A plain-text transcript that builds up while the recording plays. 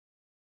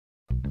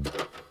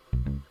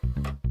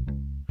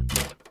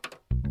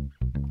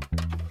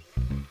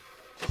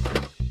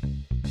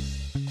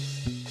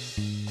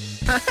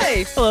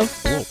Hi. Hello.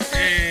 Hello.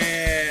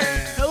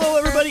 Hello,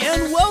 everybody,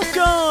 and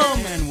welcome!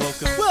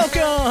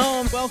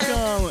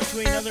 Welcome to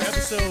another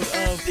episode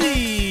of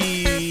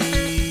the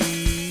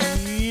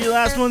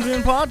Last Ones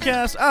In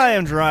podcast. I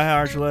am Dry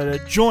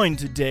Archuleta, joined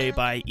today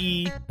by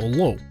E.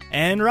 Hello.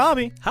 And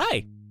Robbie.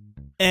 Hi.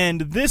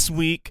 And this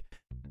week,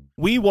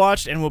 we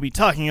watched and will be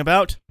talking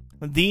about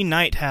The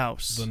Night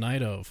House. The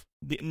night of.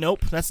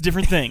 Nope, that's a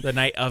different thing. The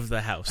Night of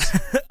the House.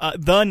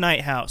 The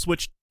Night House,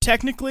 which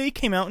technically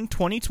came out in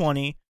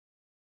 2020.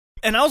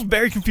 And I was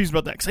very confused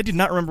about that because I did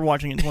not remember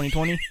watching it in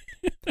 2020.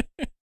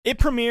 It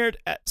premiered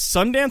at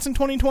Sundance in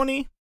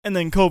 2020, and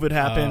then COVID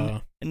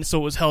happened, and so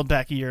it was held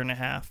back a year and a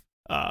half.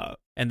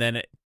 And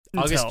then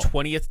August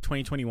 20th,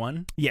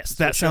 2021? Yes,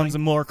 that sounds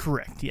more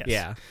correct, yes.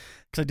 Yeah.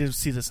 Because I did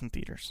see this in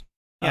theaters.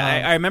 Yeah,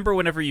 I remember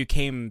whenever you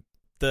came,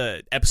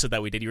 the episode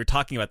that we did, you were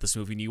talking about this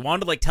movie, and you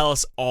wanted to tell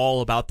us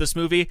all about this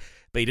movie,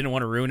 but you didn't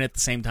want to ruin it at the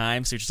same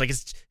time, so you're just like,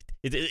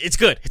 it's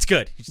good,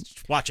 you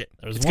just watch it.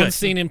 There was it's one good.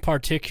 scene in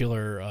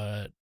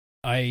particular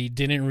I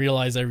didn't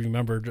realize I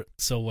remembered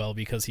so well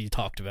because he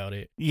talked about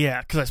it.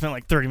 Yeah, because I spent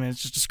like 30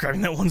 minutes just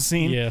describing that one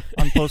scene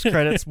on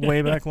post-credits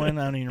way back when.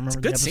 I don't even remember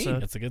the episode. Scene.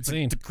 It's a good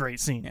scene. It's a great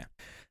scene. Yeah.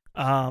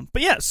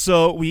 But yeah,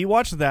 so we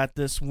watched that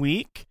this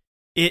week.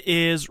 It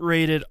is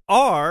rated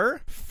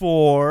R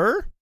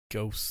for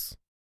Ghosts.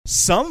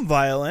 some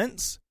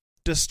violence,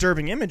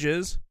 disturbing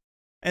images,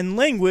 and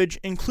language,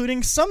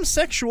 including some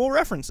sexual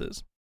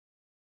references.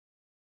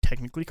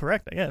 Technically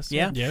correct, I guess.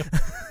 Yeah. Yeah.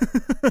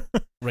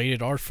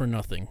 Rated R for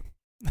nothing.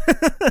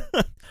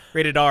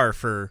 Rated R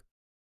for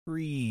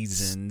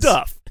reasons.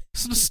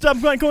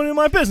 Stop going into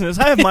my business.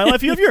 I have my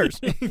life, you have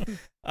yours.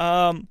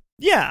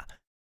 Yeah.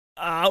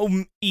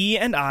 E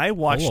and I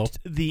watched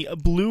the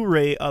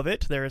Blu-ray of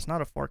it. There is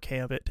not a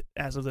 4K of it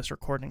as of this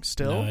recording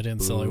still. No, I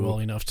didn't sell it well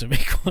enough to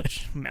make one.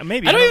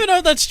 Maybe. I don't even know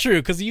if that's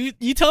true, because you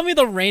tell me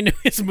the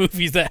randomest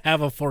movies that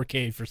have a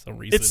 4K for some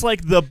reason. It's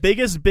like the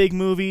biggest big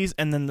movies,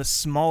 and then the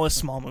smallest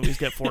small movies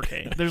get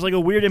 4K. There's like a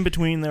weird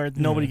in-between there.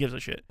 Nobody gives a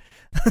shit.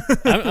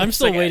 I'm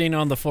still waiting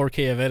on the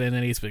 4K of Ed and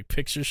Eddie's Big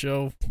Picture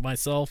Show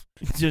myself.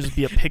 Just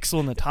be a pixel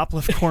in the top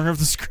left corner of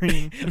the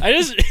screen.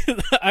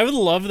 I would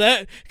love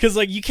that, because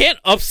you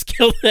can't upscale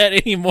that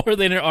any more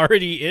than it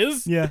already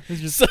is. Yeah,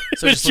 it's just so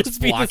it just looks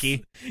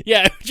blocky.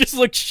 Yeah, it would just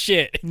look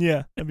shit.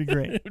 Yeah, that'd be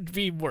great. It would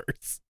be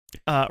worse.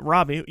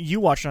 Robbie, you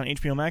watched it on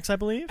HBO Max, I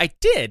believe? I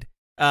did.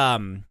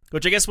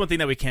 Which I guess one thing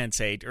that we can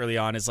say early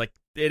on is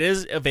it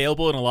is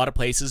available in a lot of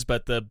places,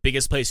 but the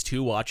biggest place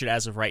to watch it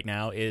as of right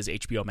now is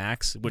HBO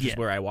Max, which is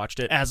where I watched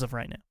it. As of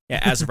right now. Yeah,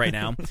 as of right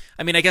now.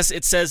 I mean, I guess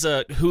it says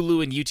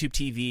Hulu and YouTube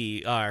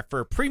TV are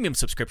for premium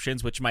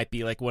subscriptions, which might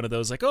be like one of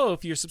those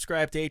if you're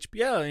subscribed to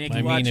HBO, and you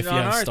can watch it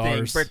on our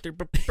thing.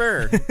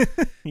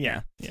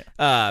 Yeah.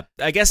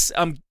 I guess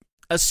I'm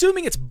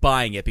assuming it's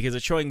buying it because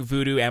it's showing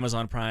Vudu,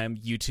 Amazon Prime,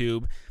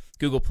 YouTube,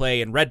 Google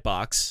Play, and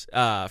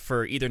Redbox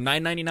for either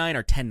 $9.99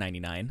 or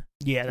 $10.99.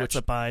 Yeah, that's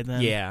a buy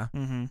then. Yeah.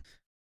 Mm-hmm.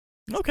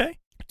 Okay.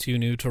 Too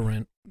new to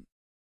rent.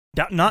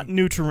 Not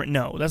new to rent.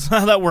 No, that's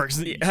not how that works.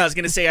 I was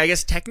going to say, I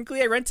guess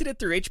technically I rented it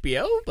through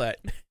HBO, but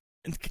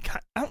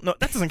I don't know.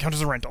 That doesn't count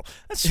as a rental.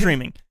 That's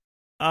streaming.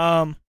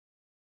 Yeah,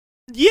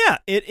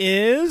 it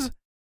is.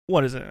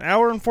 What is it? An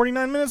hour and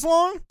 49 minutes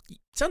long?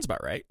 Sounds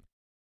about right.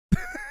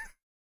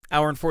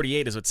 Hour and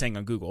 48 is what's saying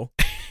on Google.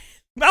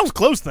 That was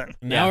close then.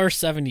 An hour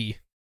 70.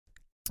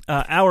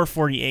 Hour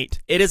 48.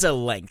 It is a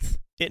length.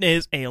 It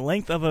is a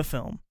length of a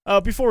film.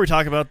 Before we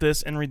talk about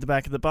this and read the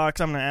back of the box,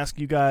 I'm going to ask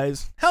you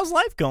guys, how's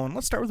life going?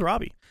 Let's start with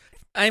Robbie.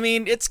 I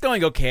mean, it's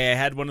going okay. I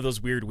had one of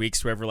those weird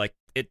weeks wherever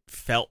it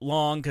felt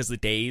long because the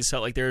days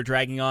felt like they were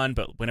dragging on,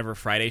 but whenever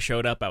Friday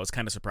showed up, I was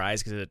kind of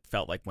surprised because it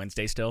felt like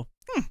Wednesday still.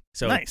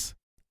 So nice.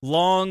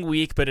 Long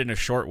week, but in a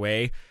short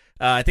way.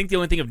 I think the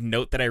only thing of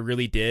note that I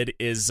really did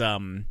is, this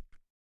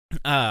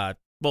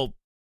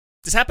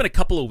happened a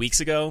couple of weeks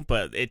ago,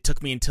 but it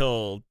took me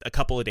until a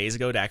couple of days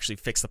ago to actually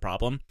fix the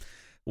problem.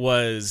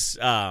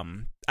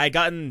 I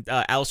gotten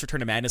Alice Return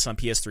to Madness on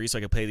PS3 so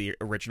I could play the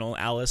original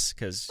Alice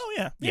because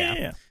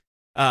Yeah.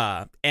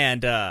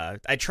 And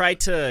I tried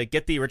to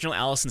get the original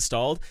Alice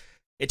installed.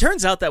 It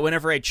turns out that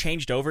whenever I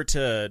changed over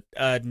to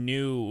a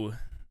new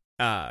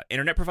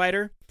internet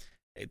provider,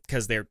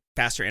 because they're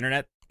faster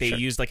internet, they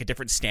used a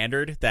different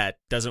standard that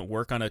doesn't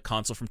work on a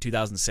console from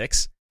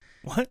 2006.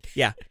 What?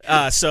 Yeah.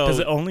 So does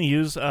it only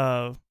use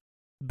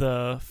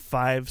the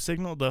 5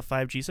 signal, the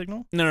 5G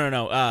signal?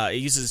 No. It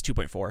uses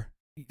 2.4.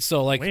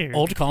 So Weird.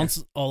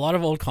 a lot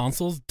of old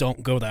consoles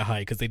don't go that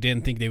high because they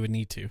didn't think they would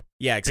need to.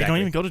 Yeah, exactly. They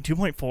don't even go to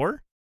 2.4?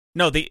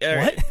 No, What?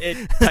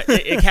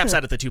 it caps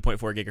out at the 2.4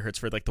 gigahertz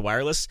for the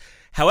wireless.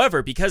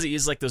 However, because it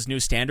uses those new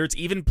standards,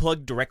 even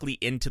plugged directly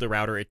into the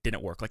router, it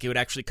didn't work. It would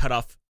actually cut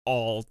off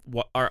all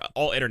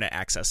internet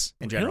access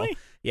in general. Really?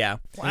 Yeah.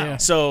 Wow. Yeah.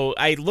 So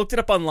I looked it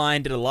up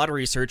online, did a lot of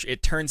research.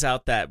 It turns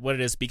out that what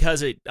it is,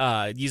 because it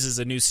uses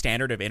a new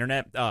standard of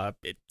internet,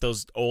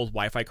 those old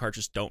Wi-Fi cards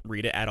just don't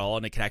read it at all,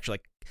 and it can actually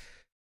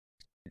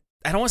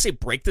I don't want to say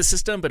break the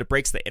system, but it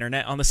breaks the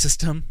internet on the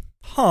system.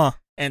 Huh.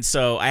 And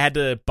so I had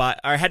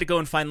to go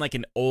and find like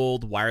an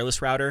old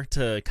wireless router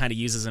to kind of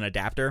use as an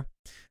adapter.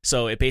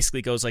 So it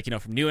basically goes like,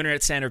 from new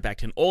internet standard back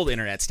to an old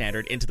internet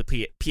standard into the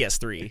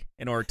PS3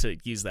 in order to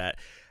use that.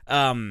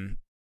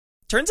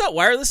 Turns out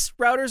wireless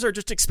routers are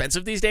just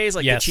expensive these days.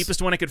 Like the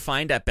cheapest one I could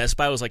find at Best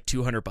Buy was like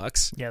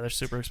 $200. Yeah, they're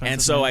super expensive.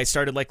 And so I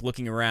started like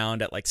looking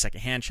around at like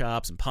secondhand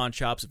shops and pawn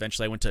shops.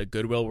 Eventually I went to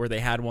Goodwill where they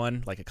had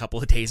one like a couple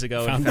of days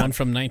ago. Found one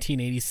from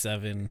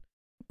 1987.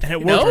 And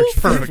it works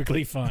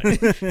perfectly fine.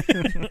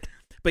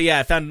 But yeah,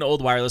 I found an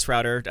old wireless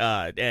router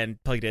and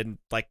plugged in,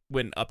 like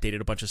went and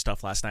updated a bunch of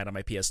stuff last night on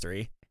my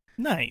PS3.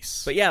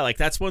 Nice. But yeah, like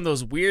that's one of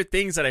those weird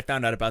things that I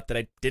found out about that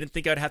I didn't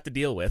think I'd have to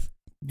deal with.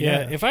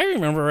 Yeah, if I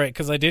remember right,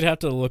 because I did have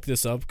to look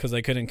this up because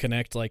I couldn't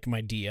connect like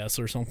my DS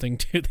or something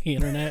to the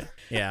internet.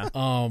 Yeah.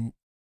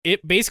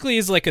 It basically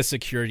is like a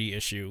security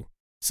issue.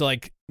 So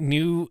like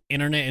new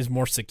internet is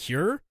more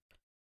secure,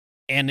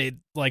 and it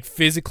like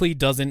physically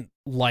doesn't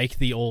like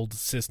the old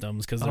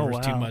systems because there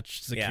was too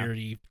much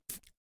security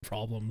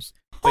problems.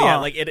 But yeah,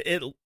 like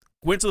it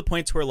went to the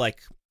point where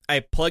like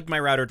I plugged my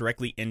router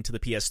directly into the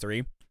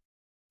PS3,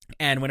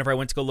 and whenever I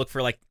went to go look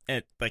for like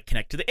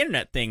connect to the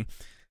internet thing,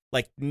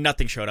 like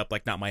nothing showed up.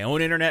 Like not my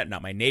own internet,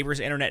 not my neighbor's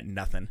internet,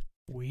 nothing.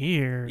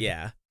 Weird.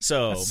 Yeah.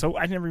 So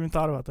I never even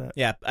thought about that.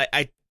 Yeah,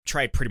 I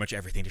tried pretty much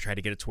everything to try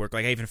to get it to work.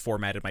 Like I even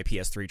formatted my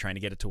PS3 trying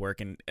to get it to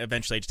work, and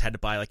eventually I just had to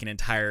buy like an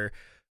entire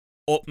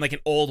like an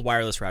old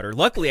wireless router.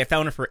 Luckily, I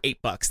found it for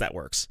 $8 that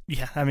works.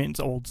 Yeah, I mean it's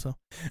old, so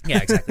yeah,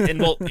 exactly. And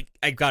well,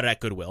 I got it at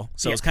Goodwill,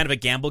 so it was kind of a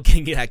gamble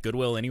getting it at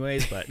Goodwill,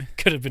 anyways. But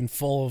could have been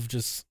full of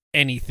just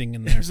anything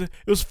in there. It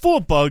was full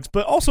of bugs,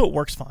 but also it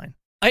works fine.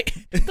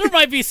 There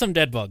might be some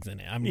dead bugs in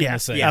it. I'm gonna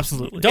say, yeah,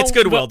 absolutely. It's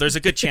Goodwill. There's a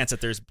good chance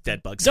that there's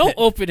dead bugs. Don't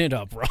open it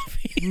up,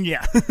 Robbie.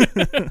 Yeah,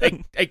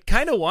 I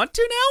kind of want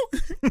to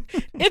now.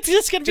 It's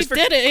just gonna be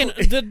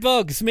dead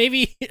bugs.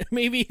 Maybe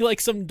like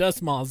some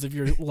dust moths if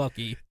you're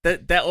lucky.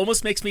 That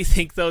almost makes me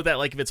think though that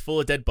like if it's full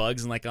of dead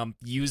bugs and like I'm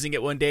using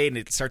it one day and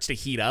it starts to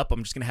heat up,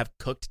 I'm just gonna have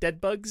cooked dead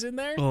bugs in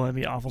there. Oh, that'd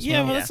be awful.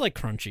 Yeah, but that's like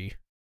crunchy.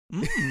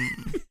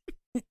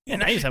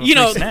 And I just have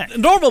a snack.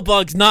 Normal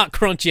bugs not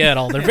crunchy at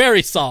all. They're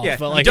very soft. Yeah,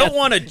 but like, you don't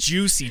want a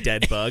juicy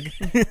dead bug.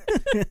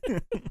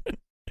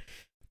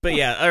 But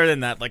yeah, other than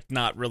that, like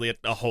not really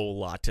a whole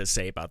lot to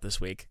say about this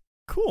week.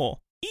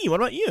 Cool. E, what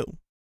about you?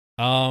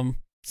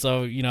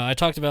 So I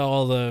talked about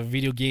all the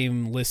video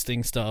game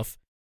listing stuff.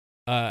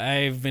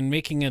 I've been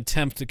making an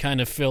attempt to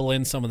kind of fill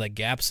in some of the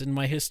gaps in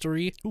my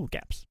history. Ooh,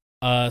 gaps.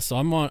 So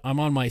I'm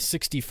on my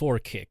 64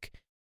 kick,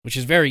 which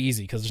is very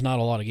easy because there's not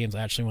a lot of games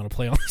I actually want to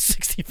play on the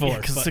 64. Yeah,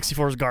 because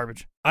 64 is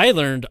garbage. I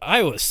learned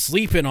I was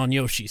sleeping on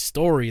Yoshi's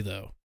Story,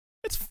 though.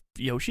 It's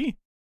Yoshi.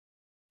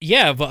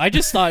 Yeah, but I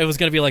just thought it was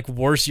going to be like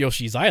worse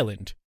Yoshi's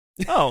Island.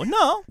 Oh,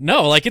 no.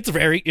 No, like it's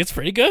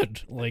pretty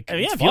good. Like,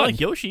 if fun. you like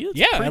Yoshi,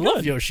 it's I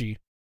love Yoshi.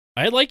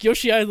 I like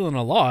Yoshi Island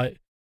a lot.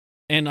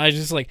 And I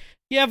just like,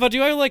 yeah, but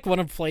do I like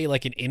want to play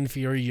like an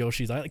inferior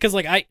Yoshi's Island? Because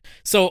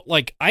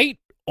I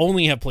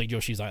only have played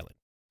Yoshi's Island.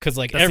 Because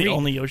like that's the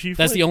only Yoshi.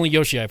 That's the only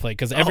Yoshi I played.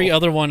 Because every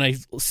other one I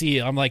see,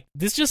 I'm like,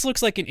 this just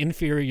looks like an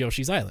inferior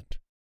Yoshi's Island.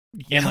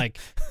 Yeah. And like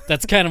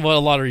that's kind of what a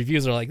lot of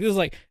reviews are like. This is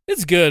like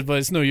it's good, but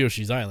it's no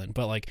Yoshi's Island.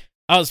 But like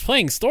I was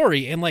playing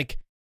Story, and like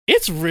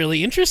it's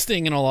really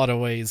interesting in a lot of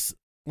ways.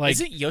 Like,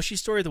 is it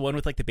Yoshi's Story the one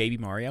with like the baby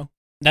Mario?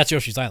 That's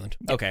Yoshi's Island.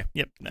 Okay.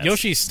 Yep.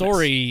 Yoshi's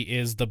Story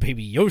is the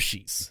baby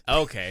Yoshi's.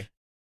 Okay.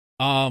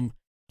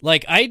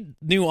 Like I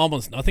knew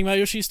almost nothing about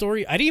Yoshi's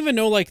Story. I didn't even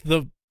know like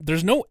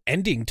there's no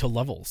ending to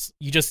levels.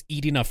 You just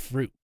eat enough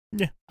fruit.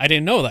 Yeah. I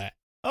didn't know that.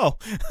 Oh.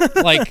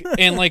 Like,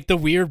 and like the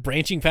weird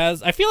branching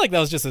paths. I feel like that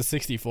was just a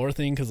 64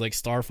 thing because like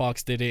Star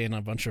Fox did it and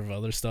a bunch of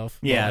other stuff.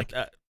 Yeah. Like,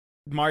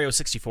 Mario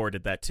 64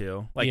 did that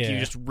too. Like Yeah. you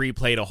just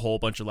replayed a whole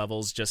bunch of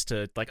levels just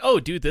to like,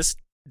 oh, do this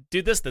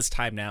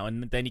time now,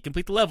 and then you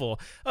complete the level.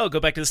 Oh, go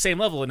back to the same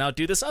level and now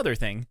do this other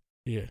thing.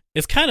 yeah.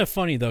 It's kind of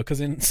funny though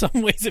because in some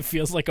ways it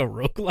feels like a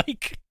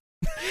roguelike.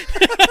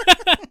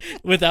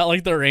 Without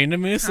like the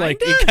randomness, like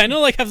it kind of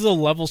like has the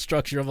level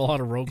structure of a lot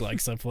of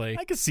roguelikes I play.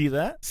 I can see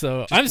that.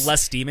 So Just I'm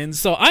less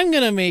demons. So I'm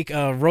gonna make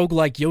a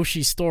roguelike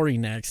Yoshi Story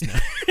next.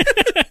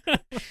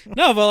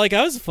 No, but like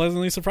I was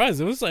pleasantly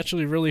surprised. It was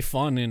actually really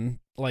fun and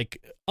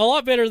like a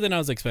lot better than I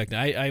was expecting.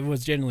 I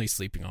was genuinely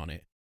sleeping on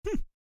it.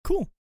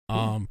 Cool.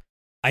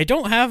 I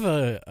don't have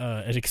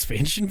an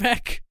expansion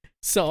pack,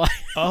 so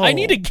I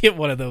need to get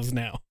one of those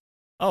now.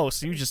 Oh,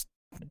 so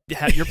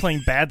you're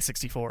playing bad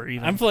 64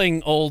 even. I'm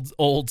playing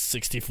old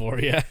 64,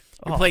 yeah.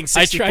 You're playing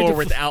 64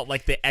 without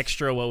like the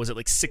extra, what was it,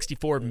 like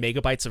 64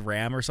 megabytes of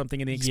RAM or something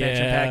in the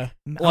expansion pack?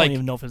 I don't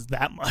even know if it's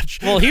that much.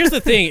 Well, here's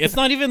the thing. It's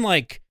not even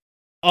like,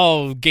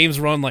 oh, games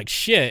run like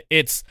shit.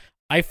 It's,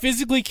 I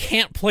physically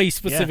can't play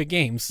specific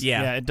games.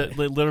 Yeah.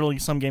 Literally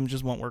some games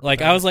just won't work.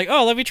 Like, I was like,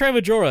 oh, let me try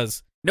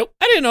Majora's. Nope.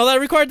 I didn't know that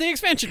required the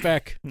expansion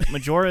pack.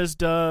 Majora's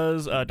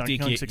does, Donkey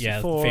Kong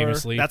 64. Yeah,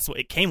 famously. That's what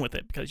it came with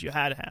it because you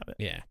had to have it.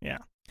 Yeah. Yeah.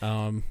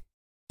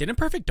 Didn't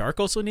Perfect Dark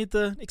also need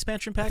the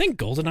expansion pack? I think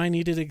GoldenEye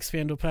needed an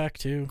expando pack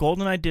too.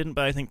 GoldenEye didn't,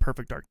 but I think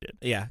Perfect Dark did.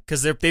 Yeah,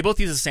 because they both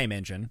use the same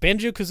engine.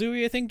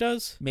 Banjo-Kazooie, I think,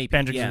 does. Maybe.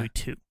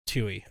 Banjo-Kazooie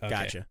 2. Okay.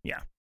 Gotcha.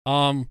 Yeah.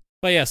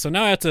 But yeah, so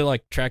now I have to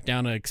like track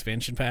down an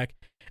expansion pack.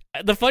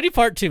 The funny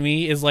part to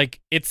me is like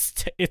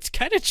it's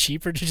kind of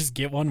cheaper to just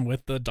get one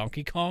with the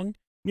Donkey Kong.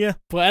 Yeah.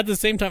 But at the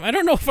same time, I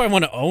don't know if I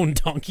want to own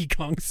Donkey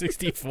Kong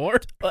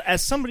 64.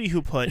 As somebody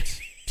who put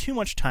too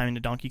much time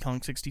into Donkey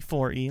Kong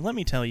 64, let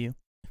me tell you,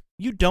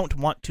 you don't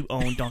want to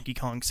own Donkey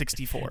Kong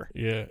 64.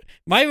 Yeah.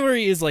 My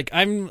worry is like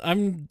I'm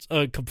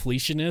a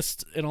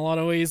completionist in a lot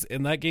of ways,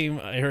 and that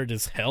game I heard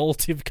is hell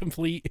to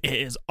complete. It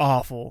is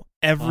awful.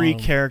 Every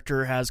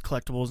character has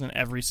collectibles in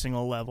every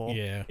single level.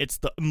 Yeah. It's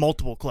the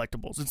multiple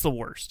collectibles. It's the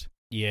worst.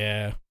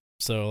 Yeah.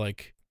 So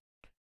like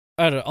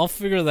I don't know, I'll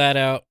figure that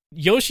out.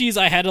 Yoshi's,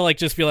 I had to like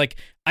just be like,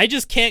 I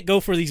just can't go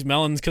for these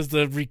melons because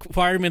the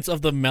requirements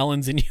of the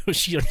melons in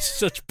Yoshi are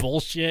such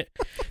bullshit.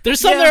 There's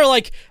some that are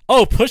like,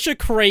 oh, push a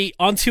crate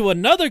onto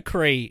another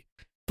crate.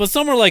 But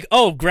some are like,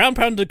 oh, ground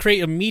pound the crate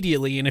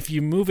immediately, and if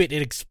you move it,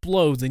 it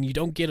explodes and you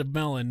don't get a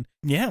melon.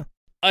 Yeah.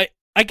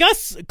 I got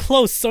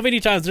close so many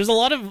times. There's a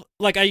lot of,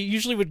 like, I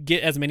usually would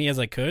get as many as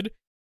I could.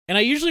 And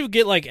I usually would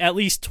get like at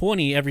least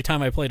 20 every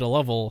time I played a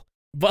level.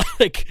 But,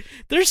 like,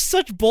 there's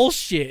such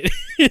bullshit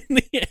in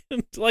the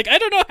end. Like, I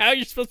don't know how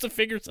you're supposed to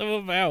figure some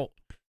of them out.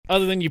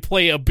 Other than you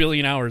play a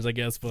billion hours, I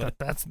guess. But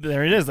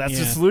there it is. That's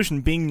the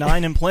solution, being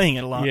 9 and playing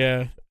it a lot.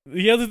 Yeah.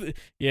 The other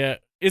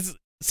it's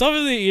some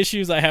of the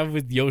issues I have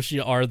with Yoshi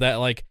are that,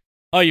 like,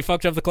 oh, you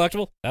fucked up the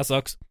collectible? That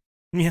sucks.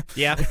 Yeah.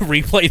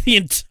 Replay the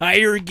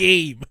entire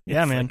game.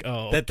 Yeah, it's man. Like,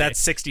 oh, okay. That's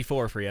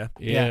 64 for you.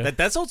 Yeah.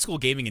 That's old school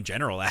gaming in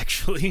general,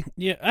 actually.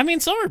 Yeah, I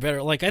mean, some are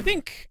better. Like, I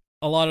think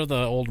a lot of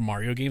the old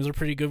Mario games are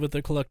pretty good with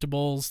their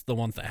collectibles. The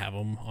ones that have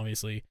them,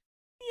 obviously.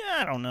 Yeah,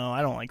 I don't know.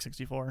 I don't like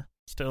 64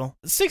 still.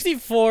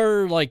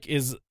 64, like,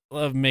 is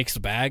a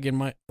mixed bag in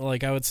my,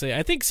 like, I would say.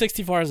 I think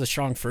 64 has a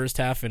strong first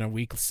half and a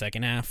weak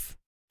second half.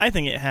 I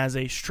think it has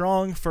a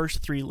strong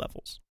first 3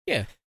 levels.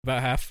 Yeah,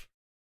 about half.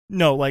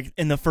 No, like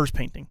in the first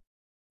painting.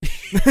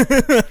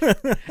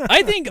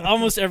 I think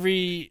almost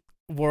every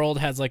world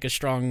has like a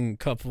strong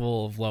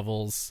couple of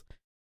levels,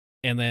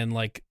 and then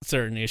like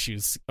certain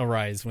issues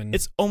arise when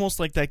it's almost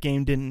like that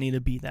game didn't need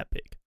to be that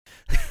big.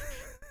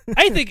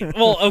 I think,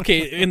 well,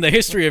 okay, in the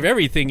history of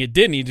everything, it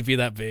did need to be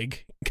that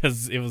big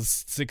because it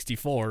was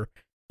 64,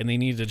 and they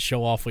needed to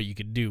show off what you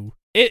could do.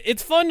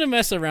 It's fun to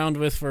mess around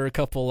with for a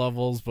couple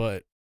levels,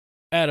 but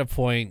at a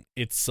point,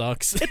 it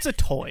sucks. It's a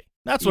toy.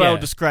 That's what I would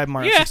describe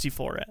Mario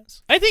 64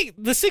 as. I think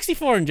the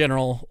 64 in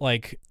general,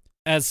 like,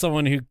 as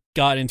someone who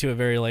got into it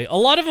very late, a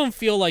lot of them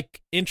feel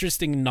like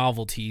interesting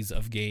novelties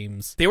of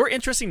games. They were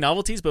interesting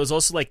novelties, but it was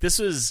also like, this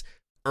was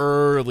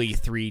early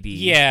 3D.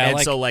 Yeah. And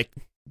so, like,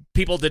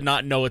 people did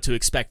not know what to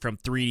expect from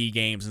 3D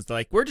games. And it's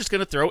like, we're just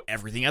going to throw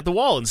everything at the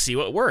wall and see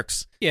what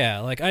works. Yeah,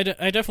 like, I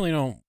definitely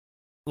don't,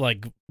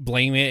 like,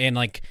 blame it. And,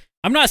 like,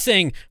 I'm not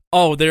saying,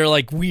 oh, they're,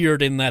 like,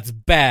 weird and that's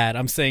bad.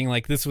 I'm saying,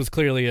 like, this was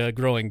clearly a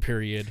growing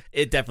period.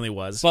 It definitely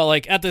was. But,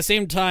 like, at the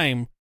same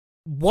time,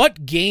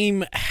 what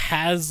game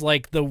has,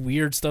 like, the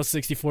weird stuff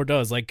 64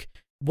 does? Like,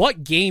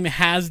 what game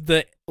has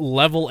the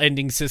level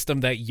ending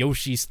system that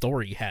Yoshi's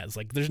Story has?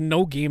 Like, there's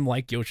no game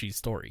like Yoshi's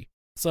Story.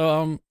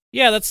 So,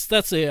 yeah,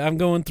 that's it. I'm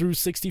going through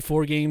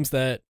 64 games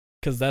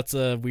because that's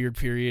a weird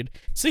period.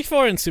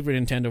 64 and Super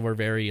Nintendo were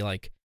very,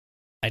 like,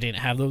 I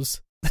didn't have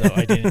those, so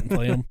I didn't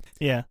play them.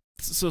 Yeah.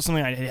 So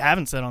something I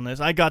haven't said on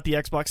this, I got the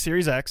Xbox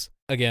Series X.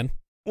 Again?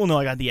 Well, no,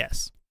 I got the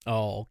S.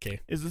 Oh,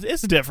 okay.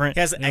 It's different. He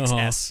has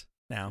XS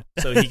now,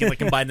 so he can like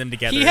combine them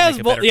together. He has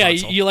both. Yeah,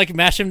 you like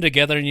mash them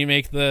together and you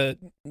make the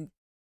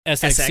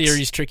SX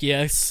Series Tricky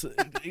X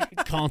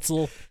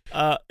console.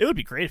 It would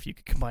be great if you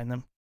could combine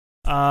them.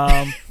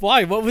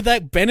 Why? What would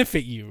that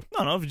benefit you?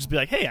 No, it would just be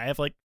like, hey, I have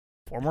like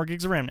 4 more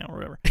gigs of RAM now or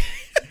whatever.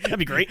 That'd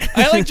be great.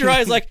 I like your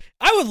eyes. Like,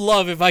 I would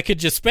love if I could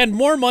just spend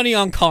more money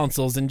on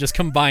consoles and just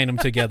combine them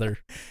together.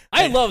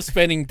 I love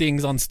spending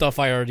things on stuff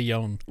I already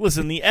own.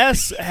 Listen, the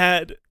S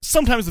had,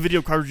 sometimes the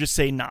video card would just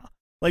say nah.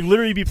 Like,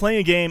 literally, you'd be playing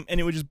a game, and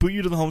it would just boot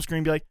you to the home screen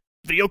and be like,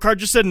 video card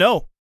just said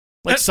no.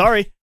 Like,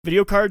 sorry,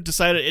 video card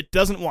decided it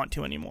doesn't want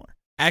to anymore.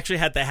 I actually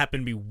had that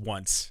happen to me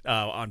once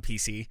on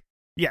PC.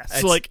 Yeah,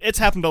 so, like, it's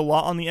happened a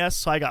lot on the S,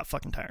 so I got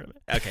fucking tired of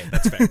it. Okay,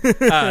 that's fair.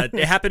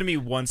 It happened to me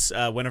once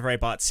whenever I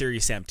bought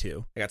Serious Sam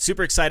 2. I got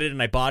super excited,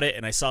 and I bought it,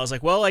 and I was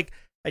like, well, like,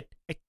 I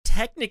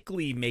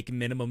technically make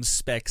minimum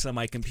specs on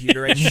my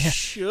computer. I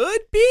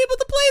should be able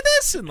to play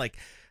this, and, like,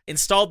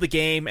 installed the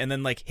game, and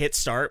then, like, hit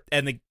start,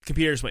 and the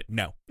computer just went,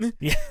 no.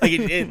 Yeah. Like,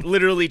 it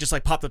literally just,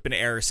 like, popped up an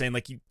error saying,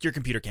 like, your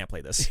computer can't play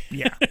this.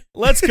 Yeah.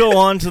 Let's go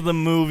on to the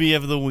movie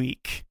of the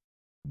week.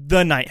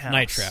 The Night House.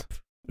 Night Trap.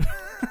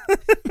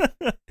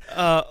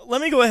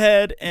 Let me go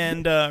ahead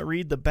and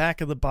read the back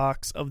of the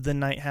box of The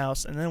Night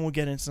House, and then we'll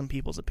get into some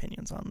people's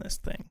opinions on this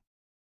thing.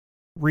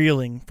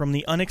 Reeling from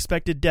the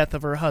unexpected death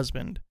of her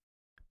husband,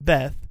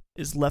 Beth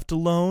is left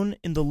alone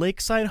in the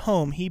lakeside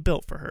home he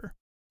built for her.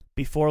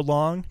 Before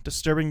long,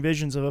 disturbing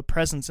visions of a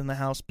presence in the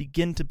house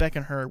begin to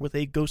beckon her with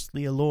a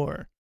ghostly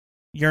allure.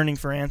 Yearning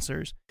for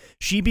answers,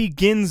 she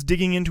begins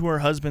digging into her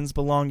husband's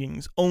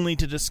belongings, only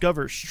to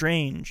discover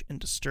strange and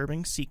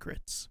disturbing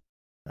secrets.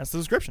 That's the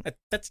description.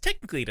 That's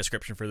technically a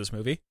description for this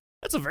movie.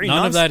 That's a very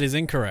None of that is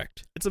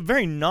incorrect. It's a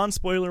very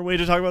non-spoiler way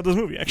to talk about this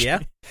movie, actually. Yeah.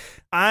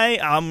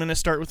 I'm going to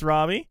start with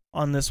Robbie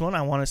on this one.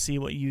 I want to see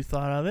what you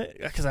thought of it,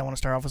 because I want to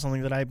start off with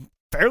something that I'm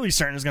fairly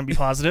certain is going to be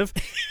positive.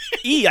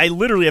 I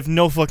literally have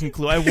no fucking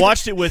clue. I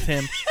watched it with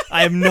him.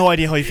 I have no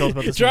idea how he felt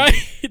about this movie.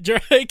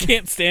 Jirai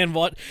can't stand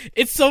what.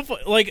 It's so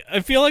like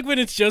I feel like when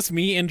it's just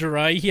me and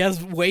Jirai, he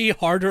has way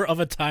harder of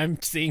a time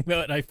seeing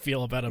what I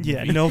feel about a movie.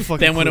 Yeah, no fucking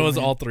than when clue, it was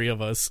man. all three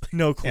of us.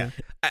 No clue.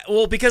 Yeah.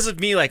 Well, because of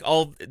me, like,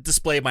 I'll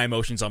display my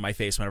emotions on my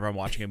face whenever I'm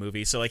watching a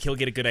movie, so like he'll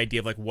get a good idea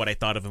of like what I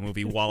thought of a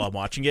movie while I'm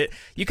watching it.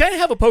 You kind of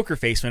have a poker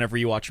face whenever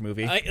you watch a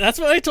movie. That's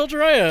what I told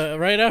Jiraiya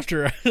right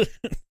after.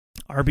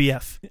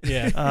 RBF.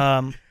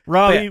 Yeah.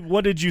 Robbie,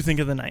 what did you think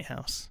of The Night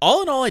House?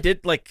 All in all, I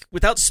did, like,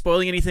 without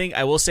spoiling anything,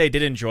 I will say I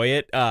did enjoy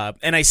it.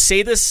 And I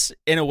say this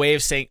in a way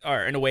of saying,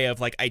 or in a way of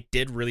like, I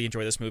did really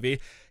enjoy this movie.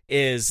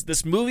 Is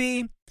this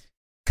movie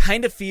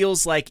kind of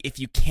feels like if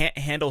you can't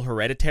handle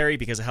Hereditary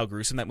because of how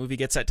gruesome that movie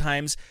gets at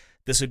times,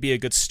 this would be a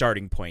good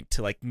starting point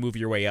to like move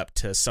your way up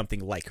to something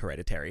like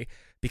Hereditary,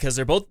 because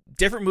they're both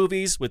different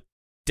movies with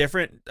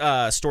different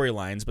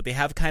storylines, but they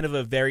have kind of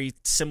a very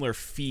similar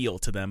feel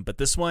to them. But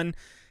this one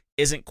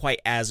isn't quite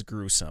as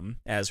gruesome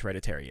as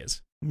Hereditary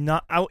is.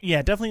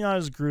 Definitely not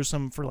as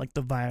gruesome for like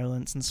the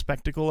violence and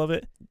spectacle of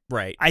it.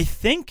 Right. I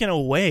think in a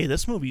way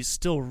this movie is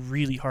still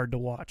really hard to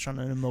watch on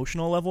an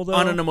emotional level, though.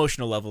 On an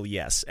emotional level,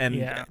 yes. And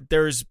Yeah.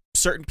 there's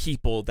certain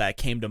people that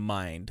came to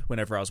mind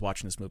whenever I was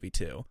watching this movie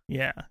too.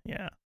 Yeah.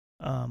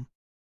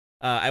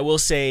 I will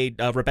say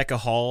Rebecca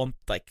Hall,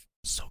 like,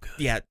 So good.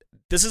 yeah,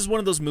 this is one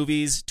of those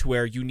movies to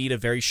where you need a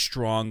very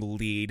strong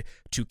lead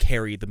to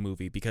carry the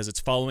movie, because it's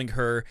following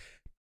her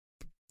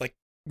like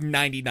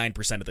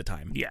 99% of the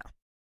time. Yeah.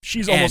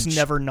 She's And almost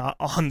never not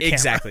on camera.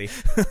 Exactly.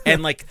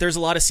 And like there's a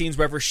lot of scenes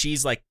wherever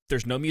she's like,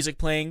 there's no music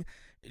playing,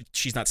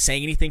 she's not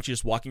saying anything, she's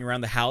just walking around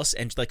the house,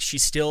 and like she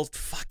still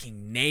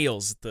fucking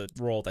nails the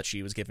role that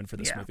she was given for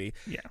this movie.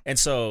 Yeah. And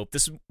so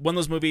this is one of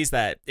those movies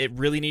that it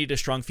really needed a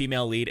strong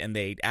female lead, and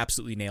they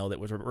absolutely nailed it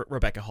with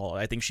Rebecca Hall.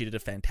 I think she did a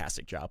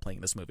fantastic job playing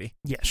this movie.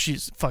 Yeah,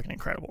 she's fucking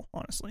incredible,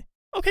 honestly.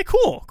 Okay,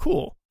 cool.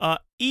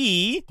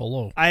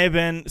 Hello. I have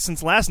been,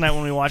 since last night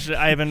when we watched it,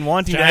 I have been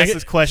wanting to ask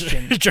this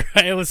question.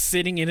 Jiraiya was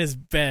sitting in his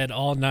bed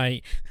all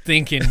night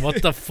thinking,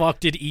 what the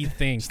fuck did E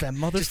think? It's that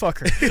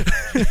motherfucker.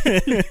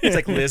 It's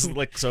like Liz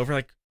looks over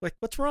like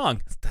what's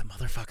wrong? It's that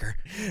motherfucker.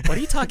 What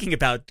are you talking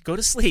about? Go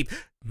to sleep,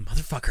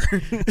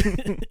 motherfucker.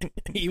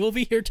 He will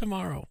be here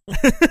tomorrow.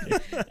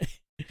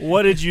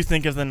 What did you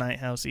think of The Night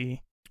House,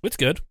 E? It's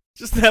good.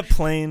 Just that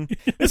plain.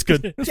 It's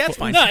good. Yeah, it's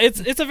fine. No,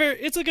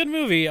 it's a good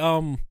movie.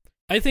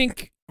 I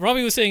think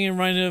Robbie was saying it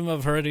reminded him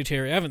of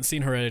Hereditary. I haven't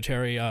seen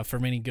Hereditary for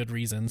many good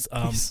reasons.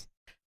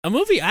 A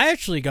movie I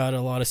actually got a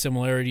lot of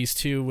similarities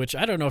to, which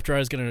I don't know if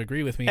Jiraiya's going to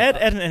agree with me. Ed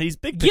and Eddie's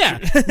big picture.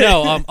 Yeah,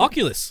 no,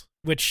 Oculus,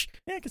 which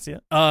Yeah, I can see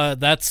it.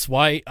 that's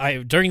why I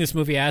during this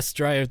movie asked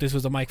Jiraiya if this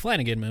was a Mike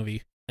Flanagan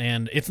movie,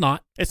 and it's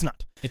not. It's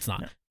not. It's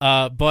not.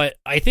 But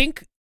I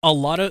think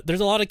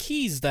there's a lot of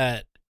keys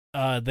that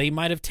they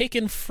might have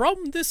taken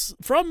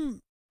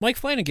from Mike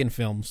Flanagan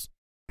films.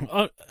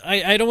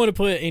 I don't want to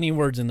put any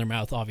words in their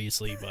mouth,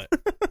 obviously, but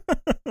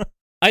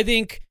I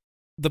think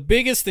the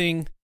biggest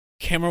thing,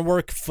 camera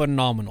work,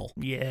 phenomenal.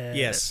 Yeah.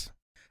 Yes.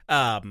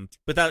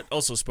 Without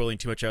also spoiling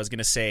too much, I was going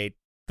to say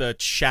the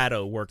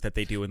shadow work that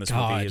they do in this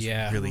movie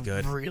is really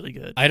good. Really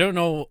good. I don't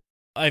know.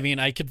 I mean,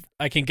 I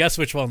can guess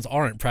which ones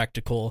aren't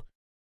practical,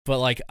 but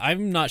like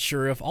I'm not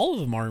sure if all of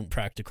them aren't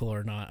practical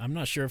or not. I'm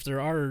not sure if there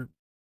are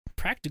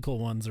practical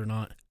ones or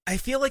not. I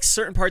feel like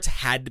certain parts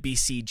had to be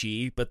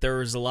CG, but there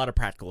was a lot of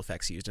practical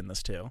effects used in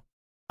this too.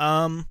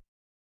 I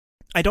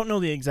don't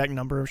know the exact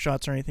number of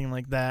shots or anything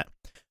like that.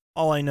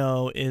 All I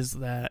know is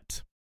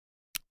that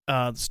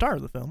the star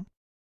of the film,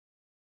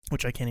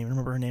 which I can't even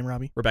remember her name,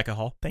 Robbie. Rebecca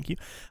Hall. Thank you.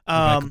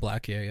 Rebecca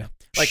Black, yeah.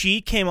 Like- she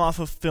came off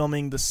of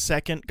filming the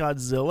second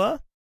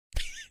Godzilla,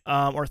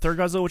 or third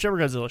Godzilla, whichever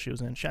Godzilla she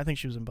was in. I think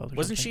she was in both.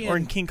 Wasn't something. she or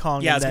in- in King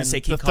Kong? Yeah, I and was going then to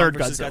say King the Kong third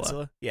versus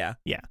Godzilla. Yeah.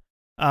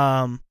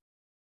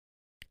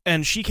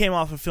 And she came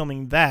off of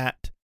filming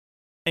that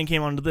and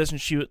came onto this,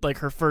 and she like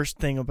her first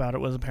thing about it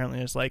was apparently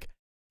just like,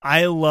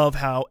 I love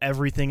how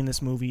everything in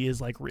this movie is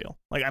like real.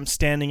 Like I'm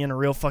standing in a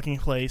real fucking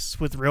place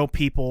with real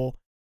people,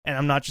 and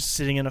I'm not just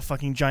sitting in a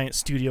fucking giant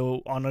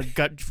studio on a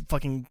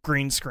fucking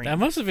green screen. That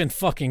must have been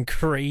fucking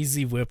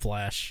crazy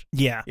whiplash.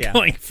 Yeah.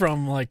 Going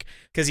from like,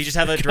 Because you just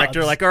have a director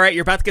Gods. like, all right,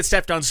 you're about to get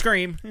stepped on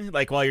screen,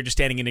 like while you're just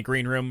standing in a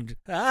green room.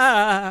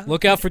 Ah.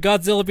 look out for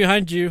Godzilla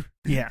behind you.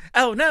 Yeah.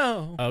 Oh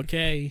no.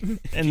 Okay.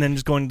 And then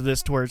just going to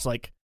this to where it's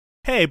like,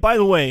 hey, by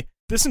the way,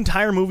 this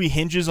entire movie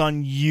hinges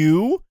on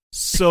you,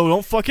 so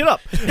don't fuck it up.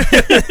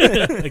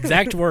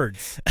 Exact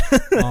words.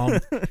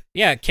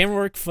 Yeah, camera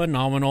work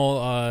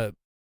phenomenal.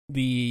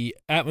 The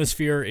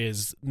atmosphere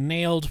is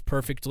nailed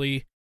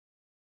perfectly.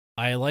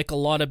 I like a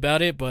lot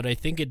about it, but I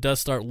think it does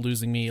start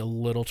losing me a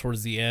little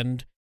towards the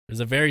end. There's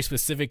a very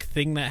specific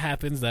thing that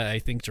happens that I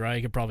think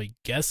Jiraiya could probably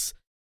guess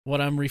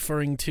what I'm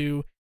referring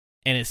to,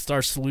 and it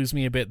starts to lose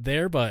me a bit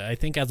there, but I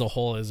think as a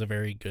whole it is a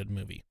very good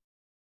movie.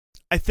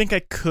 I think I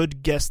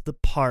could guess the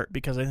part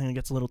because I think it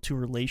gets a little too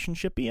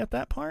relationshipy at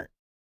that part.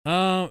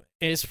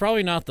 It's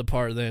probably not the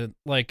part that,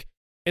 like,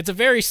 it's a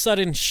very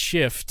sudden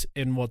shift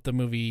in what the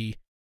movie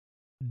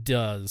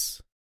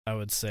does, I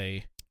would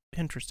say.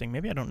 Interesting.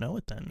 Maybe I don't know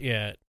it then.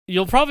 Yeah.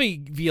 You'll probably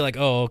be like,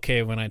 oh,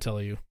 okay, when I tell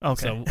you.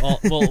 Okay. So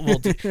we'll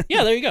do.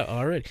 Yeah, there you go.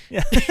 Alrighty.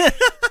 Yeah.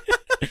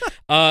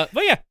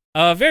 But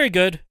yeah, very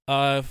good.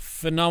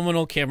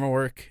 Phenomenal camera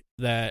work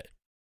that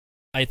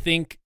I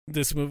think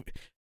this movie...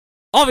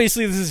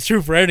 Obviously, this is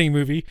true for any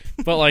movie,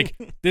 but, like,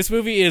 this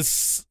movie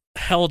is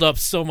held up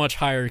so much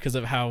higher because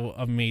of how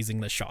amazing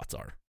the shots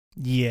are.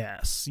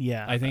 Yes.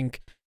 Yeah. I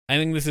think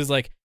this is,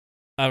 like,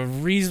 a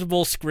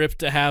reasonable script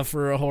to have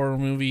for a horror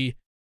movie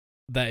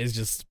that is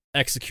just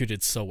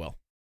executed so well.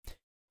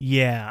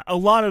 Yeah. A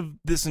lot of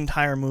this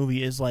entire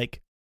movie is, like,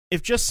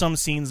 if just some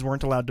scenes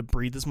weren't allowed to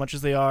breathe as much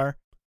as they are,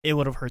 it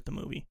would have hurt the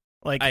movie.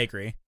 Like, I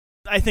agree.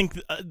 I think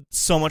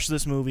so much of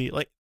this movie,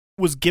 like,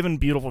 was given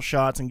beautiful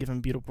shots and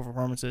given beautiful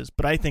performances,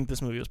 but I think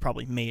this movie was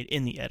probably made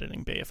in the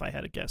editing bay, if I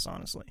had to guess,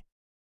 honestly.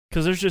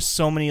 Because there's just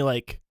so many,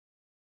 like,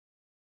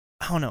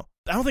 I don't know.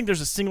 I don't think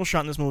there's a single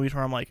shot in this movie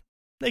where I'm like,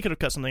 they could have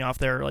cut something off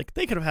there. Like,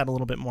 they could have had a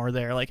little bit more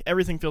there. Like,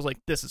 everything feels like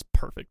this is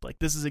perfect. Like,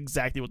 this is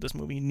exactly what this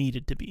movie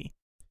needed to be.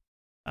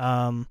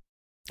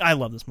 I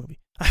love this movie.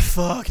 I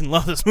fucking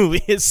love this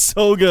movie. It's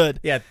so good.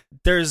 Yeah,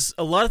 there's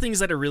a lot of things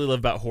that I really love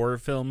about horror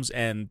films,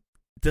 and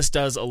this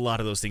does a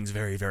lot of those things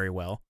very, very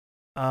well.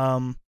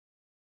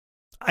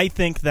 I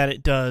think that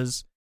it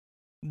does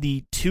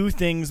the two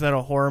things that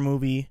a horror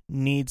movie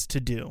needs to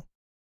do.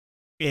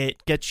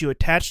 It gets you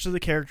attached to the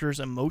characters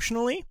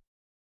emotionally,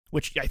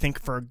 which I think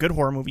for a good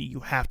horror movie, you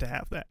have to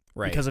have that.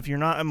 Right. Because if you're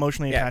not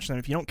emotionally attached to them,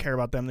 if you don't care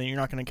about them, then you're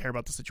not going to care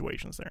about the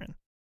situations they're in.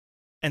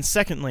 And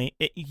secondly,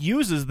 it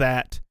uses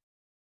that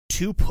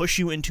to push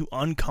you into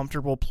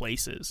uncomfortable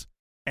places.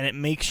 And it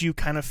makes you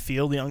kind of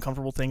feel the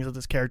uncomfortable things that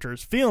this character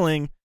is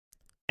feeling,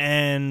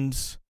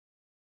 and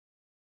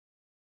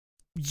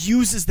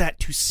uses that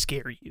to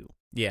scare you.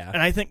 Yeah.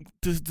 And I think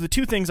the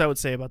two things I would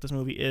say about this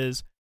movie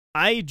is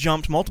I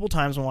jumped multiple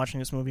times when watching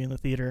this movie in the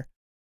theater,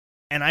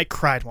 and I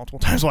cried multiple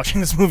times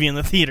watching this movie in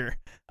the theater.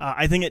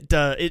 I think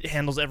it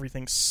handles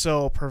everything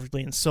so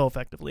perfectly and so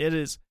effectively. It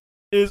is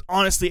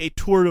honestly a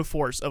tour de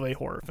force of a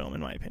horror film,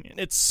 in my opinion.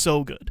 It's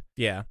so good.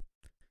 Yeah.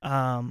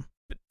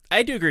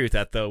 I do agree with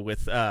that, though.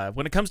 With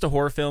when it comes to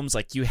horror films,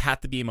 like, you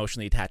have to be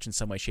emotionally attached in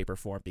some way, shape, or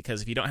form,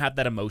 because if you don't have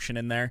that emotion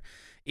in there,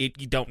 you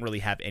don't really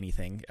have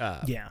anything.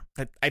 Yeah.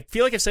 I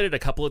feel like I've said it a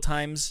couple of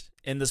times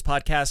in this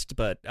podcast,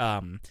 but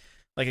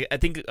like, I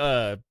think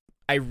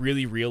I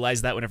really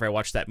realized that whenever I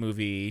watched that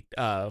movie,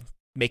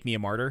 Make Me a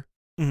Martyr.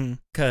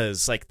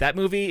 Because, like, that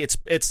movie,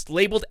 it's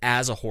labeled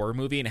as a horror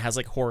movie, and it has,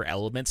 like, horror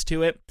elements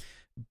to it,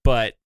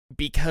 but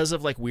because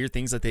of, like, weird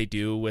things that they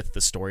do with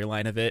the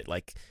storyline of it,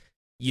 like,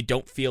 you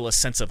don't feel a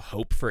sense of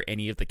hope for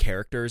any of the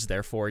characters.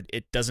 Therefore,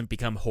 it doesn't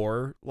become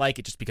horror-like.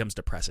 It just becomes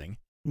depressing.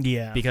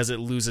 Yeah. Because it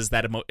loses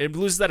that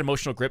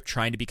emotional grip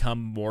trying to become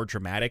more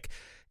dramatic,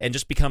 and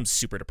just becomes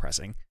super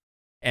depressing.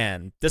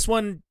 And this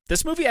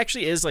movie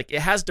actually is, like,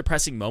 it has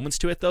depressing moments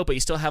to it, though, but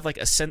you still have, like,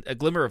 a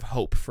glimmer of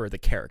hope for the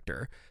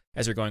character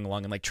as you're going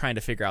along, and, like, trying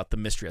to figure out the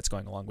mystery that's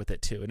going along with it,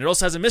 too. And it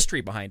also has a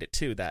mystery behind it,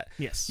 too, that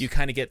you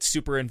kind of get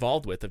super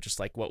involved with, of just,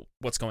 like,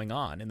 what's going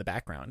on in the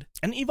background.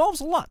 And it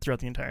evolves a lot throughout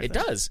the entire thing. It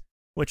does.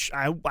 Which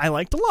I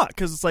liked a lot,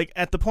 because it's like,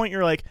 at the point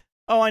you're like,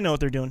 oh, I know what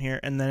they're doing here,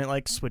 and then it,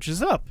 like,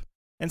 switches up.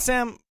 And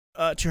Sam,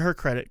 to her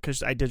credit,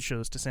 because I did show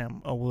this to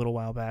Sam a little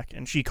while back,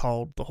 and she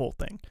called the whole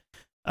thing,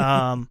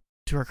 to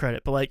her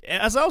credit. But, like,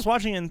 as I was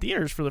watching it in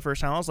theaters for the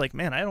first time, I was like,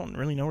 man, I don't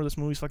really know where this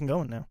movie's fucking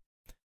going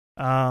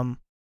now.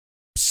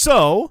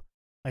 So,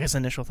 I guess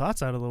initial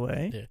thoughts out of the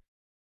way.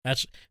 Yeah.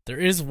 There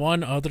is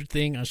one other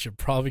thing I should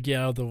probably get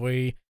out of the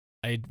way.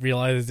 I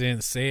realized I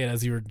didn't say it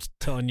as you were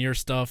telling your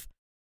stuff.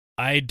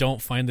 I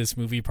don't find this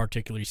movie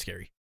particularly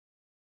scary.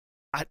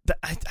 I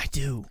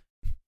do.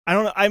 I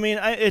don't know. I mean,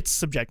 it's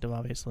subjective,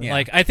 obviously. Yeah.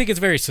 Like, I think it's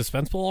very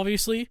suspenseful,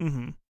 obviously.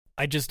 Mm-hmm.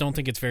 I just don't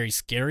think it's very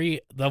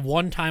scary. The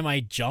one time I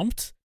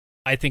jumped,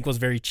 I think was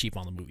very cheap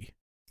on the movie.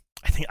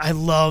 I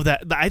love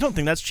that. I don't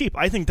think that's cheap.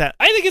 I think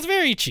it's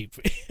very cheap.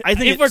 I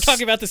think if we're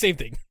talking about the same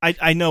thing.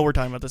 I know we're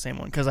talking about the same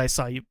one, because I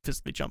saw you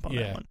physically jump on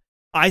that one.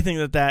 I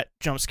think that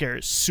jump scare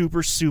is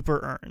super, super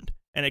earned,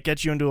 and it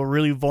gets you into a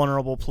really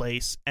vulnerable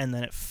place, and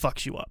then it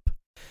fucks you up.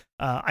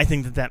 I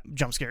think that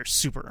jump scare is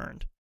super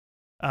earned.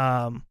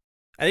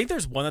 I think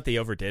there's one that they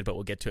overdid, but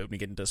we'll get to it when we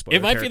get into spoiler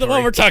It might territory. be the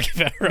one we're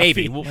talking about.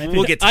 Maybe.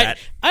 We'll get to that.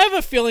 I have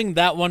a feeling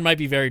that one might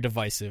be very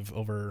divisive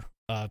over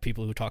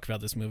people who talk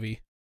about this movie.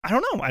 I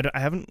don't know. I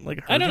haven't, like,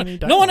 heard I don't any know.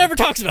 dialogue. No one ever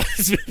talks about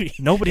this movie.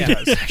 Nobody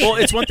does. Well,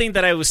 it's one thing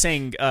that I was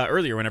saying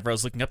earlier whenever I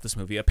was looking up this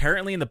movie.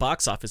 Apparently, in the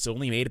box office, it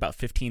only made about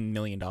 $15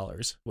 million,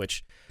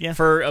 which,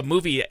 for a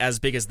movie as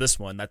big as this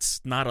one,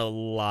 that's not a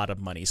lot of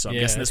money. So I'm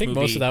guessing this movie...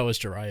 most of that was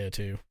Jiraiya,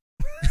 too.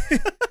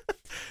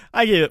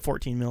 I gave it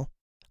 14 mil.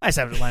 I just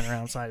have it lying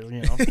around side.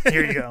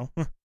 Here you go.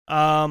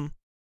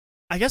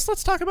 I guess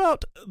let's talk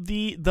about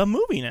the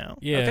movie now.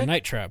 Yeah, okay.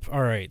 Night Trap.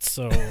 All right,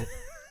 so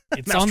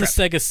it's on the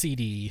Sega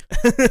CD.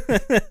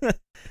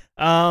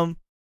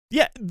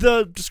 Yeah,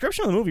 the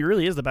description of the movie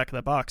really is the back of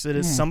that box. It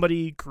is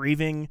somebody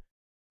grieving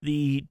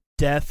the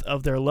death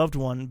of their loved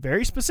one,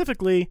 very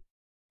specifically,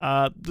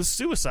 the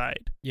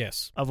suicide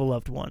Yes. of a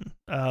loved one.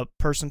 A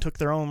person took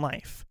their own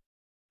life,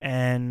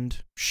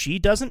 and she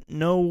doesn't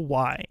know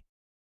why.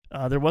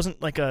 There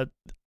wasn't like a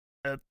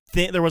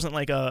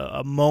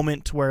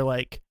moment where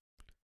like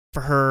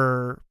for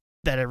her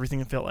that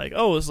everything felt like,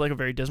 oh, this is like a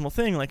very dismal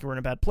thing, like we're in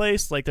a bad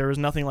place. Like there was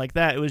nothing like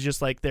that. It was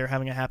just like they're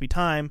having a happy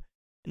time,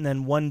 and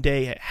then one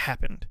day it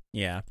happened.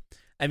 Yeah.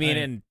 I mean,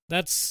 and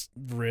that's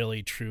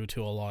really true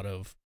to a lot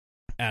of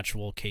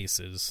actual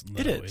cases.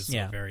 It is.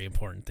 A very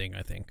important thing,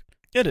 I think.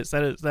 It is.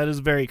 That is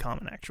very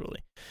common,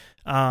 actually.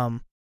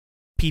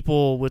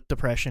 People with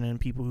depression and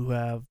people who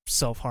have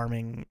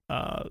self-harming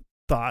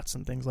thoughts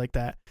and things like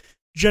that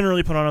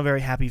generally put on a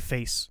very happy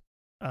face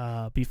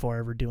before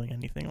ever doing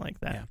anything like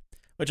that. Yeah.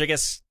 Which I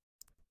guess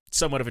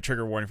somewhat of a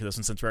trigger warning for this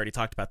one, since we already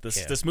talked about this.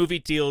 Yeah. This movie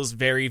deals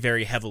very,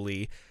 very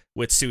heavily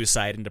with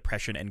suicide and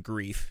depression and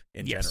grief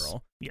in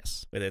general.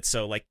 Yes. With it.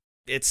 So, like,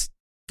 it's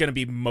going to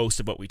be most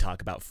of what we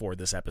talk about for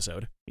this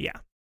episode. Yeah.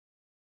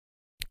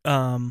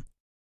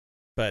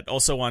 But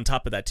also on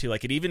top of that, too,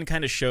 like, it even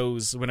kind of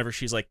shows whenever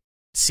she's, like,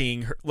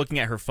 seeing her, looking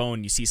at her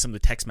phone, you see some of the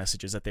text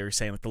messages that they were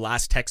saying. Like, the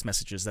last text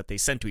messages that they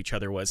sent to each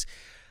other was,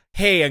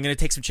 hey, I'm going to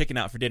take some chicken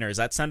out for dinner. Does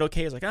that sound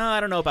okay? It's like, I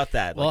don't know about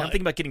that. Like, Well, I'm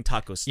thinking about getting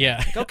tacos. Yeah.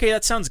 Like, okay,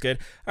 that sounds good.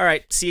 All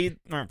right, see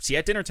you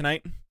at dinner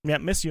tonight. Yeah,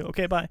 miss you.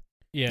 Okay, bye.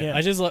 Yeah.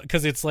 I just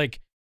because it's like,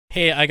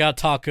 hey, I got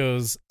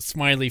tacos,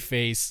 smiley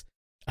face.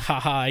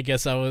 Haha, I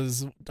guess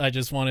I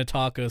just wanted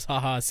tacos.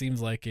 Haha,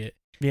 seems like it.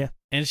 Yeah.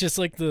 And it's just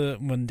like the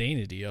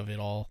mundanity of it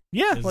all.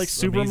 Yeah, is like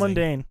super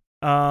amazing.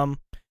 mundane.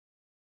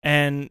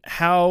 And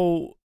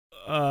how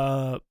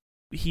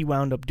he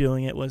wound up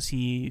doing it was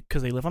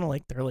because they live on a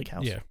lake. They're a lake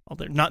house. Yeah.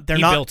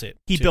 He built it.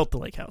 He too. built the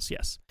lake house,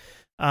 yes.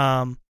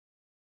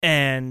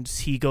 And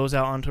he goes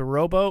out onto a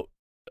rowboat,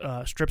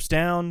 strips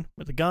down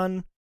with a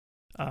gun,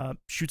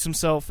 shoots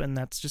himself, and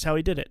that's just how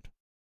he did it.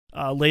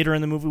 Later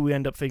in the movie, we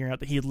end up figuring out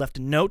that he had left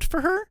a note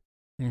for her,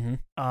 Mm-hmm.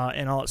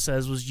 and all it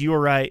says was, "You were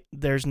right.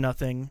 There's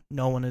nothing.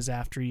 No one is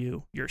after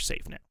you. You're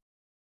safe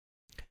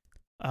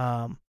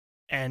now."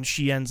 And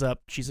she ends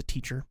up, she's a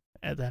teacher.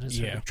 That is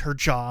her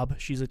job.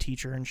 She's a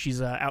teacher, and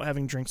she's out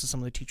having drinks with some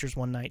of the teachers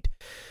one night.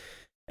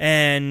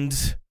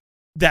 And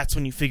that's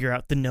when you figure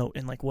out the note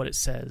and like what it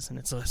says, and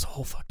it's a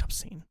whole fucked up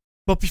scene.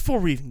 But before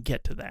we even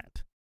get to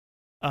that,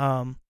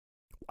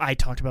 I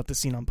talked about this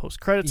scene on post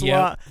credits a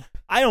lot.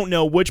 I don't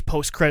know which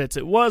post credits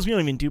it was. We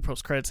don't even do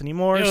post credits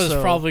anymore. It was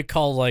probably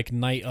called like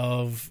Night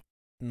of.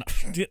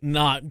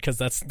 Not because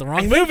that's the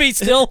wrong movie.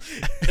 Still,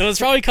 it was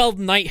probably called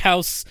Night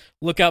House.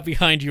 Look out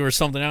behind you or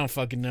something. I don't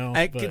fucking know.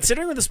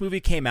 Considering when this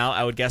movie came out,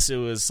 I would guess it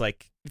was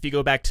like if you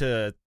go back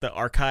to the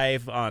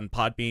archive on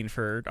Podbean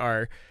for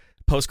our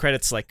post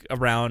credits, like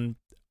around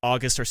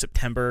August or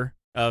September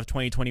of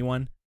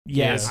 2021.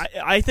 Yes,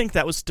 I think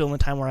that was still in the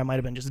time where I might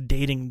have been just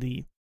dating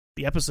the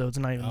episodes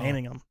and not even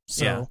naming them.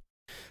 So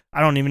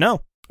I don't even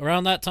know.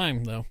 Around that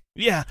time, though.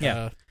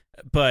 Yeah.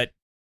 But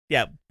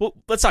yeah, well,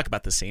 let's talk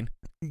about this scene.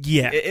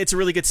 Yeah, it's a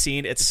really good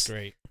scene. It's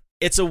great.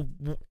 It's a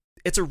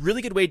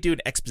really good way to do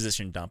an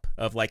exposition dump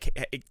of like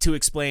to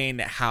explain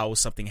how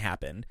something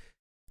happened,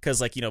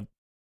 because like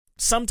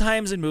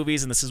sometimes in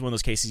movies, and this is one of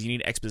those cases, you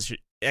need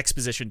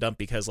exposition dump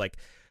because like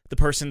the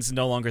person's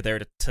no longer there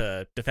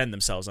to defend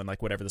themselves on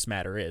like whatever this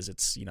matter is.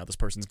 It's this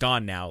person's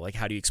gone now. Like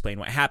how do you explain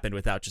what happened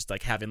without just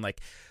like having like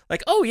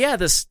oh yeah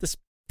these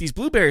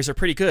blueberries are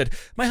pretty good.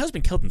 My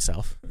husband killed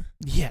himself.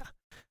 Yeah.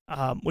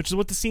 Which is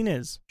what the scene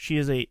is.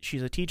 She's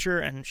a teacher,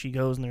 and she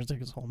goes, and there's like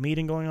this whole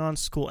meeting going on.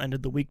 School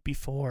ended the week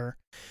before,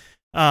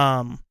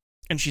 and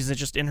she's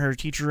just in her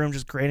teacher room,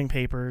 just grading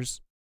papers.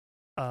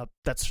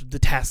 That's the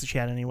task that she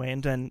had anyway.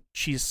 And then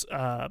she's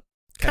kind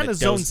of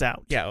zones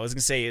out. Yeah, I was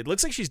gonna say it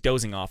looks like she's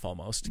dozing off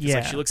almost. Yeah,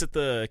 like she looks at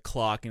the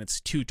clock and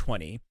it's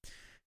 2:20.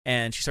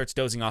 And she starts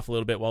dozing off a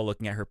little bit while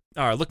looking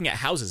at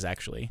houses,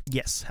 actually.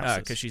 Yes, houses.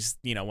 Because she's,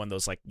 one of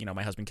those, like,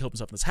 my husband killed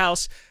himself in this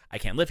house. I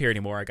can't live here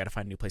anymore. I got to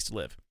find a new place to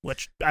live.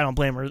 Which, I don't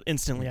blame her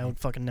instantly. I would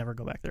fucking never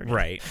go back there again.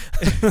 Right.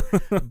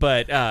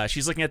 But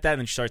she's looking at that,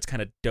 and then she starts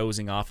kind of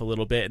dozing off a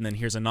little bit, and then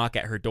hears a knock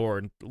at her door,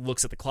 and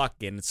looks at the clock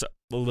again. It's a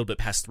little bit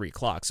past 3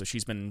 o'clock, so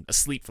she's been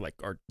asleep for,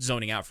 or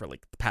zoning out for, the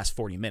past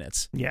 40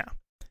 minutes. Yeah.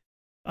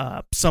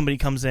 Somebody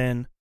comes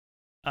in,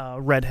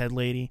 redhead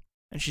lady,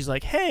 and she's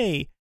like,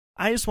 hey,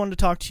 I just wanted to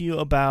talk to you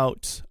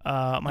about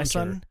my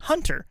son,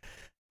 Hunter.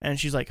 And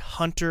she's like,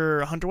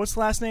 Hunter, what's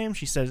the last name?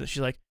 She says it. She's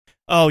like,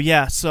 oh,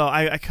 yeah, so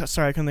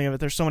sorry, I couldn't think of it.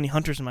 There's so many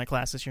Hunters in my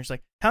class this year. She's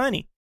like, how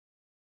many?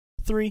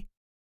 3.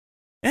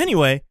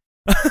 Anyway.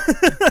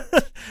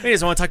 He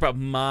doesn't want to talk about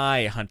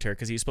my Hunter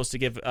because he was supposed to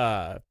give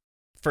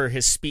for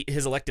his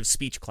elective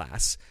speech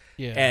class.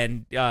 Yeah.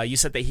 And you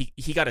said that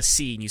he got a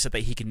C, and you said that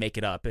he could make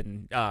it up,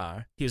 and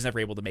he was never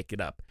able to make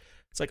it up.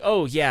 It's like,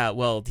 oh, yeah,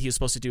 well, he was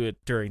supposed to do it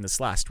during this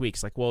last week.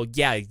 It's like, well,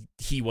 yeah,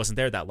 he wasn't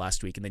there that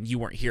last week, and then you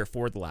weren't here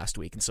for the last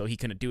week, and so he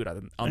couldn't do it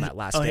on that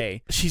last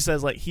day. She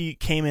says, like, he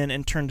came in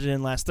and turned it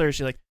in last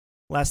Thursday. Like,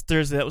 last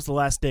Thursday, that was the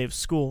last day of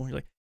school. You're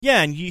like,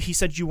 yeah, and he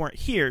said you weren't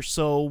here,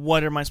 so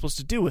what am I supposed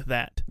to do with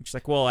that? She's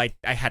like, well, I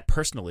had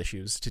personal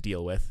issues to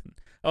deal with.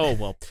 Oh,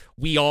 well,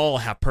 we all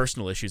have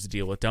personal issues to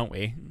deal with, don't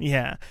we?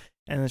 Yeah.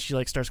 And then she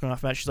like starts going off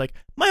about it. She's like,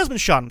 my husband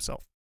shot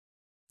himself.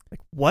 Like,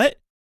 what?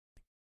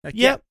 Like,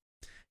 Yep.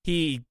 yeah.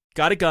 He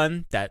got a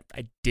gun that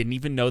I didn't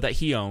even know that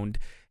he owned,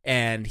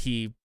 and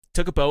he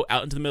took a boat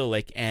out into the middle of the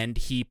lake, and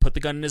he put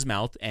the gun in his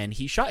mouth, and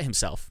he shot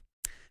himself.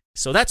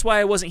 So that's why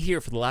I wasn't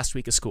here for the last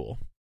week of school.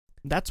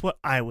 That's what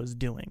I was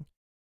doing.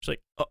 She's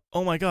like,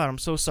 oh my God, I'm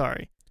so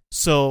sorry.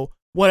 So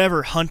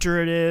whatever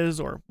Hunter it is,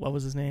 or what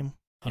was his name?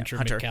 Hunter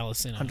Hunter.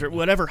 McCallison. Hunter,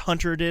 whatever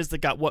Hunter it is that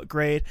got what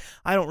grade,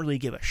 I don't really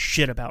give a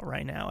shit about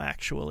right now,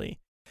 actually.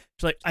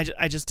 She's like,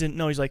 I just didn't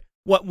know. He's like,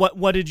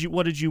 what did you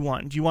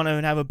want? Do you want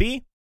to have a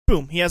B?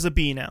 Boom, he has a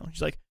B now.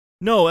 She's like,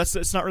 no,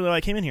 that's not really why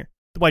I came in here.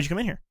 Why'd you come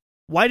in here?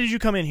 Why did you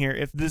come in here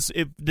if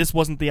this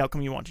wasn't the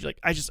outcome you wanted? She's like,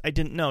 I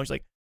didn't know. She's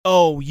like,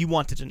 oh, you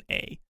wanted an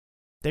A.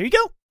 There you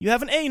go. You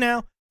have an A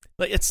now.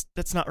 Like,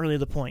 that's not really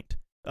the point.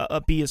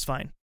 A B is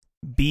fine.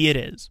 B it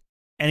is.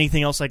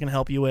 Anything else I can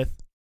help you with?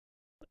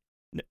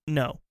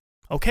 No.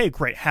 Okay,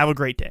 great. Have a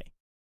great day.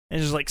 And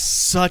it's just like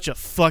such a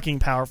fucking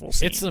powerful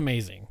scene. It's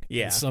amazing.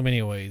 Yeah. In so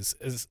many ways.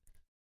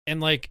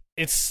 And like,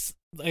 it's,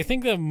 I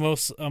think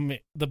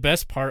the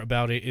best part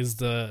about it is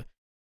the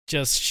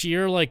just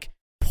sheer like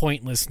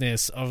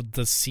pointlessness of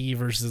the C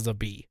versus a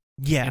B.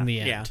 Yeah. In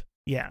the end.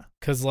 Yeah.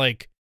 Because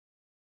like,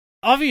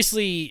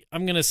 obviously,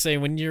 I'm going to say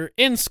when you're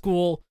in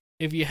school,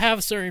 if you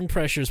have certain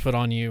pressures put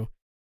on you,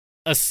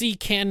 a C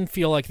can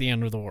feel like the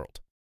end of the world.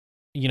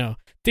 You know,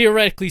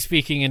 theoretically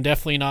speaking, and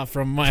definitely not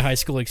from my high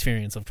school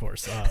experience, of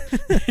course.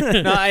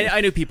 No,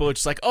 I knew people were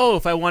just like, oh,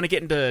 if I want to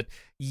get into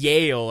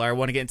Yale or I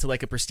want to get into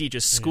like a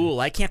prestigious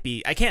school, I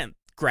can't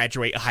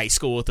graduate high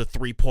school with a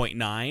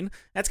 3.9.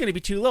 That's going to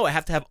be too low. I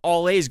have to have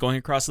all A's going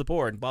across the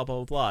board, blah,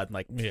 blah, blah. And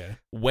like, Yeah.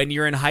 when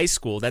you're in high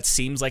school, that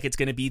seems like it's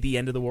going to be the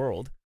end of the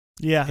world.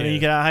 Yeah. And then you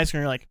get out of high school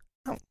and you're like,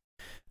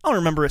 I don't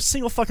remember a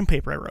single fucking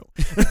paper I wrote.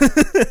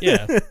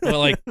 Yeah. But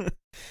like,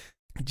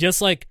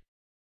 just like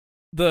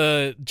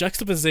the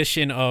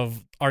juxtaposition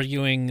of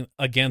arguing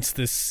against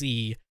this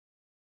C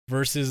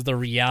versus the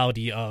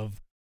reality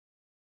of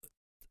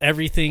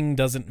everything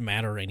doesn't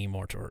matter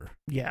anymore to her.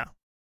 Yeah.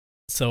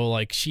 So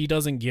like, she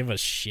doesn't give a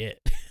shit.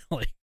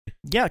 Like,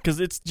 yeah, because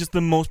it's just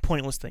the most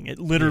pointless thing. It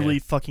literally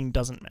fucking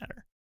doesn't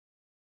matter.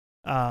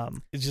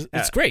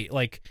 It's great.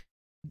 Like,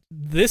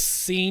 this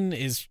scene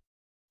is,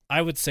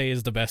 I would say,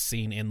 is the best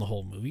scene in the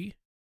whole movie.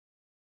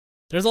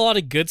 There's a lot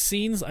of good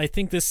scenes. I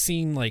think this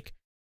scene like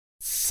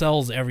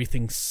sells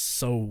everything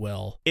so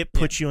well. It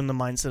puts you in the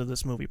mindset of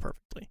this movie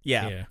perfectly.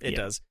 Yeah. It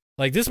does.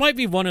 Like, this might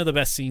be one of the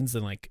best scenes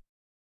in like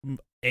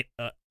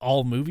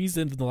all movies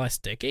in the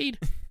last decade.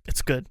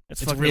 It's good.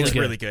 It's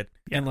really good.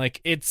 And like,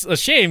 it's a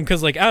shame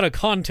because like, out of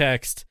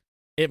context,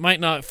 it might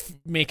not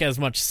make as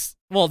much.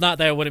 Well, not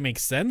that it wouldn't make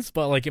sense,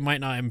 but like, it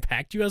might not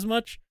impact you as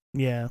much.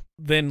 Yeah.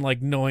 Than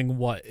like knowing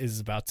what is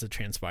about to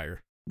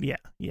transpire. Yeah.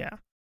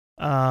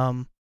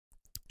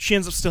 She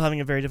ends up still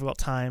having a very difficult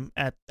time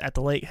at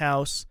the lake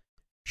house.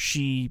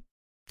 She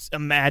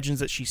imagines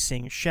that she's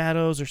seeing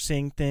shadows or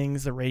seeing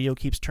things. The radio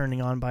keeps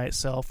turning on by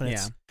itself, and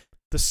it's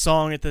the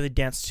song that they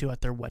danced to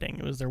at their wedding.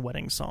 It was their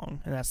wedding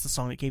song, and that's the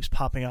song that keeps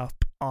popping up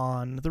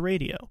on the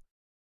radio.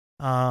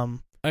 I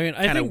mean,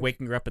 I kind of think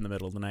waking her up in the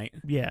middle of the night.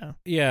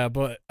 Yeah,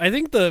 but I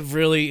think the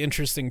really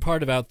interesting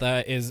part about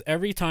that is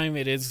every time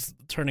it is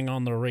turning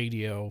on the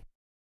radio,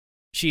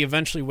 she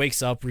eventually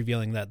wakes up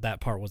revealing that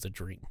that part was a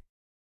dream.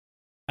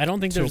 I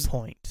don't think there's a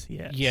point.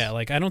 Yes. Yeah,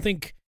 like I don't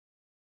think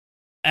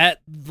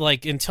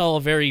until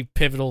a very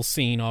pivotal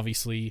scene,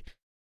 obviously,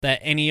 that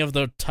any of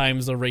the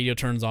times the radio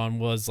turns on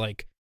was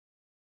like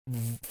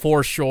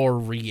for sure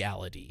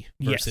reality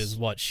versus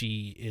what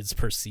she is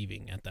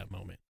perceiving at that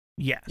moment.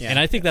 Yeah. And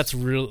I think that's a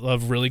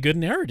really good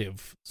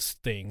narrative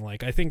thing.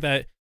 Like, I think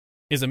that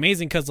is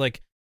amazing because,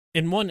 like,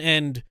 in one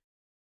end,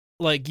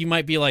 like, you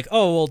might be like,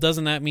 oh, well,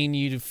 doesn't that mean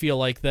you feel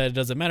like that it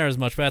doesn't matter as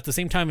much? But at the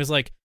same time, it's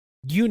like,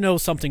 you know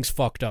something's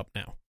fucked up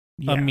now.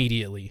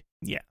 Immediately.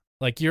 Yeah.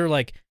 Like, you're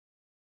like,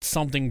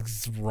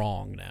 something's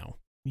wrong now.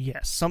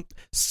 Yes.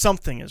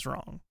 Something is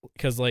wrong.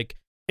 Because, like,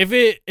 if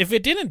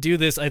it didn't do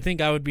this, I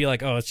think I would be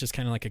like, oh, it's just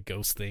kind of like a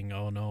ghost thing.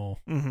 Oh, no.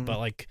 Mm-hmm. But,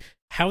 like,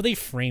 how they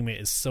frame it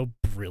is so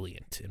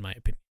brilliant, in my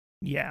opinion.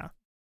 Yeah.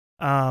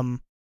 And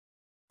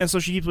so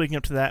she keeps waking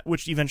up to that,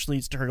 which eventually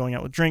leads to her going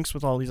out with drinks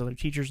with all these other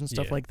teachers and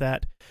stuff like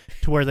that,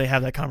 to where they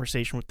have that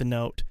conversation with the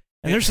note.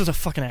 And there's just a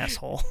fucking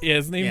asshole. Yeah,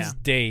 his name's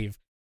Dave.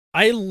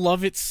 I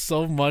love it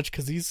so much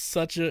because he's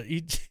such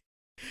a...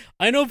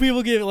 I know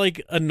people get,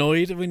 like,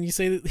 annoyed when you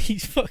say that he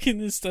fucking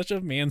is such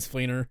a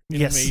mansplainer.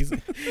 Yes.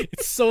 Amazing.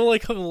 It's so,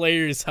 like,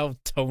 hilarious how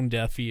tone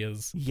deaf he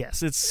is.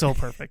 Yes, it's so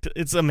perfect.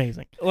 It's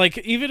amazing. Like,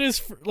 even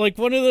his, like,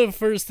 one of the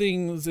first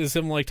things is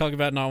him, like, talking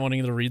about not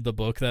wanting to read the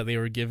book that they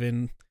were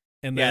given.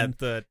 And then,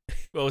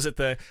 what was it?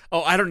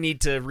 I don't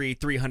need to read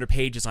 300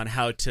 pages on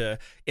how to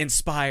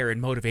inspire and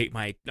motivate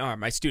my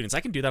students. I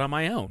can do that on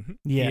my own.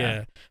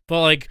 Yeah.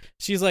 But, like,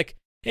 she's like,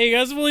 hey, you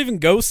guys believe in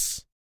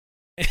ghosts?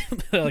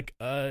 And they're like,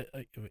 I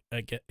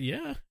get,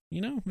 yeah,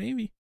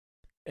 maybe.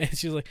 And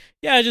she's like,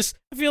 yeah,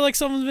 I feel like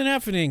something's been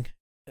happening.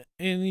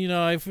 And,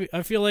 I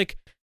feel like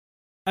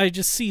I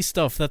just see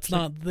stuff that's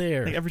not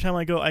there. Like every time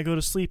I go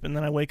to sleep and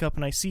then I wake up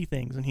and I see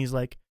things. And he's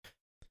like,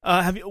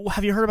 have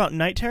you heard about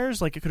night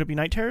terrors? Like, could it be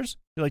night terrors?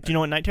 You're like, do you know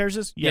what night terrors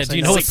is? Yes, yeah, do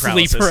you know what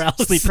sleep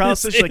paralysis? Sleep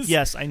paralysis? is? Like,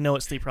 yes, I know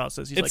what sleep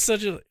paralysis. He's it's like,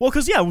 such a well,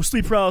 because with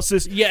sleep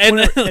paralysis, yeah,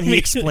 and he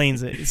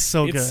explains it. It's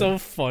so good. It's so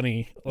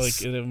funny,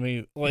 like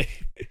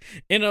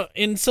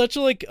in such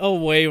like a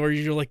way where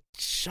you're like,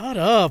 shut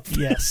up.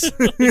 Yes,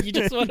 you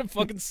just want to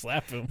fucking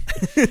slap him.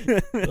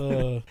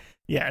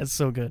 Yeah, it's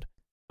so good.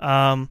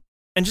 And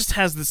just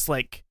has this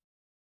like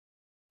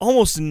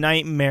almost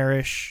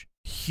nightmarish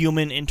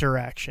human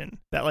interaction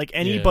that like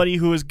anybody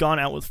who has gone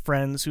out with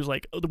friends who's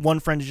like one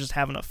friend is just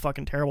having a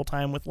fucking terrible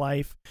time with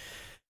life,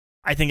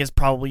 I think has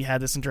probably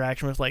had this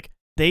interaction with like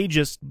they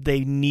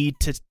need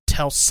to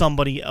tell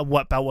somebody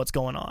about what's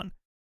going on,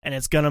 and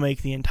it's gonna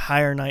make the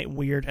entire night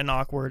weird and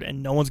awkward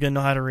and no one's gonna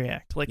know how to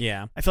react. Like,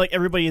 yeah, I feel like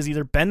everybody has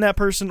either been that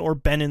person or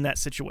been in that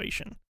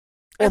situation,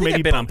 or maybe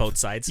I've been on both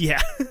sides.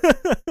 Yeah.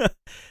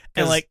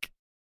 And like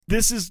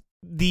this is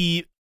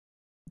the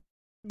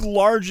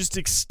largest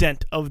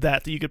extent of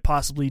that you could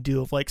possibly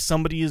do, of like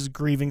somebody is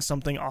grieving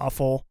something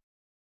awful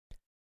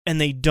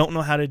and they don't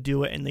know how to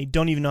do it, and they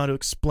don't even know how to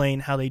explain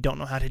how they don't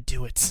know how to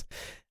do it,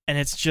 and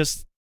it's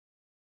just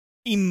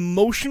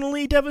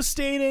emotionally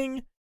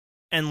devastating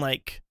and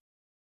like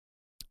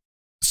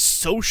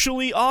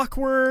socially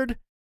awkward.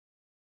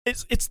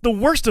 It's the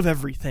worst of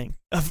everything.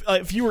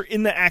 If you were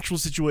in the actual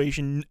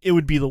situation, it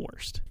would be the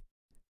worst.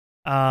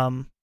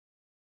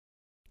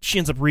 She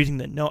ends up reading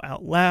the note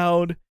out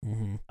loud,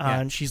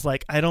 and she's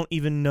like, I don't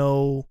even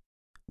know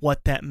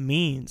what that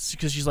means,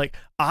 because she's like,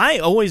 I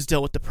always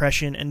dealt with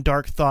depression and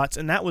dark thoughts,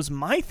 and that was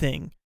my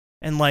thing.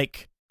 And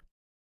like,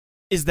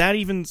 is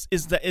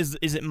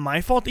it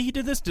my fault that he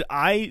did this? Did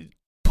I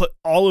put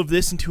all of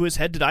this into his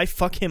head? Did I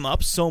fuck him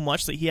up so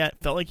much that he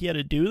felt like he had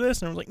to do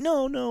this? And I was like,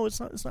 no, it's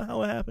not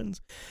how it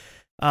happens.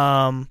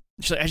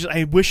 She's like,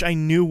 I wish I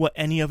knew what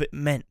any of it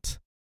meant.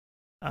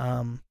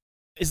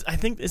 Is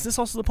this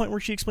also the point where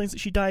she explains that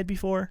she died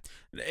before?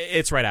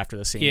 It's right after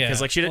the scene. Yeah,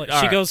 because like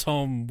she goes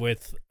home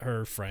with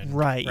her friend.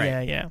 Right.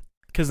 Yeah.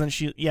 Because then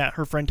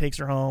her friend takes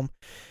her home,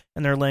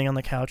 and they're laying on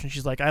the couch, and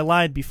she's like, I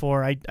lied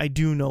before. I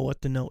do know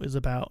what the note is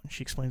about. And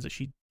she explains that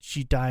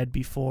she died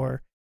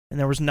before, and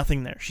there was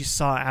nothing there. She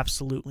saw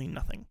absolutely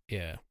nothing.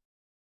 Yeah.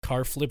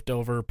 Car flipped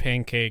over,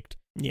 pancaked.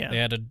 Yeah. They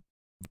had to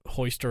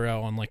hoist her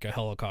out on like a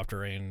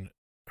helicopter, and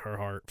her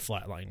heart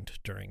flatlined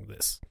during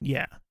this.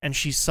 Yeah, and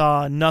she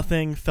saw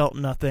nothing, felt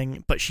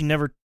nothing, but she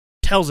never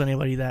tells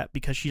anybody that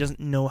because she doesn't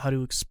know how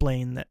to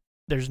explain that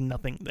there's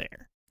nothing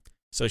there.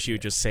 So she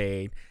would just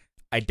say,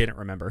 I didn't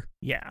remember.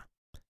 Yeah.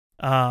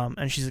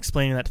 And she's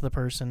explaining that to the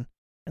person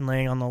and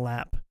laying on the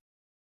lap.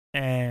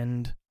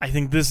 And I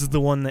think this is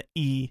the one that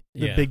the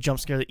big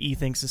jump scare that E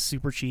thinks is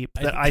super cheap,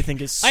 that I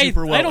think is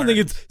super well I don't think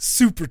it's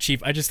super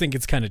cheap. I just think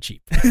it's kind of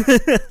cheap.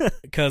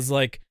 Because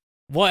like,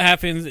 what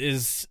happens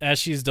is, as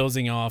she's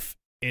dozing off,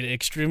 it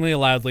extremely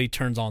loudly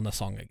turns on the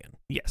song again.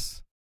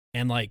 Yes.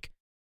 And like,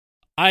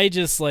 I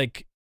just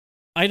like,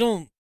 I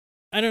don't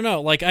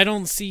know, like, I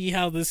don't see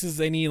how this is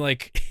any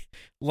like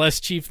less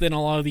cheap than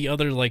a lot of the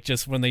other, like,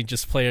 just when they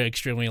just play an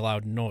extremely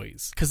loud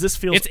noise. Because this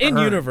feels it's in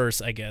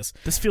universe, I guess.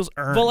 This feels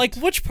earned. But like,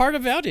 which part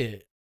about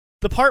it?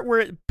 The part where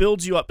it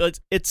builds you up.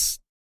 It's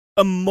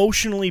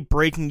emotionally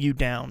breaking you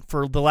down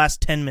for the last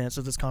 10 minutes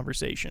of this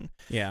conversation.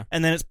 Yeah.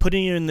 And then it's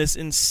putting you in this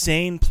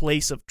insane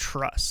place of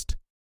trust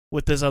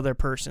with this other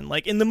person.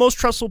 Like, in the most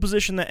trustful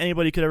position that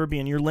anybody could ever be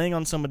in. You're laying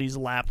on somebody's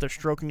lap, they're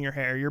stroking your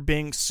hair, you're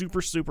being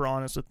super, super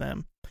honest with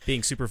them.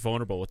 Being super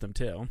vulnerable with them,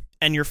 too.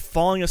 And you're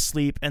falling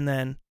asleep, and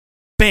then,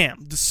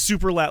 bam, the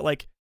super loud,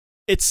 like,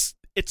 it's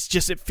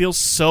just, it feels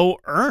so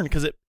earned,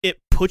 because it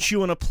puts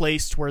you in a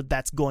place to where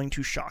that's going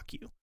to shock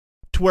you.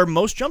 To where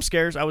most jump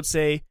scares, I would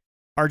say,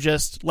 are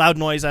just loud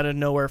noise out of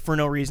nowhere for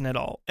no reason at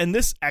all. And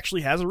this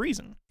actually has a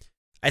reason.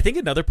 I think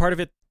another part of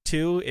it,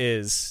 too,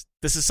 is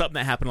this is something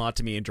that happened a lot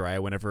to me and Dry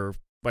whenever,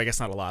 well, I guess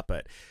not a lot,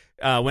 but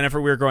whenever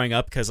we were growing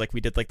up, because like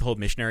we did like the whole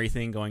missionary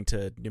thing going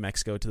to New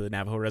Mexico to the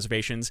Navajo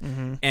reservations.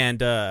 Mm-hmm. And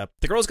the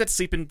girls got to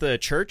sleep in the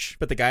church,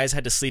 but the guys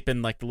had to sleep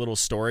in like the little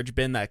storage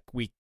bin that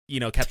we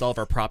kept all of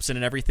our props in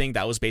and everything.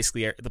 That was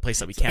basically the place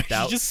that we camped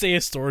out. Just say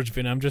a storage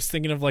bin. I'm just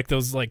thinking of like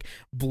those like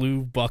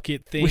blue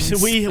bucket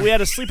things. We had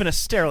to sleep in a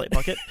Sterilite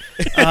bucket.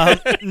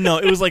 No,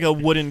 it was like a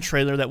wooden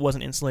trailer that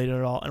wasn't insulated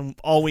at all, and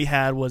all we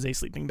had was a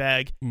sleeping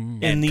bag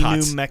in the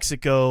cots. New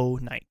Mexico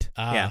night.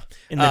 Yeah,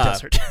 in the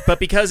desert. But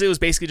because it was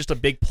basically just a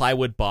big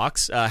plywood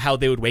box, how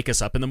they would wake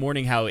us up in the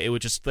morning, how it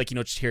would just like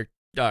just hear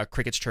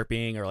crickets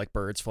chirping or like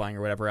birds flying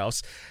or whatever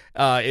else.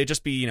 It'd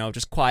just be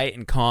just quiet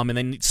and calm, and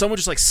then someone would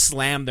just like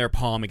slam their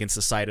palm against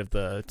the side of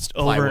the just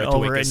over and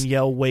over and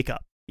yell, "Wake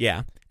up!"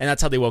 Yeah, and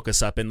that's how they woke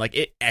us up, and like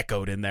it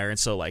echoed in there, and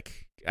so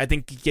like I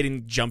think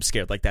getting jump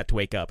scared like that to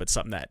wake up, it's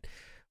something that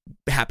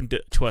happened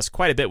to us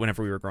quite a bit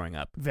whenever we were growing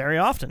up. Very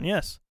often,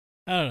 yes.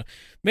 I don't know.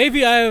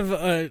 Maybe I have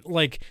a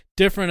like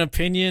different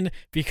opinion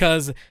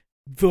because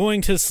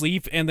going to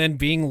sleep and then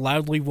being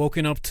loudly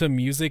woken up to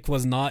music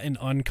was not an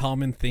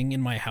uncommon thing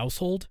in my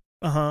household.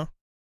 Uh-huh.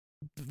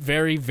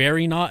 Very,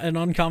 very not an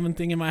uncommon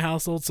thing in my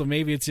household. So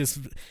maybe it's just,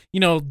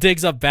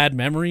 digs up bad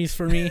memories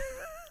for me.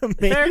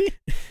 Maybe.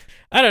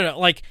 I don't know.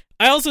 Like,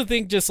 I also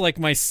think just like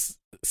my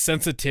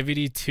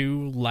sensitivity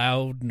to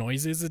loud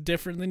noises is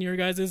different than your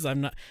guys's. I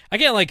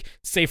can't like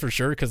say for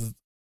sure because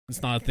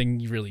it's not a thing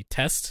you really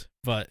test,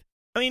 but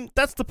I mean,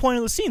 that's the point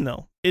of the scene,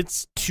 though.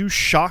 It's to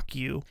shock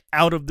you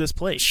out of this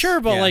place. sure,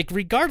 but Yeah. like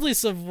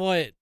regardless of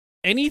what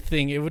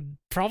anything, it would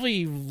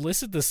probably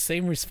elicit the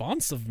same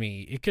response of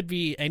me. It could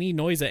be any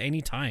noise at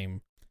any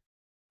time.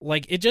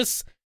 Like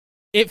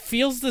it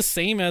feels the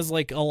same as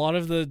like a lot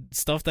of the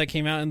stuff that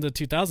came out in the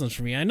 2000s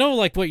for me. I know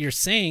like what you're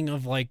saying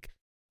of like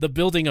the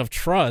building of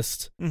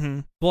trust,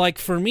 Mm-hmm. but like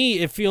for me,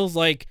 it feels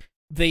like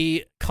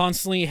they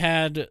constantly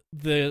had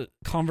the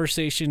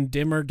conversation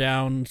dimmer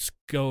down,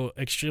 go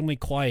extremely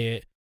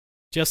quiet,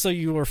 just so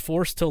you were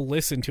forced to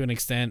listen to an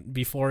extent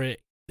before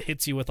it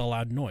hits you with a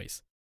loud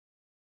noise.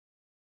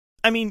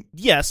 I mean,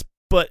 yes,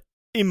 but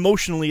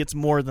emotionally it's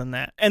more than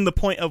that. And the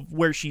point of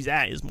where she's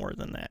at is more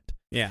than that.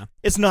 Yeah.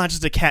 It's not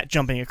just a cat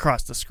jumping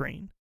across the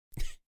screen.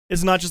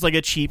 It's not just like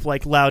a cheap,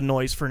 like loud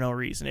noise for no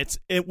reason.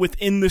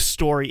 Within the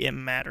story, it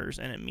matters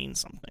and it means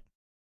something.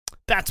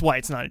 That's why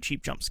it's not a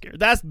cheap jump scare.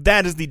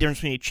 That is the difference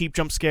between a cheap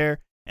jump scare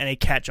and a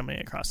cat jumping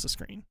across the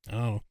screen.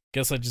 Oh,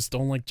 guess I just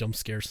don't like jump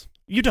scares.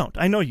 You don't.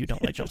 I know you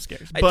don't like jump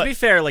scares. To But be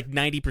fair, like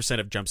 90%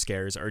 of jump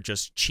scares are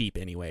just cheap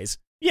anyways.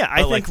 yeah,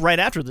 I but, think like- right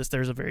after this,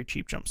 there's a very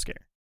cheap jump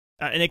scare.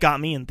 And it got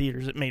me in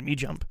theaters. It made me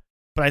jump.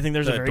 But I think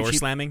there's a The very door cheap...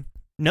 slamming.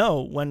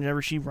 No,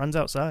 whenever she runs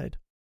outside.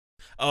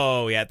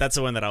 Oh yeah, that's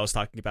the one that I was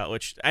talking about.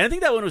 Which I didn't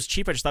think that one was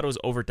cheap. I just thought it was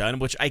overdone.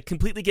 Which I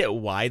completely get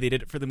why they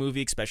did it for the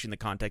movie, especially in the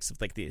context of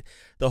like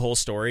the whole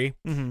story.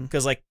 Mm-hmm.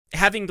 Because like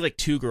having like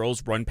two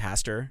girls run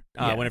past her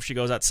Yeah. whenever she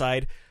goes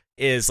outside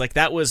is like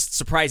that was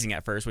surprising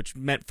at first, which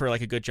meant for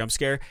like a good jump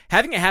scare.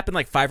 Having it happen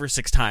like 5 or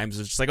 6 times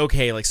is just like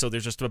okay, like so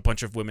there's just a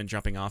bunch of women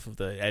jumping off of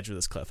the edge of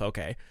this cliff.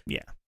 Okay,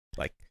 Yeah.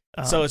 like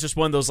so it's just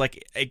one of those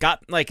like it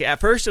got like at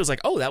first it was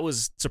like oh that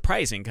was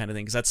surprising kind of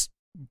thing because that's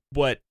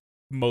what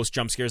most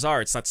jump scares are.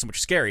 It's not so much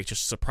scary, it's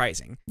just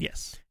surprising.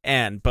 Yes.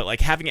 But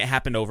like having it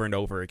happen over and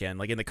over again,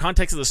 like in the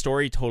context of the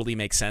story, totally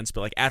makes sense.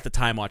 But like at the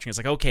time watching, it's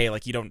like okay,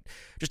 like you don't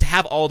just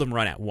have all of them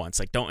run at once.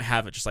 Like don't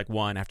have it just like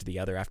one after the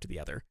other after the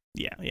other.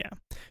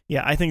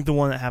 Yeah, I think the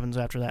one that happens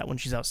after that when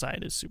she's outside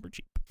is super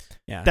cheap.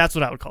 Yeah, That's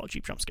what I would call a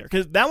cheap jump scare.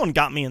 Because that one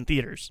got me in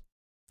theaters.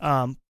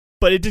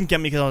 But it didn't get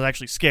me because I was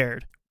actually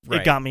scared.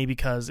 Right. It got me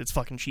because it's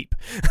fucking cheap.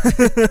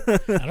 I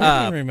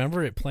don't even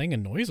remember it playing a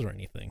noise or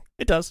anything.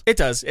 It does. it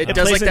does. It It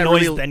does plays like a that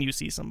noise, really. then you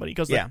see somebody. It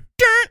goes Yeah,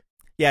 like,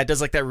 yeah, it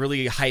does like that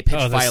really high pitched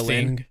Oh, the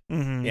violin. sting.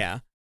 mm-hmm. Yeah.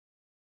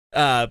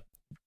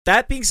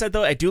 That being said,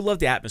 though, I do love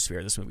the atmosphere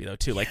of this movie, though,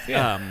 too. Like,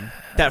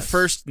 that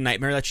first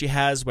nightmare that she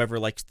has, wherever,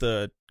 like,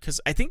 because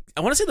I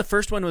want to say the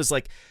first one was,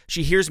 like,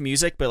 she hears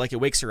music, but, like, it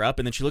wakes her up,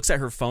 and then she looks at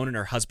her phone, and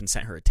her husband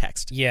sent her a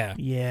text. Yeah.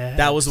 Yeah.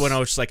 That was when I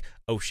was just like,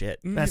 oh, shit.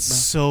 That's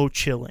so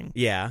chilling.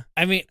 Yeah.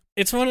 I mean,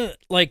 it's one of,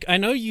 like, I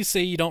know you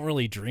say you don't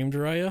really dream,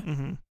 Jiraiya.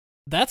 Mm-hmm.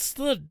 That's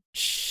the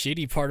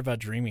shitty part about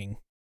dreaming,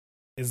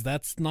 is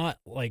that's not,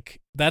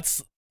 like,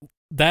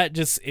 that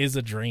just is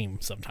a dream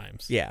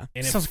sometimes. Yeah.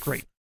 And Sounds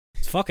great.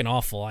 It's fucking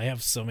awful. I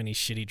have so many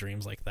shitty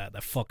dreams like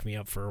that fuck me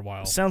up for a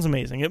while. Sounds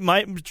amazing. It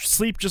might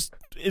sleep just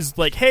is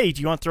like, hey, do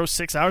you want to throw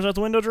 6 hours out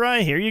the window,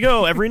 Dry? Here you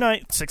go. Every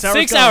night, 6 hours.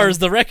 6 gone. hours,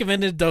 the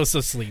recommended dose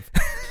of sleep.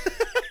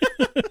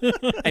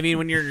 I mean,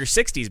 when you're in your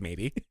 60s,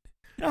 maybe.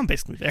 I'm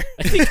basically there.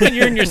 I think when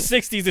you're in your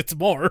 60s, it's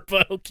more,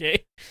 but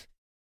okay.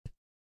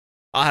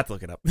 I'll have to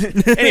look it up.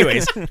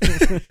 Anyways,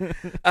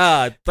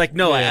 like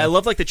no, Yeah. I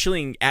love like the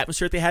chilling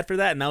atmosphere that they had for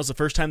that, and that was the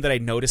first time that I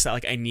noticed that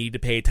like I needed to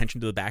pay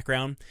attention to the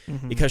background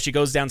Mhm. because she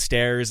goes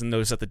downstairs and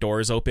notices that the door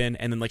is open,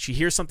 and then like she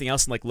hears something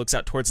else and like looks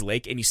out towards the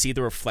lake, and you see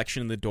the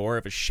reflection in the door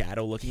of a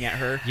shadow looking at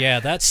her. Yeah,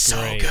 that's So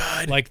great.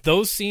 good. Like,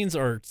 those scenes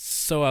are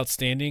so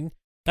outstanding.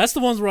 That's the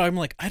ones where I'm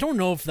like, I don't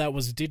know if that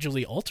was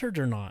digitally altered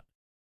or not.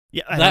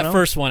 Yeah, I That don't know.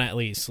 first one, at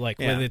least. Like,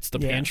 Yeah. when it's the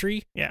Yeah.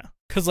 pantry. Yeah,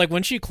 Because, like,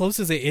 when she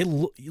closes it,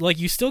 like,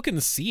 you still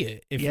can see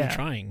it if Yeah. you're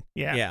trying.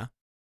 yeah, Yeah.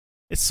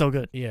 It's so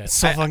good. Yeah. It's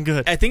so fucking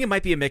good. I think it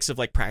might be a mix of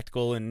like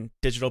practical and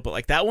digital, but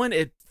like that one,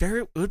 it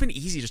would have been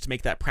easy just to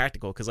make that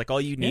practical because like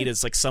all you need Yeah.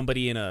 is like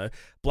somebody in a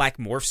black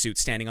morph suit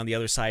standing on the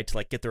other side to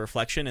like get the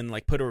reflection and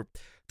like put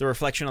the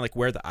reflection on like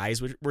where the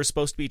eyes were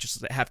supposed to be, just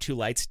to have two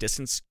lights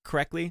distance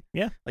correctly.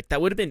 Yeah. Like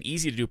that would have been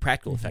easy to do a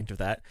practical effect of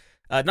that.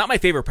 Not my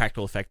favorite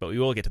practical effect, but we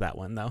will get to that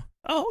one though.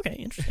 Oh, okay,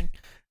 interesting.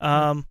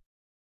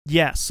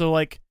 Yeah, so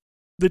like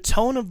the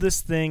tone of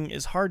this thing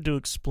is hard to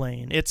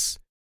explain.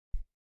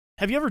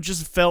 Have you ever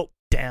just felt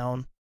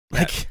down?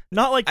 Like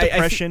not like I think-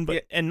 depression, but yeah.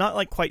 and not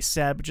like quite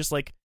sad, but just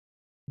like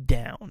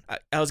down.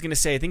 I was gonna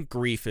say I think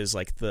grief is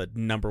like the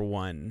number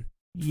one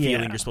Yeah.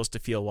 feeling you're supposed to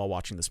feel while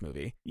watching this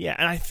movie. Yeah,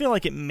 and I feel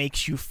like it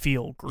makes you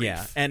feel grief.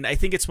 Yeah, and I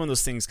think it's one of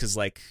those things because,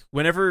 like,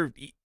 whenever,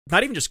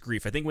 not even just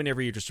grief, I think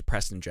whenever you're just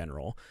depressed in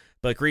general,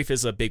 but grief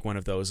is a big one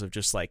of those of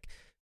just like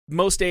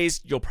most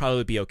days you'll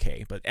probably be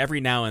okay, but every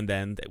now and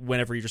then,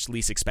 whenever you're just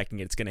least expecting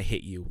it, it's going to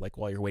hit you, like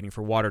while you're waiting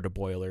for water to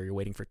boil, or you're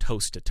waiting for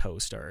toast to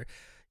toast, or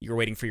you're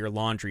waiting for your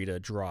laundry to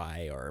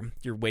dry, or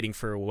you're waiting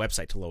for a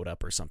website to load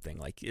up or something.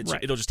 Like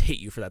it'll just hit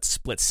you for that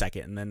split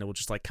second, and then it will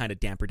just like kind of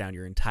damper down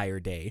your entire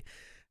day.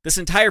 This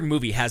entire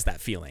movie has that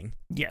feeling.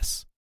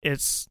 Yes,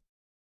 it's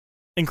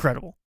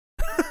incredible.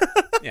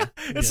 Yeah,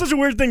 it's such a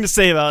weird thing to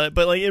say about it,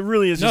 but like it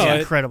really is just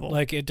incredible.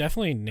 Like it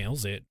definitely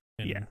nails it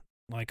in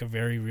like a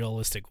very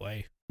realistic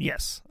way.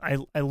 Yes,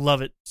 I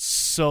love it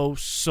so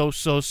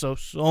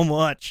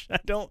much.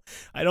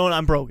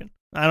 I'm broken.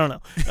 I don't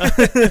know.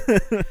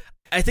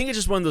 I think it's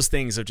just one of those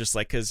things of just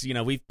like, because, you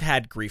know, we've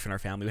had grief in our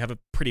family. We have a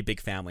pretty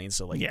big family. And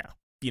so, like,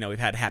 you know, we've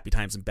had happy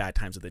times and bad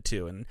times with it,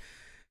 too. And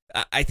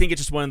I think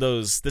it's just one of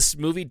those, this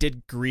movie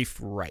did grief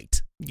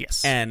right.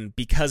 Yes. And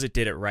because it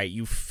did it right,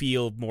 you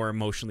feel more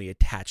emotionally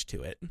attached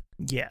to it.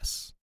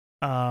 Yes.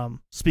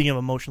 Speaking of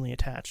emotionally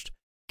attached,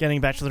 getting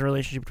back to the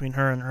relationship between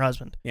her and her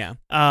husband. Yeah.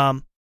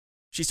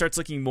 She starts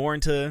looking more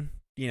into,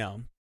 you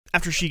know.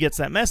 After she gets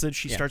that message,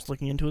 she starts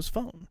looking into his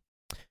phone.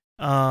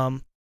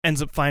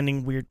 Ends up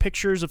finding weird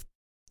pictures of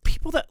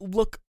people that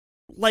look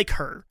like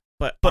her,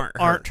 but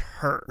aren't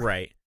her.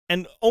 Right.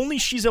 And only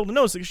she's able to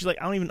notice it because she's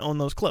like, I don't even own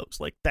those clothes.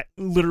 Like, that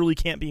literally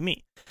can't be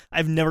me.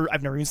 I've never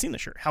even seen the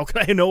shirt. How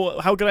could I know?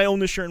 How could I own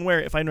this shirt and wear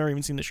it if I've never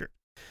even seen the shirt?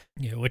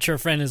 Yeah, which her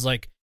friend is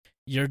like,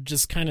 you're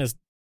just kind of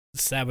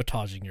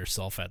sabotaging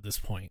yourself at this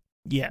point.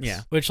 Yes.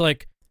 Yeah. Which,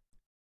 like,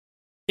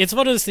 it's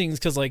one of those things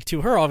because, like,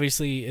 to her,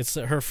 obviously, it's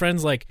her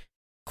friends, like,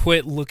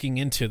 quit looking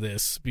into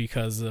this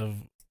because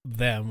of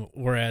them,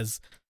 whereas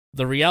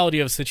the reality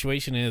of the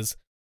situation is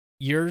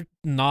you're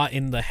not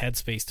in the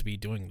headspace to be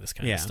doing this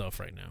kind of stuff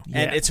right now.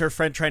 And it's her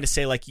friend trying to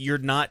say, like, you're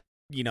not,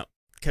 you know,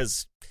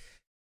 because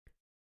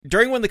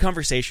during one of the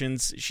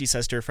conversations, she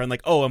says to her friend,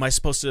 like, oh, am I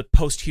supposed to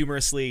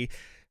posthumously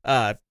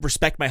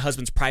respect my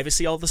husband's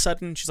privacy all of a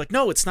sudden? She's like,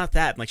 no, it's not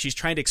that. And, like, she's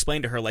trying to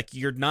explain to her, like,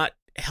 you're not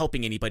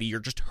helping anybody. You're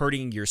just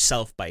hurting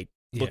yourself by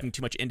looking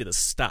too much into the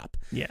stop.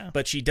 Yeah.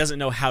 But she doesn't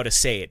know how to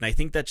say it. And I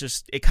think that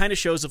just, it kind of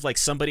shows of, like,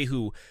 somebody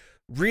who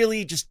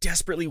really just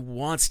desperately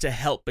wants to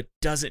help but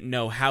doesn't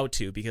know how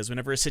to, because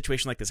whenever a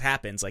situation like this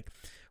happens, like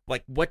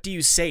what do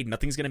you say?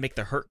 Nothing's gonna make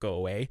the hurt go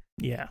away.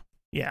 Yeah.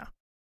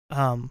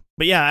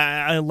 But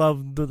yeah, I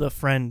love the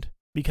friend,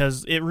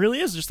 because it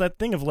really is just that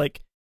thing of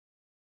like,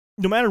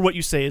 no matter what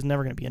you say is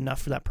never gonna be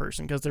enough for that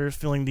person, because they're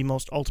feeling the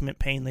most ultimate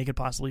pain they could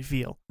possibly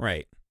feel.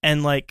 Right.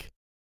 And like,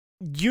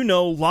 you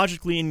know,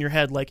 logically in your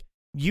head, like,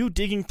 you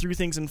digging through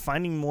things and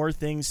finding more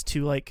things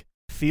to like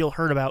feel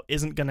hurt about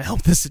isn't going to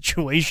help the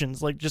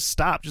situations. Like, just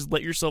stop. Just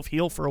let yourself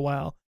heal for a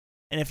while.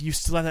 And if you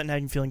still have that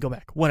nagging feeling, go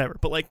back. Whatever.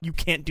 But, like, you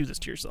can't do this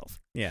to yourself.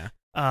 Yeah.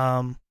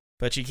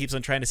 But she keeps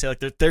on trying to say, like,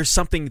 there's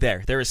something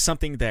there. There is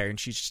something there. And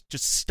she's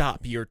just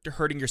stop. You're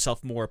hurting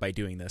yourself more by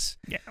doing this.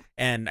 Yeah.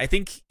 And I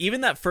think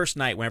even that first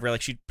night, whenever,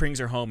 like, she brings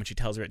her home and she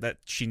tells her that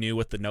she knew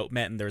what the note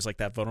meant and there was, like,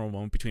 that vulnerable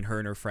moment between her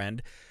and her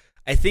friend,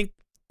 I think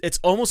it's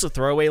almost a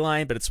throwaway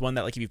line, but it's one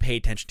that, like, if you pay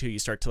attention to, you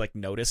start to, like,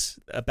 notice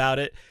about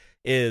it.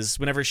 Is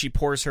whenever she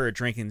pours her a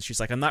drink and she's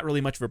like, I'm not really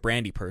much of a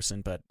brandy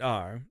person, but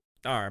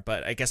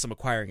but I guess I'm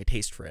acquiring a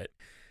taste for it.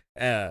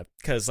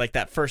 Because like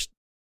that first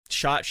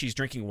shot, she's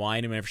drinking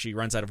wine, and whenever she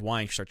runs out of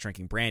wine, she starts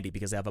drinking brandy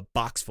because they have a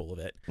box full of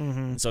it. Mm-hmm.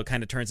 And so it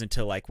kind of turns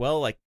into like, well,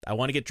 like I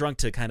want to get drunk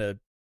to kind of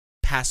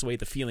pass away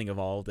the feeling of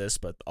all of this,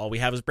 but all we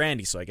have is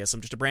brandy, so I guess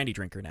I'm just a brandy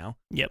drinker now.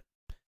 Yep.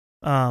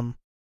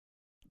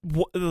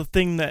 The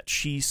thing that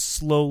she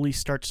slowly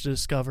starts to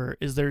discover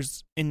is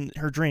there's, in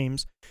her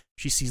dreams,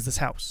 she sees this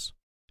house.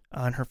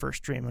 In her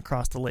first dream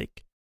across the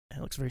lake, and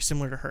it looks very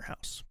similar to her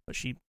house, but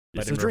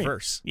in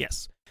reverse.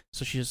 Yes,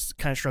 so she just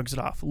kind of shrugs it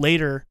off.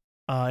 Later,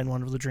 in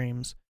one of the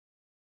dreams,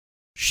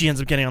 she ends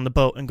up getting on the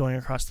boat and going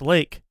across the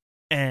lake,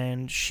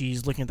 and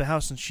she's looking at the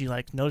house, and she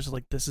like notices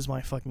like, this is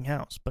my fucking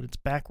house, but it's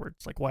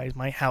backwards. Like, why is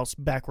my house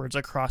backwards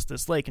across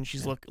this lake? And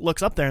she's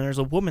looks up there, and there's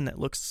a woman that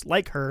looks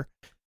like her,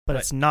 but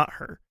it's not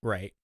her.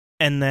 Right.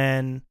 And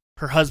then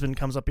her husband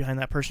comes up behind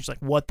that person. She's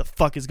like, what the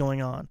fuck is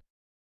going on?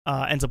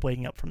 Ends up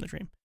waking up from the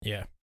dream.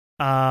 Yeah.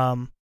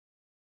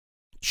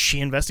 She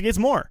investigates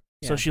more.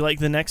 Yeah. So she, like,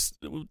 the next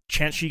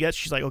chance she gets,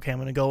 she's like, okay, I'm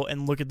going to go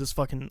and look at this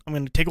I'm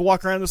going to take a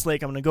walk around this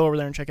lake. I'm going to go over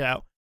there and check it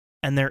out.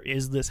 And there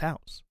is this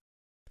house.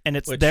 And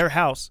it's their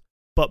house,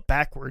 but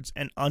backwards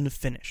and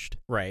unfinished.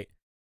 Right.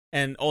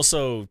 And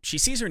also, she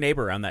sees her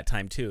neighbor around that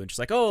time, too. And she's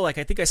like, oh, like,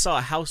 I think I saw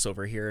a house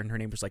over here. And her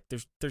neighbor's like,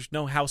 there's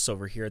no house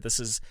over here. This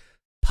is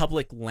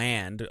public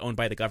land owned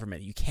by the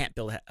government. You can't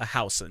build a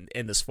house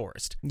in this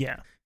forest.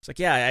 Yeah. It's like,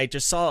 yeah, I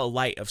just saw a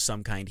light of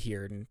some kind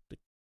here. And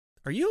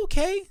are you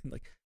okay? I'm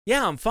like,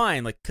 yeah, I'm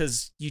fine. Like,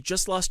 because you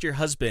just lost your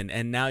husband,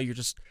 and now you're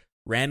just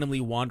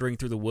randomly wandering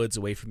through the woods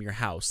away from your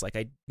house. Like,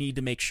 I need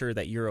to make sure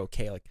that you're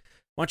okay. Like,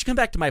 why don't you come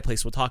back to my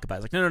place? We'll talk about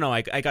it. It's like, no,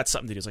 I got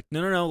something to do. It's like,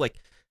 no. Like,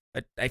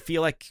 I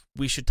feel like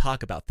we should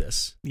talk about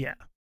this. Yeah.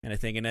 And I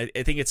think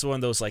it's one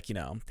of those, like, you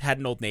know, had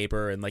an old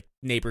neighbor, and like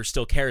neighbor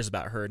still cares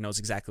about her, knows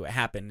exactly what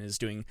happened, and is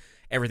doing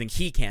everything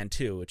he can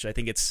too, which I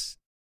think it's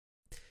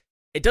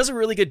it does a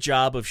really good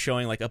job of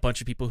showing like a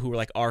bunch of people who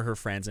are her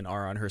friends and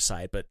are on her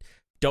side, but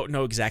don't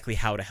know exactly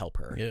how to help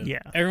her.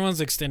 Yeah.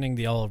 Everyone's extending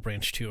the olive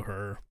branch to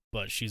her,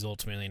 but she's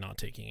ultimately not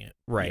taking it.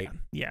 Right.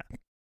 Yeah.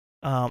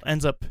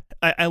 Ends up.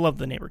 I love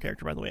the neighbor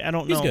character, by the way. I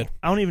don't know. He's good.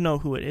 I don't even know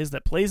who it is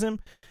that plays him,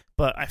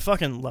 but I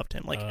fucking loved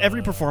him. Like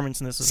every performance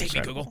in this is Save me,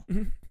 incredible.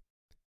 Google.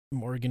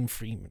 Morgan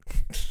Freeman.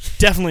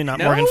 Definitely not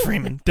No? Morgan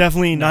Freeman.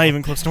 Definitely not No.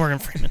 even close to Morgan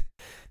Freeman.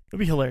 It'd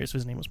be hilarious if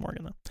his name was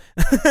Morgan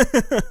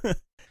though.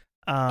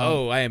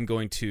 I am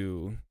going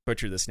to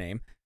butcher this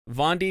name.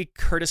 Vondi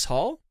Curtis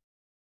Hall.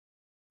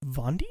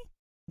 Vondi?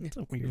 That's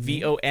a weird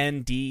name.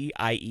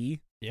 Vondie.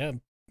 Yeah.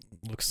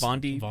 Looks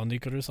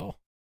Vondi. Curtis Hall.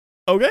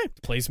 Okay,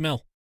 Plays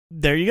Mel.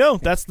 there you go.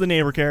 That's the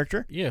neighbor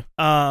character. Yeah.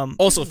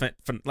 Also,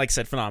 like I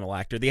said, phenomenal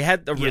actor. They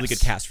had a really Yes.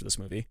 good cast for this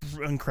movie.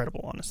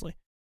 Incredible, honestly.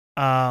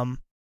 I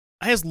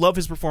just love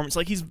his performance.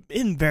 Like, he's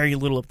in very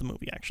little of the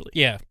movie, actually.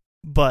 Yeah.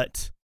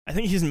 But I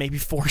think he's in maybe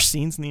 4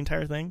 scenes in the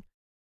entire thing.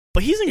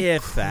 But he's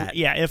If that.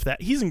 Yeah, if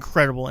that. He's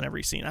incredible in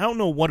every scene. I don't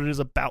know what it is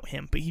about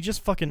him, but he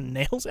just fucking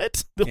nails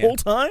it the Yeah. whole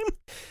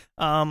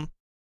time.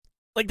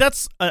 Like,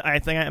 that's I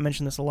think I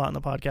mentioned this a lot in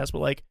the podcast, but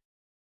like,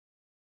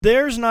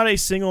 there's not a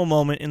single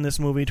moment in this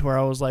movie to where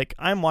I was like,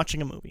 I'm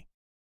watching a movie.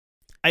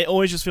 I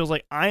always just feels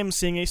like I am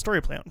seeing a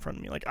story play out in front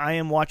of me. Like, I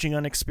am watching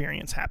an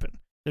experience happen.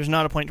 There's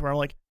not a point to where I'm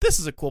like, this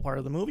is a cool part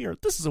of the movie, or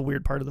this is a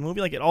weird part of the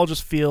movie. Like, it all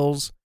just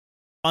feels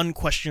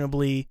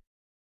unquestionably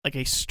like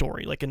a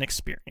story, like an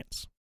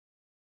experience.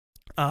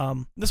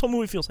 This whole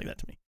movie feels like that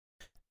to me.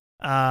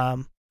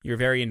 You're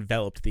very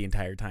enveloped the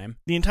entire time.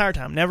 The entire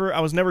time.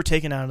 I was never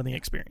taken out of the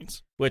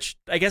experience. Which,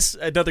 I guess,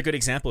 another good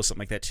example of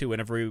something like that, too.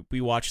 Whenever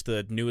we watched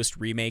the newest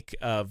remake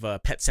of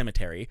Pet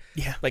Sematary,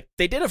 Yeah. like,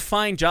 they did a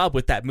fine job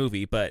with that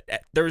movie, but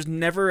there was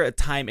never a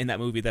time in that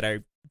movie that I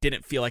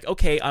didn't feel like,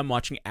 okay, I'm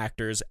watching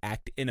actors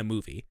act in a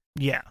movie.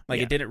 Yeah. Like,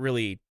 yeah. it didn't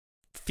really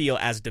feel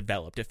as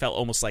developed. It felt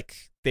almost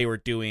like they were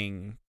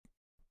doing...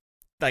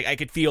 Like, I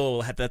could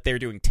feel that they were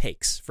doing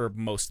takes for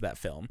most of that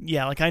film.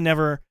 Yeah, like I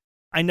never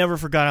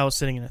forgot I was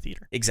sitting in a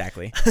theater.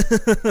 Exactly.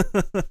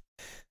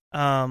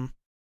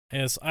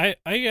 Yes, I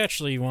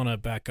actually want to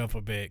back up a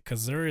bit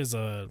because there is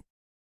a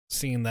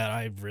scene that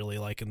I really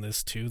like in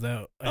this too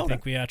that I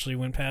think we actually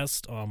went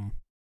past.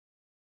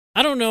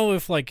 I don't know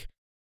if like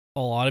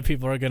a lot of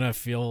people are gonna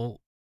feel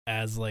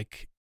as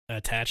like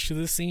attached to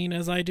this scene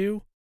as I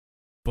do,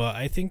 but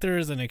I think there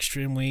is an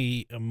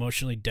extremely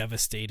emotionally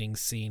devastating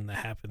scene that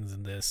happens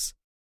in this,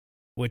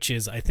 which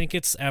is I think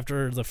it's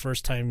after the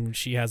first time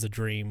she has a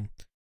dream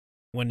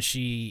when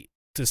she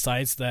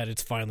decides that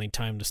it's finally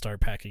time to start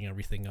packing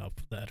everything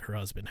up that her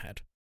husband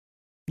had.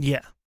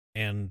 Yeah.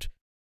 And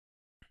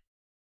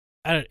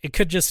it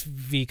could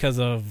just be because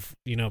of,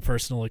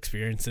 personal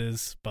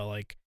experiences, but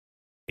like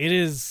it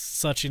is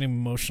such an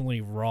emotionally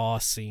raw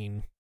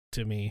scene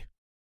to me.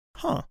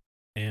 Huh.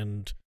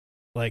 And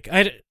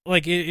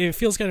it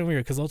feels kind of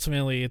weird because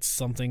ultimately it's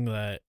something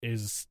that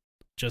is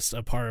just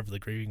a part of the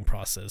grieving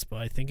process, but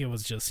I think it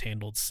was just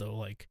handled so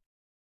like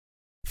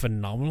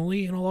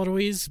phenomenally in a lot of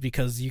ways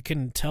because you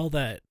can tell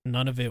that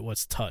none of it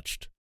was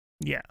touched.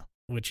 Yeah.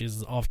 Which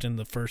is often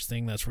the first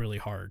thing that's really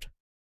hard.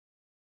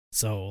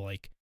 So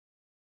like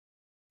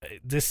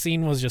this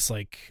scene was just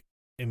like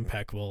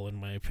impeccable in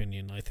my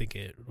opinion. I think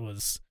it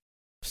was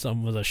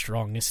some of the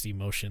strongest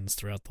emotions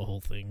throughout the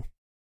whole thing.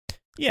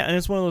 Yeah, and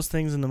it's one of those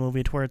things in the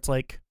movie to where it's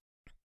like,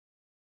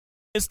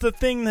 it's the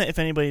thing that if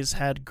anybody's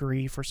had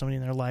grief or somebody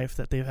in their life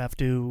that they're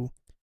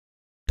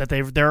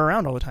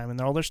around all the time and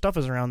all their stuff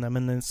is around them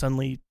and then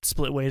suddenly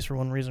split ways for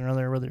one reason or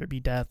another, whether it be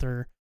death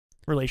or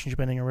relationship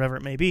ending or whatever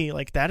it may be,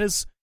 like that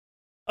is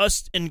an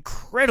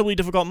incredibly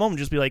difficult moment.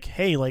 Just be like,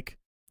 hey, like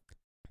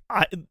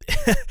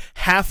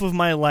half of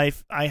my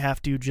life I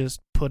have to just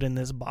put in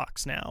this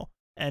box now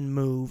and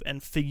move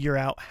and figure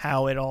out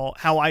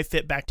how I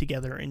fit back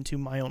together into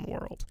my own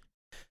world.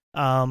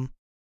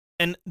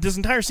 And this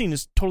entire scene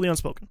is totally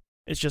unspoken.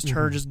 It's just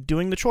her just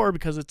doing the chore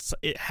because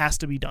it has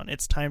to be done.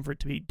 It's time for it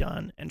to be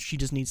done, and she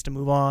just needs to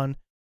move on.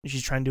 And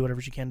she's trying to do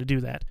whatever she can to do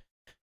that.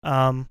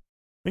 And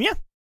yeah,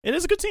 it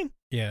is a good scene.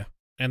 Yeah,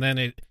 and then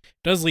it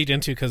does lead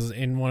into because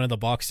in one of the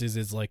boxes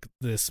is like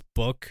this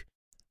book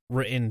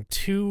written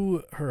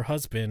to her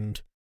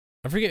husband.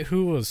 I forget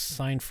who it was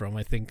signed from.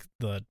 I think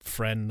the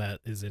friend that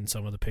is in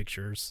some of the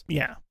pictures.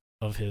 Yeah,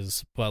 of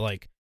his, but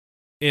like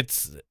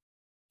it's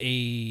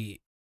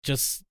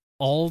just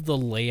all the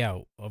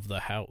layout of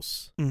the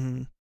house,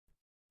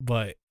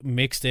 but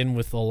mixed in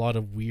with a lot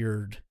of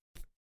weird,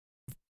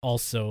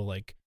 also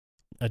like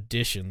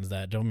additions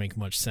that don't make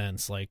much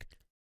sense. Like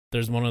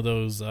there's one of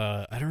those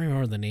I don't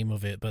remember the name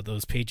of it, but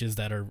those pages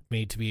that are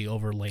made to be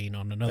overlain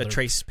on another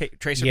tracer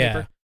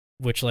paper,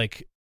 which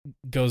like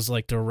goes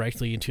like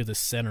directly into the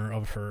center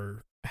of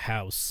her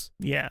house.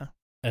 Yeah,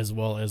 as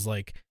well as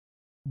like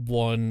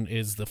one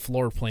is the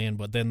floor plan,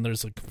 but then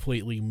there's a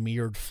completely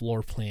mirrored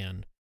floor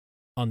plan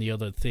on the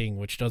other thing,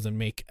 which doesn't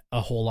make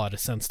a whole lot of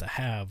sense to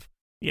have.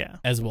 Yeah.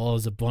 As well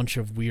as a bunch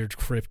of weird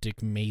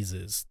cryptic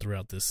mazes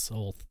throughout this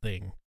whole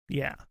thing.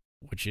 Yeah.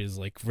 Which is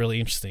like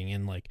really interesting.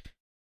 And like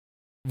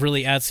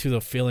really adds to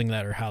the feeling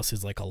that her house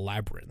is like a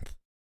labyrinth.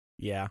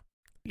 Yeah.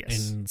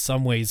 Yes. In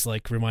some ways,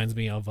 like reminds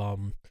me of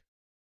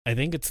I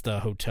think it's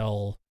the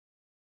hotel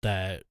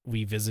that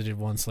we visited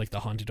once, like the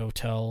haunted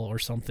hotel or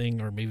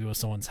something, or maybe it was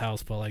someone's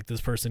house, but like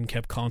this person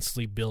kept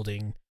constantly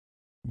building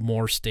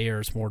more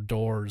stairs, more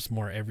doors,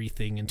 more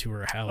everything into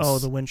her house. Oh,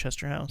 the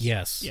Winchester house.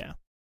 Yes. Yeah.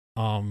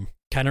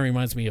 Kind of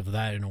reminds me of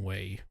that in a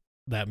way.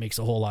 That makes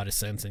a whole lot of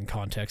sense in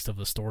context of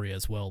the story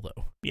as well,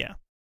 though. Yeah.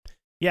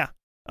 Yeah.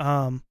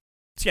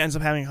 She ends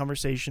up having a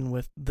conversation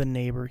with the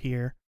neighbor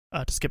here,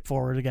 to skip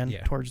forward again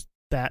towards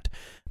that.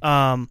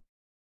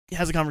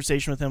 Has a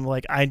conversation with him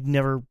like, I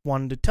never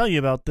wanted to tell you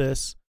about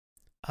this.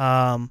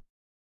 Well,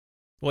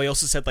 he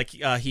also said like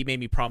he made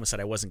me promise that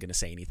I wasn't going to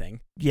say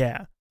anything.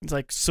 Yeah. It's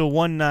like, so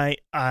one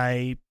night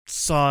I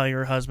saw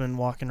your husband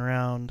walking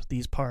around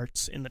these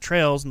parts in the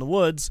trails in the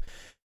woods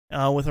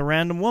with a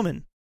random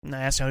woman. And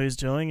I asked how he was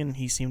doing, and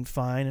he seemed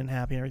fine and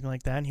happy and everything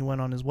like that, and he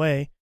went on his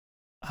way.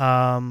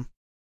 I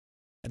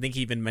think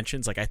he even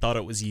mentions, like, I thought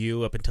it was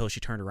you up until she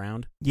turned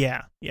around.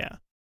 Yeah.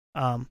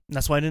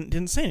 That's why I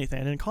didn't say anything.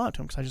 I didn't call out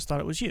to him because I just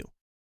thought it was you.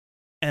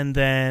 And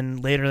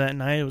then later that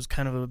night, it was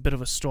kind of a bit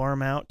of a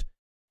storm out,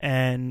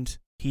 and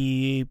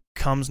he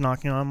comes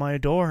knocking on my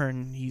door,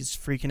 and he's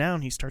freaking out,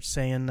 and he starts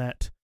saying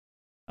that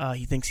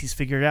he thinks he's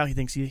figured it out. He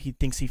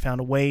thinks he found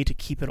a way to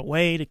keep it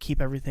away, to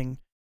keep everything...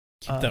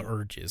 Keep the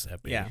urges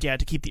at bay. Yeah,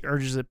 to keep the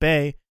urges at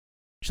bay.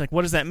 She's like,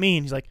 what does that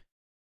mean? He's like,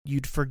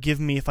 you'd forgive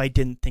me if I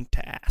didn't think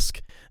to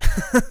ask.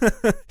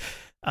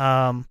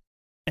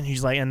 And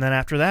he's like, and then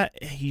after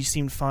that, he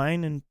seemed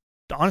fine, and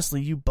honestly,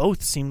 you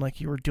both seemed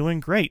like you were doing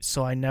great,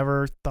 so I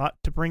never thought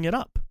to bring it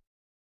up.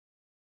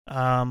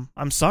 I'm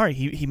sorry,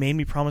 he made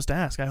me promise to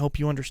ask. I hope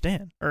you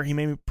understand. Or he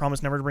made me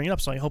promise never to bring it up,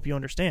 so I hope you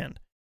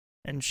understand.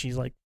 And she's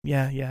like,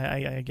 yeah,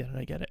 I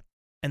get it.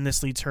 And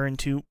this leads her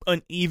into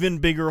an even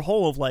bigger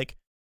hole of like,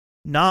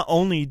 not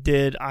only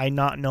did I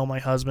not know my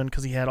husband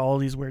because he had all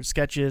these weird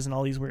sketches and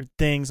all these weird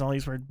things, and all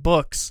these weird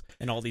books,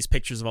 and all these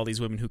pictures of all these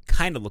women who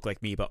kind of look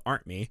like me but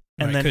aren't me.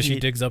 And then because she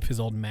digs up his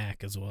old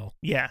Mac as well.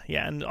 Yeah,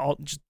 and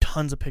just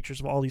tons of pictures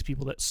of all these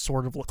people that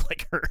sort of look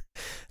like her.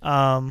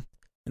 And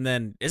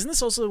then isn't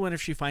this also when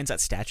if she finds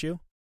that statue?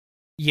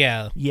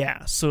 Yeah.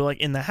 Yeah. So like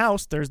in the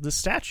house, there's this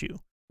statue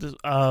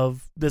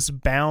of this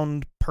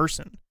bound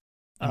person,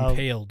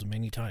 impaled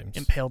many times,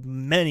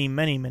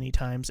 many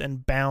times,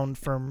 and bound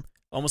from.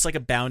 Almost like a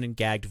bound and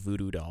gagged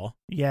voodoo doll.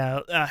 Yeah,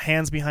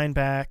 hands behind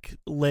back,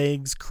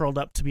 legs curled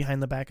up to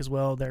behind the back as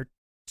well. They're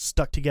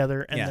stuck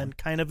together, and then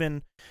kind of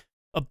in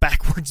a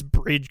backwards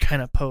bridge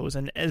kind of pose,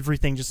 and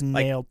everything just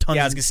nailed. Tons.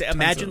 Yeah, I was gonna say,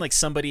 imagine like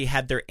somebody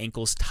had their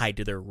ankles tied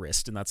to their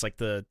wrist, and that's like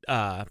the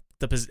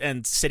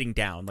and sitting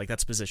down, like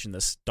that's the position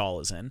this doll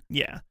is in.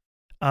 Yeah.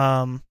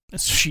 So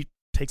she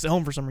takes it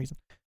home for some reason.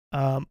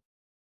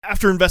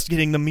 After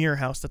investigating the mirror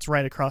house that's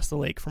right across the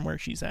lake from where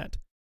she's at.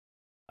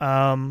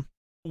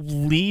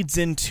 Leads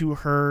into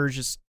her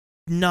just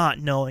not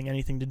knowing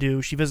anything to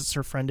do. She visits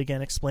her friend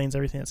again, explains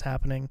everything that's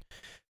happening.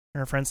 And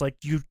her friend's like,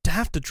 you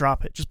have to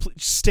drop it. Just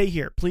stay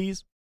here,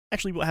 please.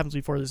 Actually, what happens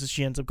before this is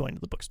she ends up going to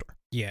the bookstore.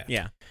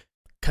 Yeah.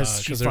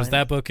 Because there was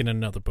that book and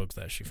another book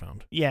that she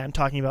found. Yeah, and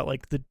talking about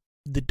like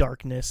the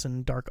darkness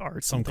and dark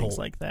arts and things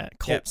like that.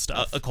 Cult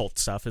stuff. Occult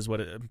stuff is what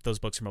those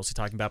books are mostly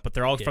talking about, but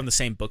they're all from the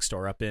same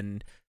bookstore up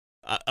in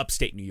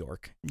upstate New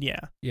York. Yeah.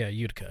 Yeah,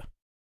 Utica.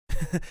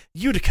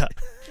 Utica.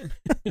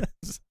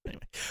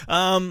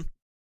 Anyway.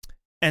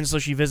 And so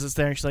she visits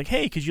there, and she's like,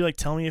 hey, could you like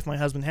tell me if my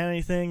husband had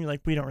anything?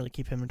 Like, we don't really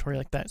keep inventory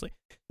like that. It's like,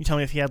 you tell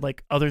me if he had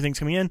like other things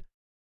coming in.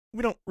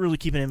 We don't really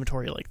keep an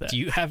inventory like that. Do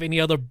you have any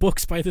other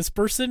books by this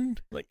person?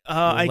 Like,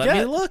 I let get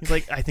me it. look. He's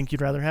like, I think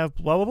you'd rather have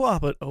blah blah blah,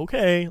 but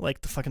okay.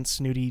 Like the fucking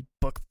snooty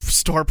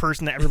bookstore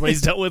person that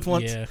everybody's dealt with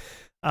once. Yeah.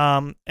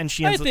 And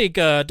she ends I think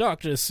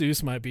Dr.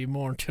 Seuss might be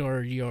more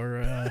toward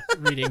your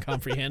reading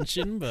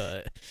comprehension,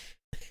 but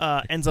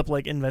ends up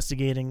like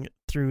investigating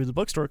through the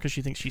bookstore because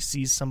she thinks she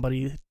sees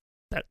somebody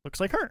that looks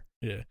like her.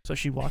 Yeah. So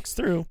she walks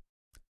through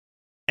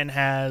and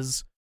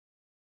has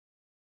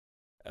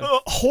a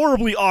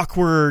horribly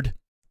awkward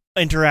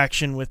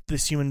interaction with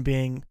this human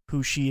being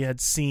who she had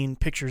seen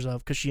pictures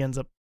of because she ends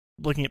up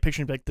looking at pictures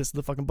and be like, this is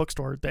the fucking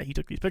bookstore that he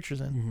took these pictures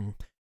in. Mm-hmm.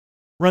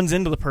 Runs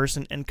into the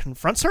person and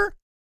confronts her.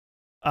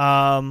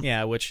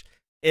 Yeah, which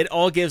it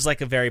all gives like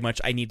a very much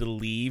I need to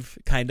leave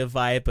kind of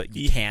vibe, but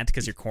you can't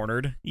because you're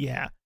cornered.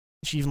 Yeah.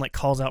 She even like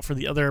calls out for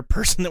the other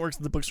person that works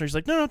at the bookstore. She's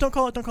like, no, don't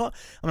call it. I'm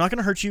not going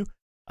to hurt you.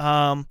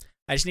 I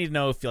just need to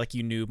know if like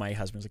you knew my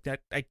husband.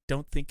 Like, I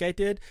don't think I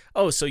did.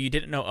 Oh, so you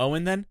didn't know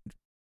Owen then?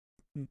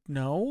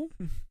 No.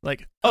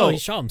 Like, he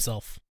shot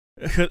himself.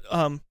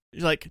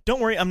 Like,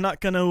 don't worry, I'm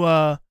not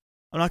gonna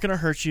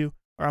hurt you,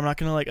 or I'm not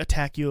gonna like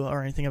attack you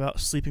or anything about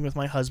sleeping with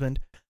my husband.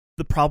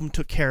 The problem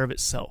took care of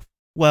itself.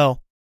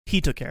 Well,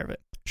 he took care of it.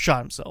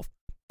 Shot himself.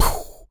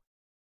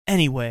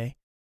 Anyway,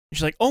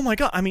 she's like, oh my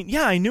god. I mean,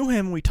 yeah, I knew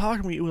him. We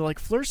talked. We like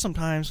flirt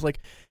sometimes. Like,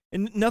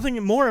 and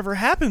nothing more ever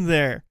happened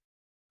there.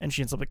 And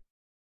she ends up like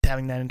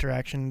having that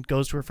interaction.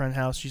 Goes to her friend's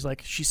house. She's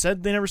like, she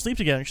said they never sleep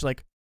together. And she's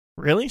like,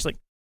 really? She's like,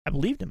 I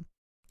believed him.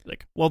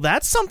 Like, well,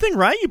 that's something,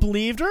 right? You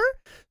believed her?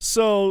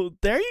 So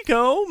there you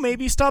go.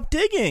 Maybe stop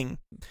digging.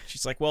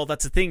 She's like, well,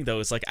 that's the thing, though.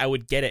 Is like, I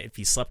would get it if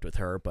he slept with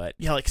her, but...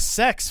 Yeah, like,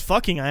 sex,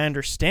 fucking, I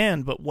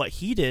understand, but what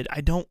he did,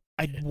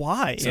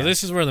 why? So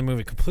this is where the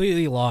movie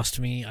completely lost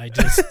me. I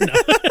just... No.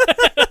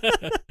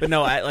 But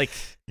no,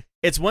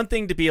 it's one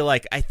thing to be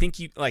like, I think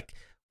you, like,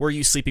 were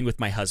you sleeping with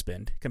my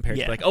husband? Compared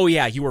to like, oh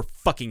yeah, you were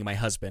fucking my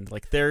husband.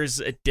 Like, there's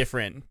a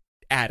different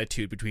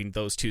attitude between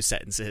those two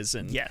sentences,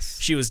 and yes,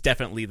 she was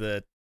definitely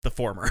the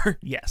former.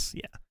 Yes,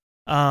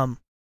 yeah.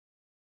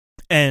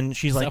 And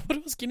she's Is like, that what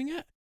it was getting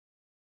at?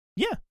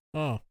 Yeah.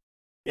 Oh.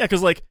 Yeah,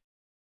 because, like,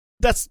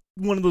 that's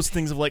one of those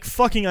things of, like,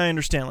 fucking, I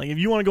understand. Like, if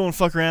you want to go and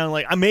fuck around,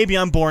 like, maybe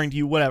I'm boring to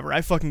you, whatever.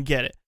 I fucking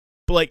get it.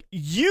 But, like,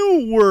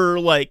 you were,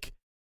 like,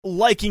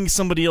 liking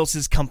somebody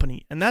else's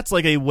company. And that's,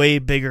 like, a way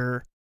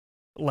bigger,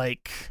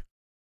 like,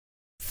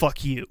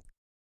 fuck you.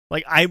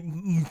 Like,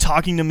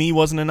 talking to me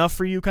wasn't enough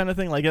for you kind of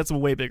thing. Like, that's a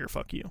way bigger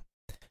fuck you.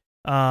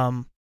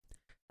 I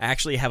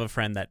actually have a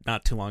friend that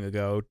not too long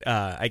ago,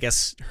 I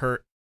guess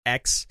her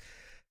ex,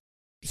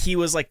 he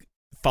was like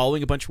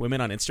following a bunch of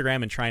women on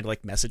Instagram and trying to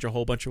like message a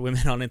whole bunch of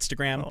women on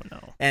Instagram. Oh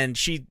no. And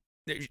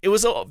it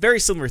was a very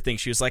similar thing.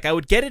 She was like, I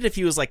would get it if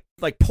he was like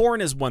porn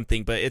is one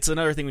thing, but it's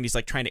another thing when he's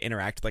like trying to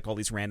interact with like all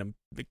these random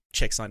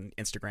chicks on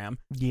Instagram.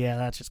 Yeah,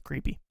 that's just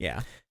creepy.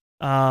 Yeah.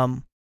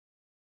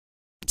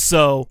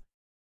 So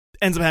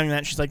ends up having that.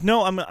 And she's like,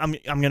 no, I'm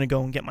gonna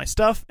go and get my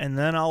stuff, and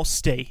then I'll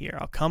stay here.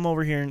 I'll come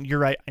over here, and you're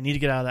right, I need to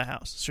get out of that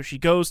house. So she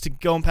goes to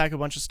go and pack a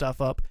bunch of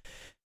stuff up,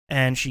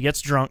 and she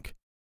gets drunk,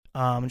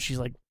 and she's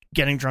like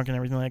getting drunk and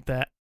everything like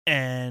that,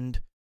 and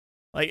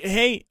like,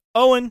 hey,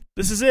 Owen,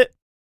 this is it.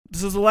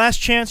 This is the last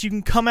chance you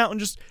can come out and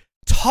just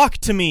talk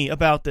to me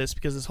about this,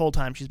 because this whole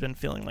time she's been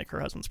feeling like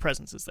her husband's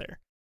presence is there.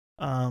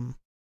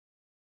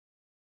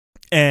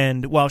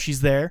 And while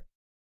she's there,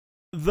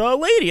 the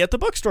lady at the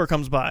bookstore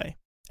comes by,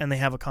 and they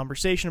have a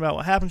conversation about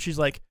what happened. She's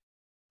like,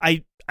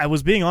 I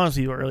was being honest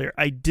with you earlier.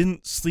 I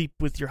didn't sleep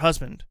with your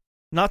husband.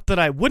 Not that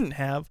I wouldn't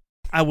have.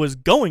 I was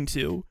going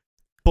to,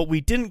 but we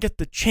didn't get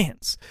the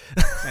chance.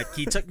 Like,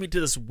 he took me to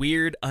this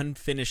weird,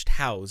 unfinished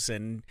house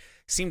and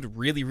seemed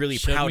really, really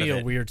proud of it. Showed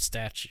me a weird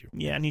statue.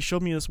 Yeah, and he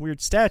showed me this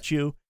weird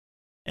statue,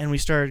 and we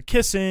started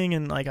kissing,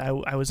 and like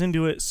I was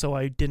into it, so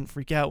I didn't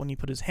freak out when he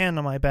put his hand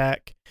on my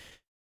back.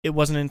 It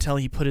wasn't until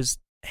he put his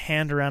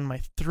hand around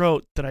my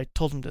throat that I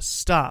told him to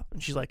stop.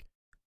 And she's like,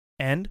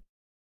 and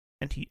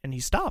he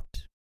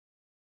stopped.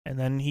 And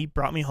then he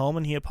brought me home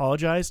and he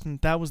apologized, and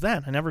that was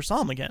that. I never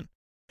saw him again.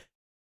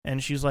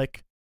 And she's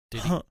like,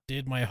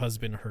 Did my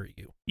husband hurt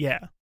you?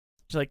 Yeah.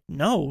 She's like,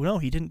 no,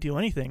 he didn't do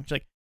anything. She's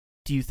like,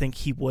 do you think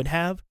he would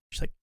have?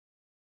 She's like,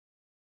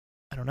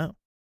 I don't know.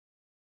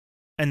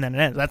 And then it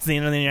ends. That's the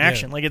end of the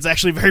interaction. Yeah. Like, it's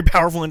actually a very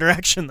powerful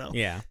interaction, though.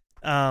 Yeah.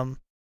 And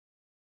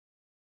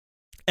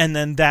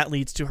then that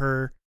leads to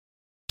her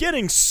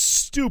getting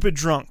stupid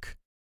drunk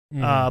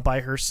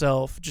by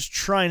herself, just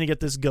trying to get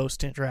this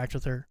ghost to interact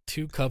with her.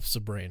 2 cups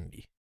of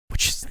brandy.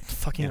 Which is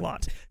fucking a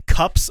lot.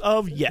 Cups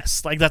of,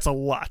 yes. Like, that's a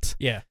lot.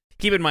 Yeah.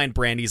 Keep in mind,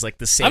 brandy's like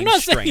the same I'm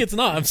not strength. saying it's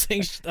not.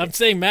 I'm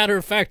saying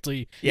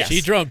matter-of-factly, yes. She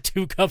drank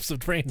 2 cups of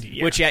brandy.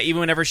 Yeah. Which, yeah, even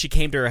whenever she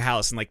came to her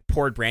house and, like,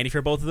 poured brandy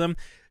for both of them,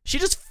 she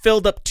just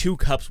filled up 2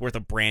 cups worth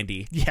of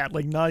brandy. Yeah,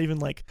 like, not even,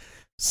 like,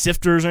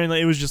 sifters or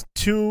anything. It was just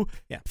 2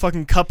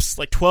 fucking cups,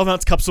 like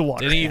 12-ounce cups of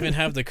water. Didn't even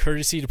have the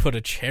courtesy to put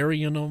a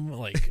cherry in them.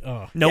 Like,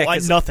 no,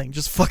 nothing.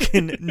 Just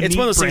fucking. It's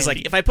one of those things. Brandy.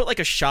 Like, if I put like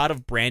a shot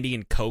of brandy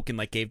and Coke and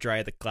like gave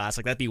Dry the glass,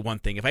 like that'd be one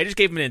thing. If I just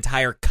gave him an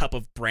entire cup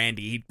of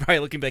brandy, he'd probably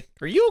look at me like,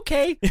 "Are you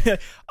okay?"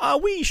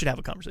 We should have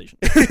a conversation.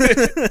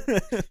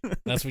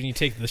 That's when you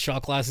take the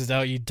shot glasses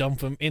out, you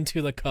dump them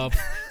into the cup.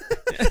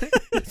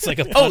 It's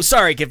like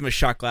sorry, give him a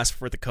shot glass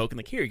for the Coke and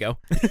like, here you go.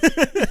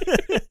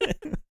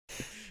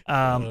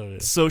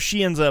 So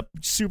she ends up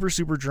super,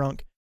 super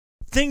drunk.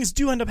 Things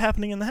do end up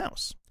happening in the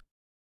house.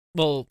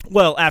 Well,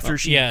 after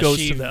she goes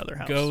to the other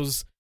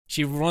house.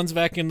 She runs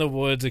back in the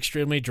woods,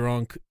 extremely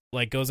drunk,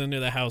 like goes into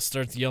the house,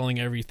 starts yelling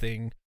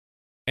everything,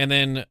 and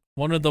then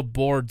one of the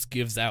boards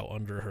gives out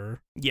under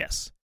her.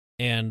 Yes.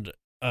 And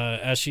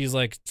as she's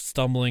like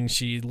stumbling,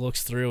 she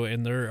looks through,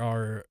 and there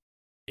are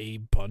a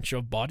bunch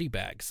of body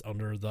bags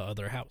under the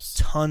other house.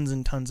 Tons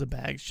and tons of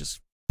bags, just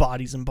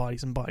bodies and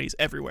bodies and bodies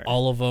everywhere.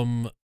 All of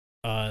them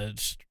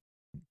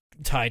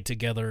tied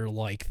together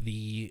like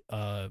the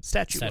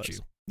statue.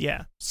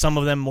 Yeah, some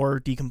of them more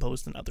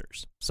decomposed than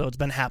others. So it's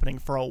been happening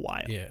for a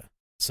while. Yeah.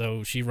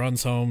 So she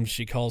runs home.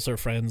 She calls her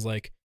friends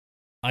like,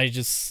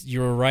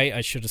 you were right.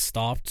 I should have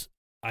stopped.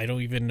 I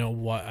don't even know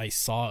what I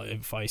saw,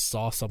 if I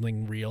saw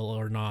something real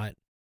or not,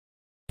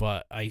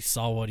 but I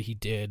saw what he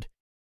did.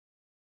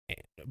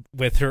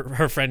 With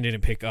her friend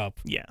didn't pick up.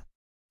 Yeah.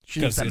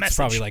 Because it's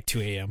probably like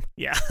 2 a.m.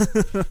 Yeah.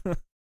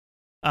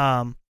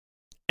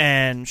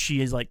 And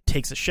she is like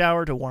takes a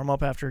shower to warm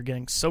up after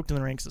getting soaked in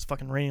the rain because it's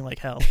fucking raining like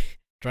hell.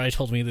 Dry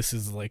told me this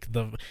is like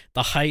the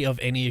height of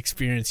any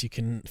experience you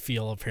can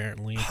feel,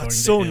 apparently. It's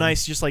so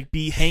nice to just like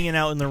be hanging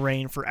out in the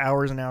rain for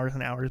hours and hours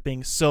and hours,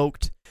 being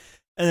soaked,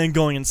 and then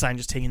going inside and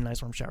just taking a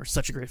nice warm shower.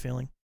 Such a great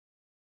feeling.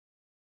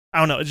 I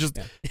don't know. It's just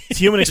Yeah. it's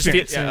human Just feel-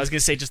 experience. yeah, I was gonna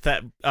say just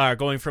that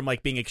going from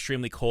like being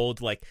extremely cold,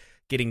 to, like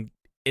getting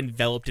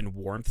enveloped in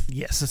warmth.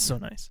 Yes, it's so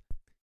nice.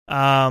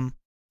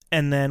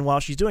 And then while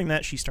she's doing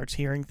that, she starts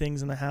hearing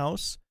things in the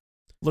house.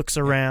 Looks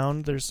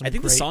around. There's some. I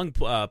think the great-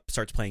 song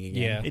starts playing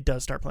again. Yeah. It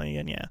does start playing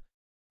again. Yeah.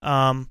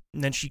 And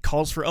then she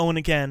calls for Owen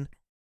again,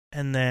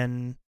 and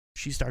then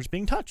she starts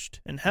being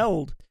touched and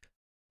held.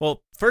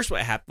 Well, first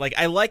what happened? Like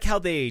I like how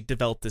they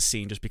developed this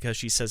scene, just because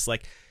she says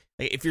like,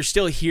 if you're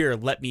still here,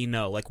 let me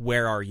know. Like,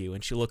 where are you?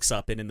 And she looks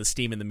up, and in the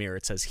steam in the mirror,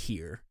 it says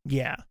here.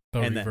 Yeah.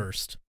 But And then-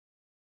 reversed.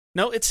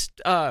 No, it's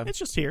It's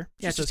just here.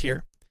 yeah, it's just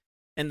here.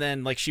 And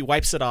then like she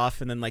wipes it off,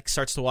 and then like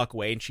starts to walk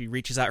away, and she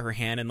reaches out her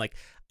hand, and like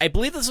I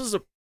believe this was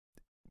a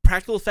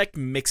practical effect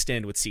mixed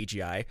in with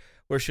CGI,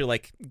 where she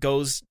like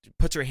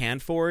puts her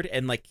hand forward,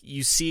 and like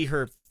you see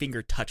her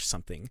finger touch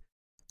something.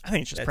 I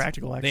think it's just That's-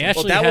 practical. Actually. They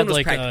actually that one had was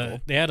like practical.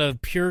 they had a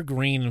pure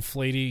green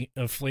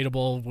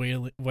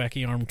inflatable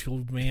wacky arm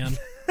tube man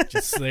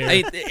just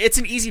there. It's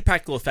an easy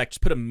practical effect.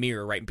 Just put a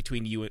mirror right in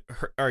between you and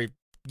her, or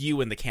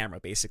you and the camera,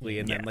 basically,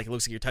 and then Yeah. like it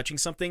looks like you're touching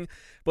something.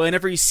 But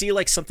whenever you see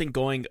like something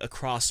going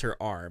across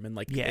her arm and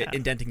like Yeah.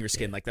 indenting her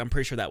skin, like I'm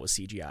pretty sure that was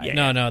CGI.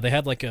 Yeah. No, they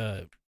had like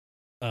a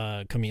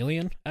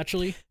chameleon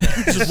actually.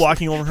 just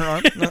walking over her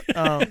arm.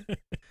 No,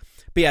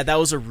 But yeah, that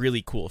was a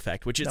really cool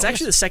effect. Which it's That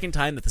actually the second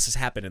time that this has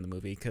happened in the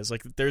movie, because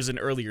like there's an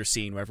earlier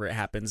scene whenever it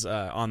happens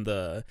on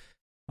the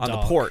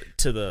Dock. port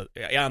to the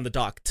on the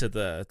dock to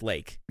the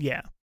lake.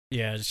 yeah.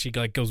 Yeah, she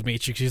like goes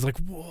Matrix. She's like,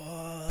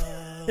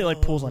 whoa. It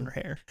like pulls on her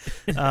hair.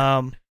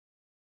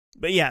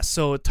 But yeah,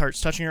 so it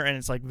starts touching her, and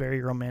it's like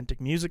very romantic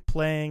music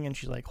playing, and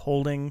she's like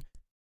holding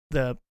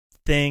the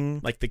thing,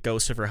 Like the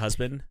ghost of her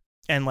husband.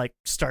 and like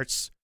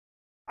starts,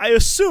 I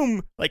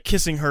assume, like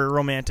kissing her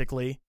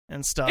romantically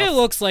and stuff. It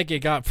looks like it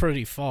got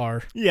pretty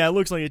far. Yeah, it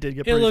looks like it did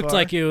get It pretty looked far.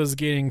 like it was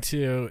getting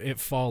to It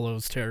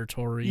Follows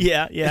territory.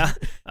 Yeah, yeah.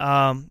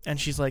 And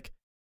she's like,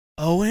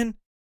 Owen?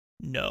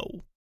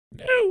 No.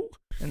 No.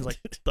 And it's like,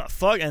 the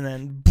fuck? And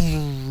then,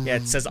 Yeah,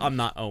 it says I'm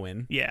not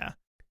Owen. yeah.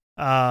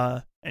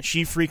 And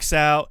she freaks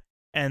out,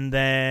 and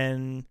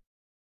then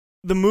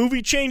the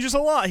movie changes a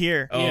lot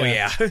here. Oh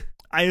Yeah. yeah.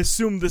 I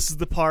assume this is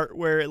the part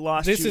where it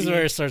lost This you. is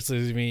where it starts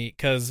losing me,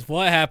 because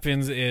what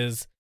happens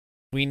is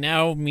we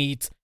now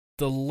meet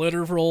the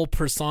literal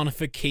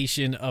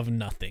personification of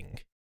nothing.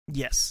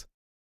 Yes.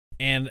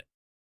 And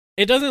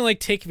it doesn't like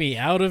take me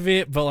out of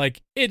it, but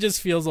like it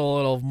just feels a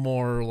little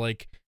more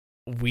like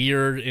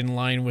weird in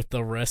line with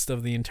the rest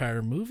of the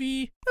entire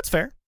movie. That's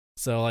fair.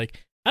 So like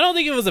I don't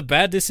think it was a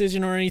bad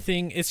decision or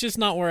anything. It's just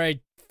not where I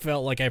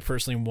felt like I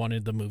personally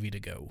wanted the movie to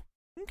go.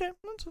 Okay,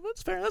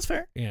 that's fair. That's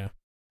fair. Yeah.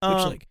 Which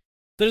Um, like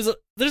there's a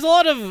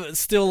lot of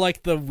still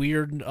like the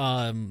weird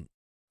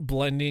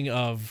blending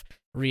of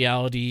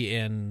reality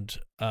and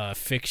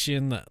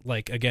fiction that,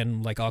 like,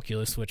 again, like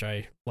Oculus, which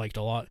I liked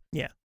a lot.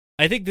 Yeah.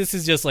 I think this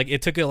is just like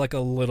it took it like a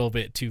little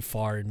bit too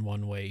far in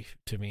one way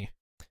to me.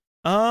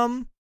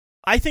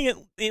 I think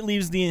it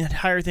leaves the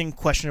entire thing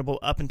questionable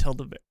up until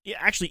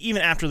actually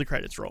even after the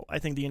credits roll. I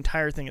think the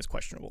entire thing is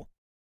questionable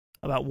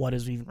about what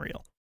is even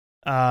real.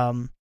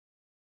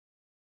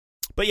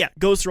 But yeah,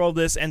 goes through all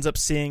this, ends up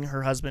seeing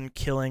her husband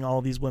killing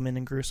all these women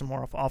in gruesome,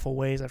 awful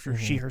ways after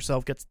she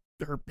herself gets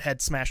her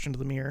head smashed into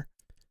the mirror.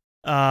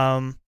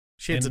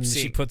 She ends up And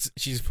seeing.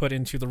 she's put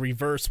into the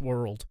reverse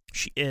world.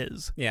 She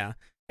is. Yeah.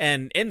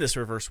 And in this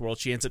reverse world,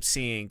 she ends up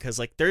seeing, because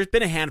like there's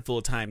been a handful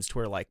of times to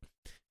where like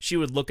she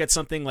would look at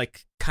something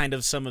like kind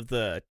of some of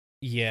the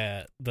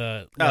Yeah,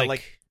 the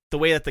like the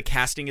way that the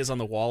casting is on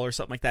the wall or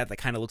something like that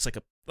kind of looks like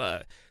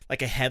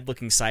a head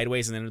looking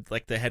sideways, and then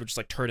like the head would just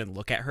like turn and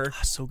look at her.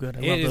 Ah, so good.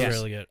 I it love is those.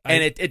 really good.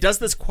 And it does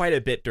this quite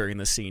a bit during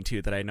the scene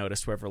too, that I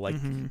noticed, wherever like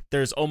Mhm.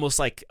 there's almost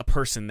like a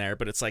person there,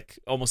 but it's like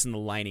almost in the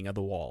lining of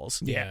the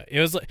walls. Yeah, it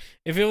was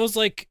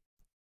like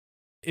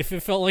if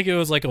it felt like it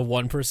was like a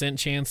 1%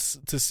 chance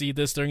to see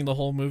this during the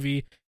whole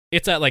movie,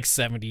 it's at like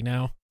 70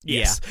 now.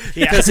 Yes.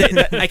 Yeah. Yeah.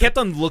 Because I kept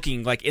on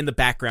looking like in the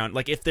background.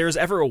 Like if there was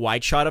ever a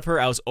wide shot of her,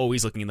 I was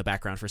always looking in the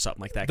background for something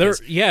like that.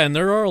 And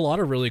there are a lot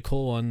of really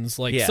cool ones.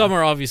 Like Yeah. some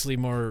are obviously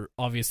more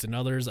obvious than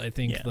others. I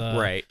think Yeah.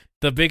 Right.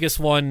 the biggest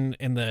one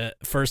in the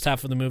first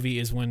half of the movie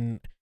is when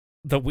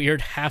the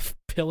weird half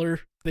pillar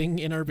thing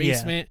in her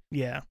basement,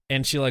 Yeah.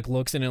 and she like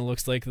looks and it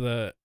looks like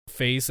the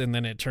face, and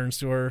then it turns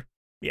to her.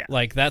 Yeah.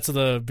 Like that's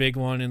the big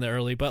one in the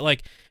early. But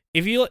like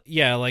if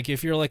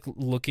you're like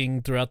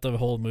looking throughout the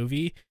whole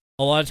movie,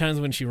 a lot of times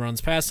when she runs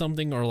past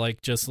something, or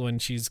like just when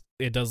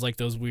it does like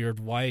those weird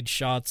wide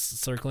shots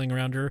circling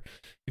around her,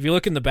 if you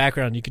look in the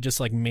background, you could just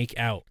like make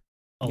out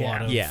a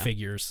lot of Yeah.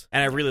 figures.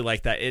 And I really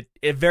like that.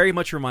 It very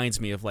much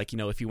reminds me of like,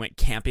 if you went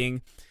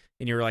camping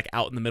and you're like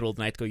out in the middle of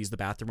the night to go use the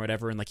bathroom or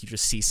whatever, and like you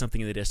just see something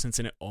in the distance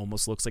and it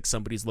almost looks like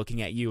somebody's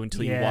looking at you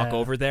until you walk Yeah.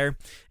 over there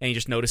and you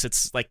just notice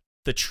it's like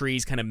the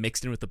trees kind of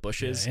mixed in with the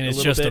bushes. And it's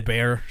little just a bit.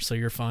 bear, so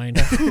you're fine.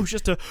 Ooh,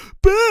 just a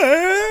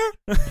bear.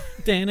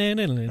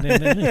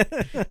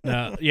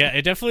 No, yeah,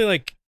 it definitely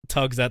like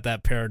tugs at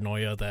that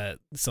paranoia that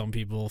some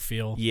people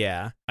feel.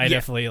 Yeah. I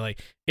definitely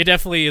like it.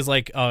 Definitely is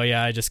like, oh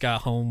yeah, I just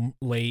got home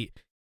late,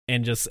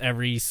 and just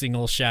every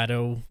single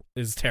shadow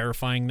is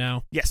terrifying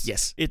now. Yes.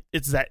 Yes.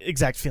 It's that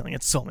exact feeling.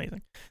 It's so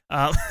amazing.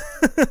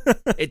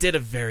 It did a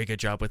very good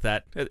job with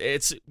that.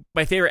 It's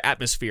my favorite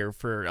atmosphere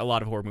for a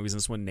lot of horror movies, and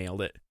this one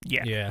nailed it.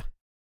 Yeah.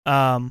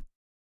 And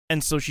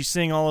so she's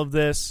seeing all of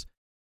this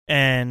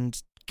and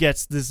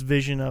gets this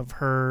vision of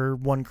her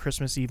one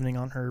Christmas evening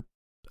on her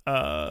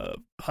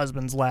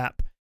husband's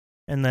lap,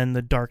 and then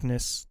the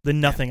darkness, the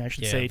nothing, I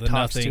should say, the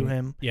talks nothing, to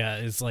him. Yeah,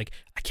 it's like,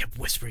 I kept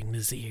whispering in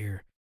his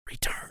ear,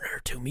 return her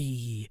to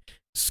me,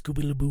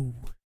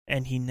 Scooby-Laboo.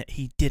 And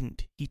he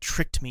didn't. He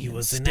tricked me. He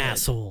was instead. an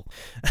asshole.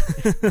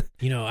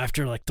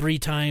 After like 3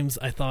 times,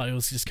 I thought it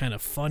was just kind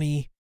of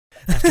funny.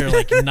 After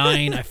like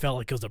 9, I felt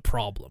like it was a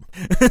problem.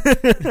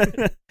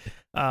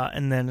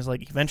 And then it's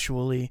like,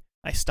 eventually,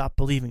 I stopped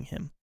believing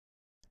him.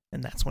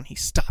 And that's when he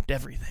stopped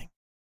everything.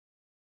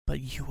 But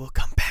you will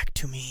come back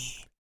to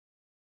me.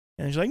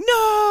 And he's like,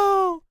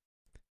 no!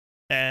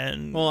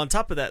 And Well, on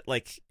top of that,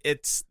 like,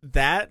 it's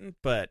that,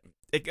 but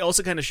it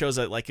also kind of shows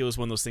that, like, it was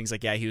one of those things,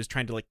 like, yeah, he was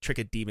trying to, like, trick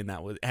a demon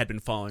that had been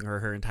following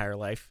her entire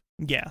life,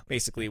 yeah.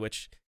 basically,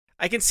 which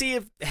I can see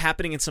it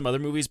happening in some other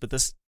movies, but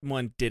this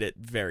one did it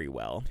very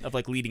well, of,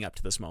 like, leading up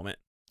to this moment.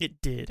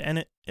 It did.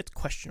 And it's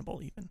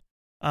questionable, even.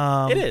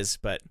 It is,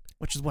 but...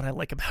 Which is what I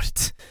like about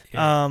it.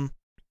 Yeah.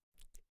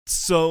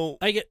 So...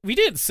 We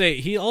didn't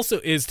say, he also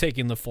is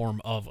taking the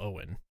form of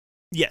Owen.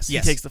 Yes, he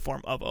takes the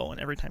form of Owen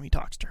every time he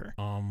talks to her.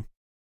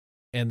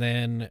 And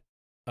then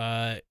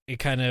it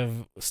kind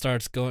of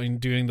starts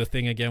doing the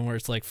thing again where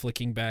it's like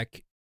flicking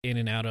back in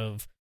and out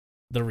of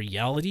the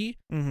reality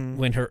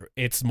when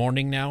it's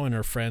morning now and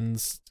her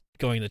friend's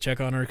going to check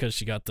on her because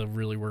she got the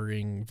really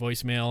worrying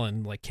voicemail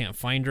and like can't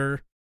find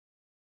her,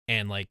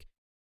 and like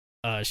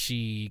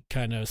she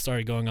kind of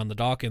started going on the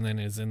dock and then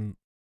is in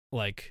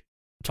like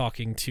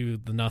talking to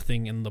the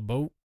nothing in the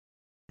boat.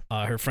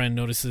 Her friend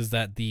notices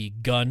that the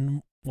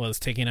gun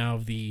was taken out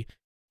of the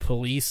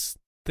police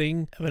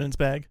thing, evidence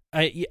bag.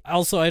 I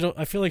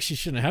feel like she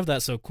shouldn't have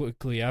that so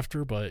quickly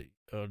after, but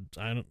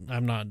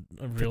I'm not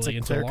really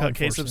into law clear-cut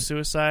case of enforcement.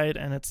 suicide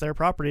and it's their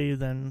property,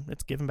 then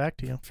it's given back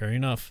to you. Fair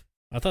enough.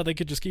 I thought they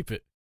could just keep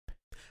it.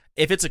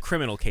 If it's a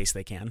criminal case,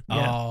 they can.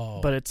 Yeah,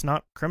 but it's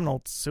not criminal.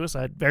 It's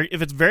suicide.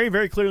 If it's very,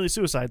 very clearly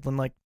suicide, then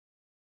like,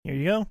 here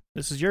you go.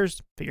 This is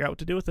yours. Figure out what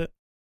to do with it.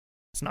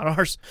 It's not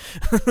ours.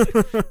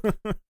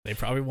 They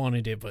probably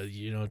wanted it, but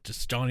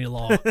just Johnny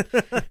Law.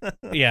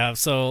 Yeah.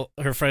 So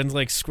her friend's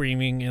like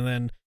screaming, and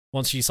then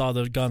once she saw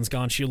the gun's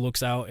gone, she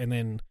looks out, and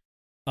then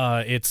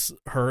it's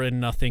her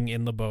and nothing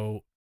in the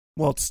boat.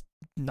 Well, it's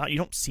not. You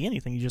don't see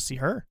anything. You just see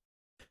her,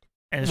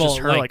 and it's just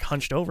her like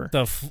hunched over.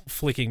 The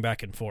flicking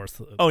back and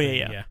forth. Oh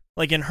yeah.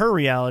 Like in her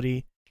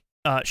reality,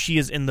 she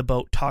is in the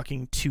boat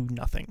talking to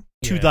nothing,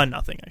 the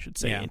nothing, I should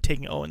say, and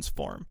taking Owen's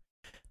form.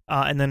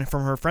 And then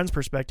from her friend's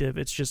perspective,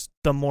 it's just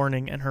the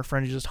morning, and her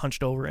friend is just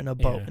hunched over in a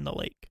boat in the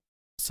lake.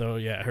 So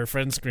yeah, her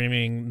friend's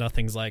screaming.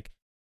 Nothing's like,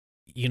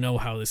 you know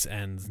how this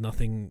ends.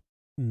 None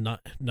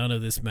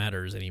of this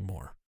matters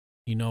anymore.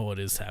 You know what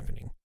is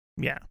happening.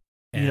 Yeah,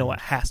 you know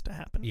what has to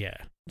happen. Yeah.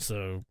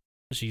 So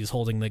she's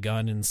holding the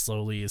gun and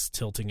slowly is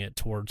tilting it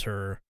towards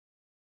her,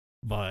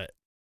 but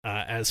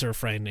as her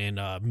friend and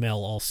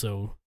Mel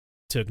also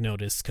took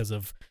notice because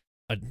of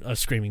a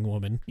screaming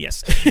woman.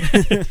 Yes.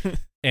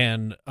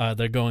 And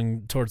they're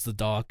going towards the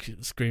dock,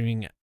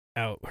 screaming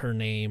out her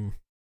name.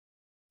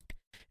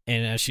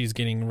 And as she's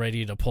getting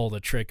ready to pull the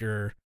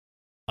trigger,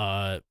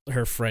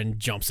 her friend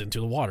jumps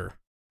into the water.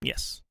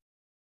 Yes.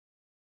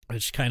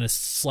 Which kind of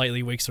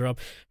slightly wakes her up.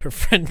 Her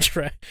friend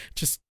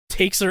just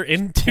takes her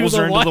into Pulls the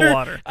her water. into the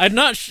water. I'm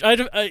not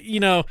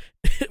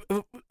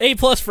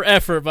A+ for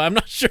effort, but I'm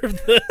not sure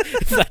if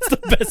that's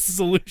the best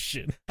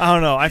solution. I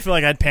don't know. I feel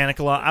like I'd panic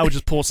a lot. I would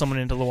just pull someone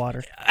into the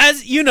water.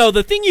 As you know,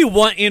 the thing you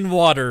want in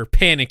water,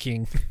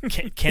 panicking.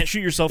 Can't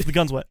shoot yourself if the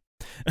gun's wet.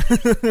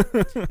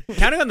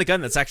 Counting on the gun,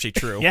 that's actually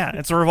true. Yeah,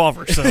 it's a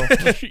revolver, so...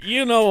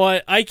 You know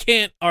what? I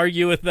can't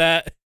argue with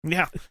that.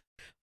 Yeah.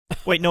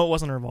 Wait, no, it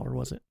wasn't a revolver,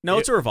 was it? No,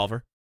 it's a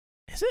revolver.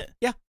 Is it?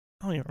 Yeah.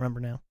 I don't even remember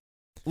now.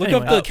 Look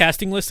Anyway. up the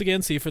casting list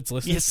again, see if it's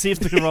listed. Yeah, see if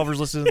the revolver's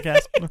listed in the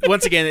cast.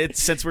 Once again,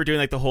 since we're doing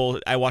like the whole,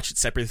 I watched it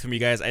separately from you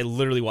guys. I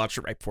literally watched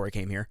it right before I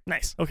came here.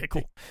 Nice. Okay,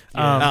 cool.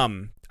 Yeah.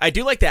 I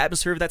do like the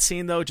atmosphere of that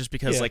scene though, just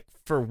because Yeah. like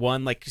for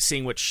one, like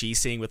seeing what she's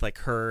seeing with like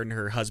her and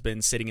her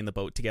husband sitting in the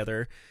boat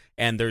together,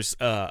 and there's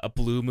a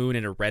blue moon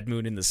and a red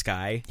moon in the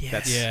sky. Yes.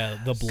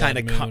 That's The blood kind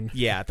of moon.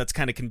 that's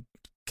kind of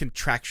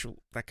contractualizing.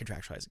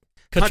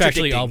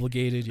 Contractually contradicting.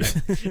 obligated,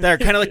 yeah. They're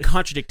kind of like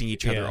contradicting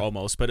each other Yeah.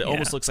 almost, but it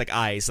almost looks like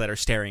eyes that are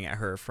staring at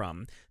her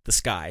from the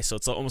sky. So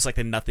it's almost like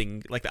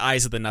the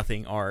eyes of the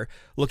nothing are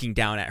looking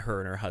down at her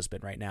and her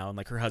husband right now, and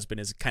like her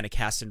husband is kind of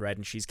cast in red,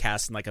 and she's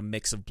cast in like a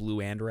mix of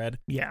blue and red.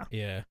 Yeah.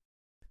 Yeah.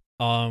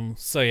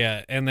 So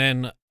yeah, and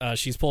then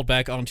she's pulled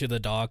back onto the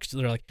dock.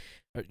 They're like,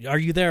 "Are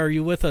you there? Are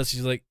you with us?"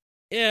 She's like,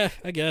 "Yeah,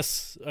 I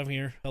guess I'm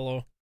here.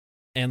 Hello."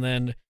 And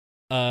then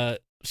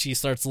she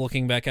starts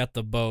looking back at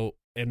the boat,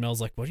 and Mel's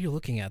like, "What are you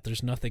looking at?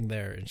 There's nothing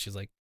there." And she's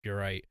like, "You're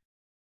right."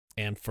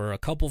 And for a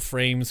couple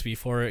frames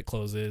before it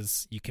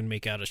closes, you can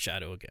make out a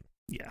shadow again.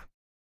 Yeah.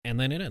 And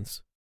then it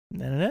ends.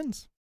 And then it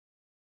ends.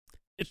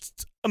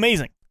 It's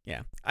amazing.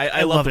 Yeah,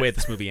 I love the way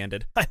this movie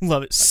ended. I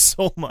love it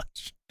so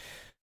much.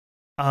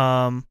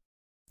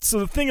 So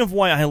the thing of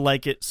why I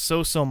like it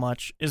so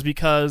much is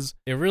because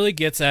it really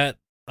gets at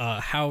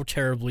how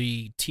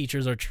terribly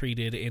teachers are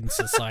treated in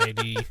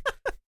society.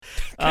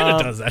 Kind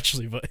of does,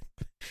 actually, but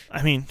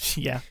I mean,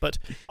 yeah, but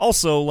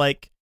also,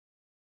 like,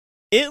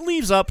 it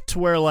leaves up to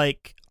where,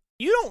 like,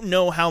 you don't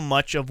know how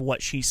much of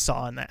what she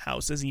saw in that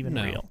house is even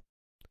real.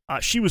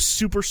 She was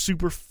super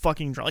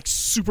fucking drunk, like,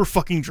 super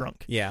fucking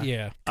drunk.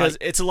 Yeah. Because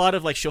it's a lot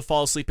of, like, she'll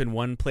fall asleep in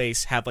one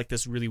place, have, like,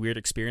 this really weird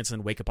experience, and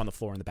then wake up on the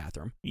floor in the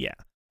bathroom. Yeah.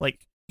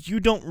 Like, you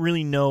don't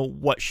really know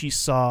what she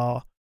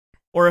saw,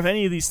 or if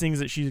any of these things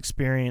that she's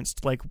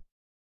experienced, like,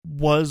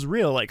 was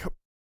real. Like,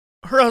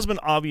 her husband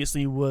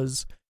obviously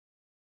was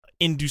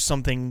into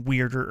something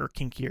weirder or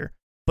kinkier,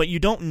 but you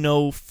don't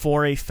know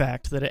for a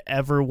fact that it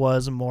ever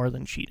was more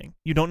than cheating.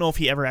 You don't know if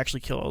he ever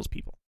actually killed all those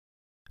people.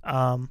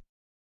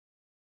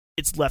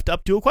 It's left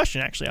up to a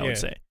question, actually, I would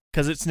say.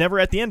 Because it's never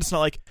at the end, it's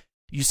not like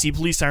you see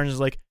police sirens, it's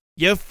like,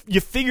 you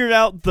figured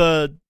out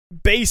the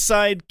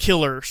Bayside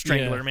killer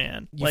strangler,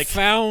 man. You like,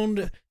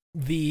 found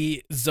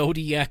the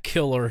Zodiac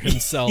killer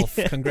himself.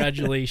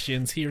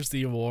 Congratulations, here's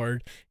the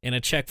award, and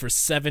a check for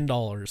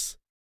 $7.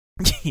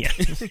 Yeah.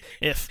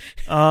 If.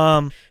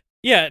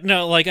 Yeah,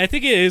 no, like, I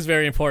think it is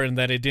very important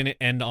that it didn't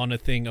end on a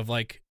thing of,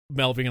 like,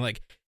 Mel being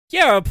like,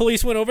 yeah,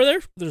 police went over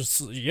there.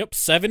 There's,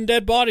 7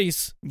 dead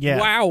bodies. Yeah.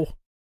 Wow.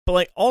 But,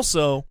 like,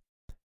 also,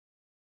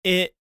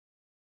 it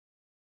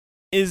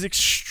is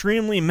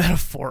extremely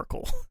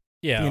metaphorical.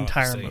 Yeah. The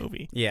entire obviously.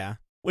 movie. Yeah.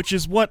 Which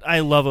is what I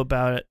love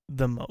about it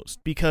the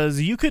most.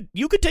 Because you could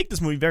take this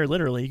movie very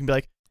literally. You can be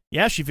like,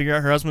 yeah, she figured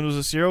out her husband was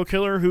a serial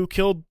killer who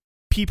killed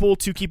people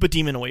to keep a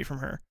demon away from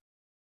her.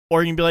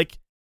 Or you can be like,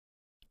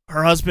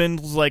 her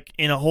husband was, like,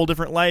 in a whole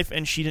different life,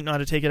 and she didn't know how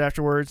to take it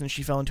afterwards, and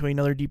she fell into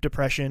another deep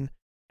depression,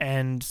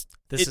 and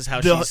this is how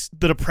the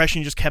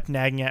depression just kept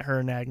nagging at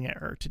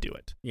her to do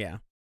it. Yeah.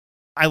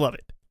 I love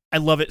it. I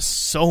love it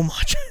so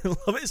much. I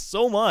love it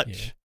so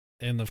much.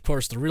 Yeah. And, of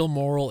course, the real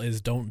moral is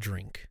don't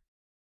drink.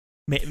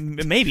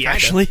 Maybe,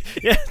 actually.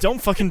 Yeah,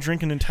 don't fucking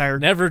drink an entire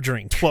Never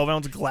drink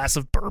 12-ounce glass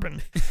of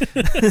bourbon.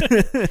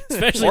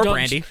 Especially or don't,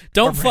 brandy.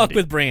 Don't fuck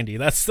with brandy.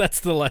 That's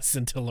the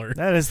lesson to learn.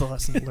 That is the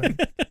lesson to learn.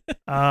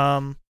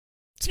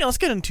 So yeah, let's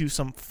get into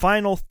some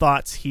final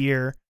thoughts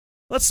here.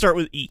 Let's start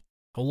with E.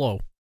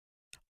 Hello.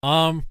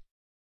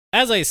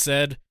 As I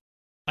said,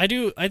 I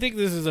think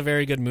this is a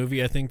very good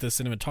movie. I think the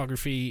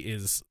cinematography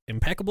is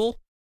impeccable.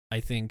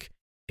 I think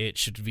it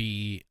should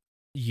be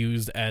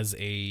used as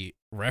a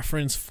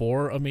reference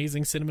for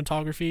amazing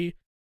cinematography,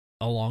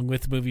 along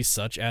with movies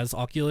such as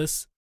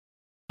Oculus.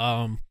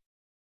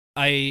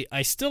 I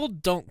still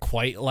don't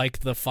quite like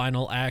the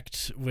final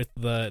act with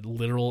the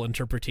literal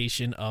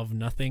interpretation of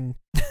nothing.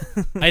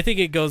 I think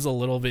it goes a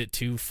little bit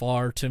too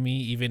far to me,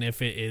 even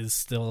if it is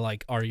still,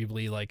 like,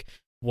 arguably, like,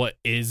 what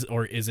is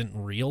or isn't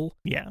real.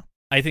 Yeah.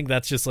 I think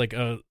that's just, like,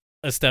 a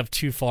step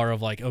too far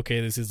of, like,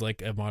 okay, this is,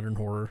 like, a modern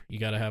horror. You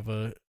gotta have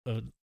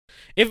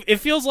it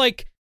feels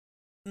like,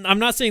 I'm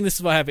not saying this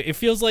is what happened. It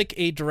feels like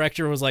a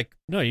director was like,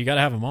 no, you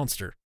gotta have a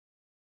monster.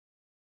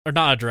 Or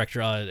not a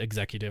director,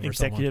 executive or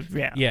someone.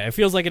 Yeah. Yeah, it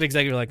feels like an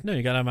executive like, no,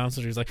 you gotta have a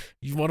monster. He's like,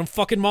 you want a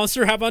fucking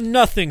monster? How about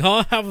nothing,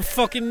 huh?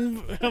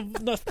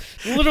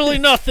 Literally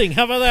nothing.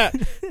 How about that?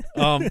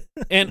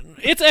 And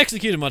it's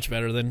executed much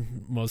better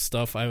than most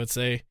stuff, I would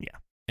say. Yeah.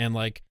 And,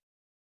 like,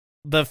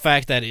 the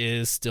fact that it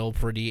is still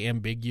pretty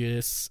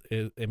ambiguous.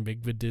 A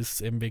big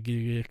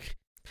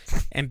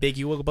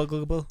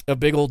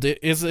old dick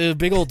is a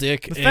big old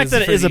dick. The fact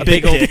that it is a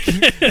big dick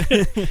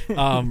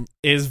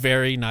is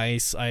very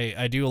nice.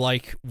 I do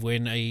like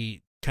when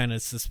a kind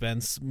of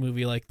suspense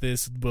movie like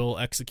this will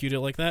execute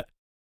it like that.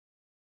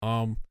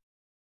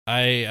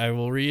 I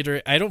will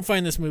reiterate, I don't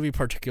find this movie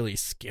particularly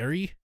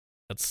scary.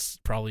 That's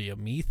probably a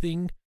me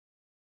thing.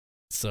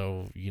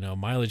 So,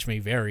 mileage may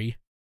vary.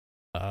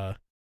 I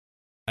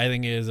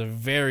think it is a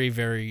very,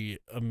 very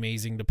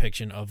amazing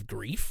depiction of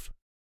grief.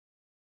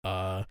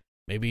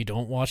 Maybe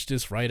don't watch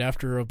this right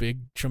after a big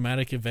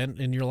traumatic event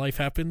in your life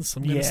happens,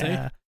 I'm going to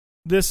say.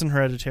 This and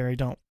Hereditary,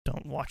 don't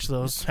watch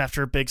those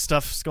after big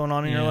stuff's going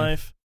on in your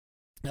life.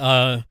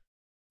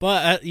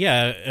 But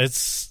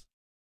it's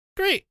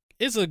great.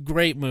 It's a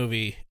great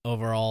movie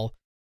overall.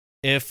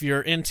 If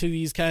you're into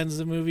these kinds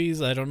of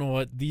movies, I don't know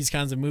what these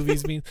kinds of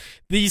movies mean.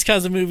 These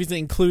kinds of movies,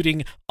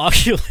 including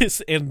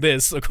Oculus and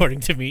this,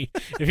 according to me.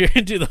 If you're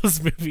into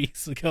those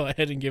movies, go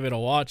ahead and give it a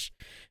watch.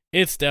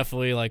 It's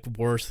definitely, like,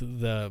 worth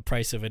the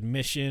price of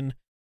admission,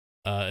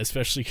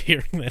 especially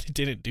hearing that it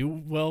didn't do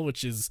well,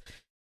 which is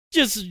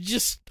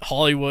just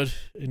Hollywood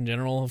in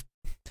general.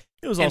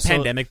 It was also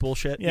pandemic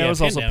bullshit. Yeah, it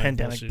was also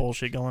pandemic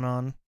bullshit going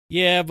on.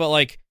 Yeah, but,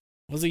 like,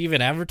 was it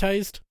even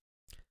advertised?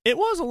 It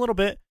was a little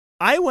bit.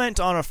 I went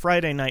on a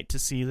Friday night to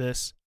see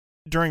this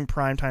during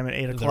prime time at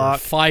 8 o'clock. There were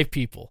 5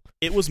 people.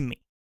 It was me.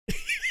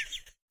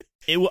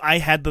 I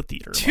had the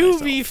theater. To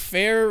be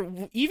fair,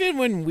 even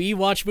when we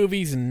watch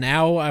movies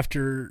now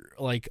after,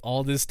 like,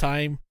 all this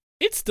time,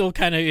 it still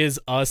kind of is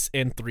us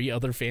and 3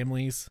 other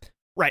families.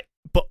 Right.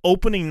 but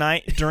opening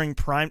night during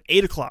prime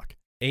 8 o'clock,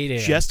 8 a.m.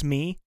 just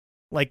me.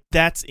 Like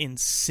that's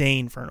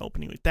insane for an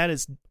opening week. That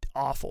is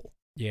awful.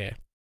 Yeah.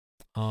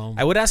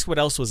 I would ask what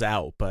else was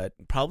out, but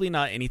probably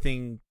not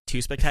anything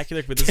too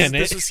spectacular. But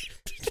this was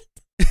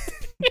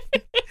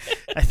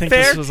I think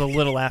Fair. this was a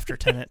little after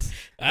Tenet.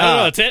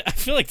 I don't know. I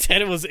feel like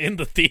Tenet was in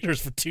the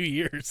theaters for 2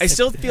 years. I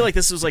still feel like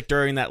this was like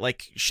during that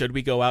like should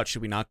we go out,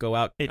 should we not go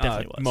out It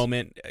definitely was.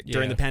 moment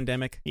during Yeah. the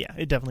pandemic. Yeah,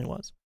 it definitely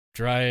was.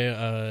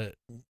 Dry,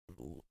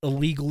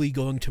 illegally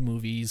going to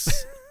movies.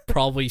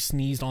 Probably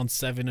sneezed on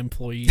 7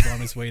 employees on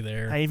his way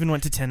there. I even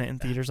went to Tenet in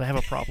theaters. I have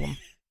a problem.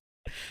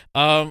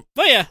 But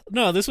yeah,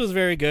 no, this was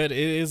very good. It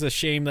is a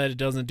shame that it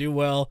doesn't do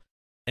well,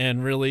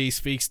 and really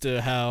speaks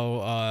to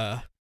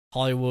how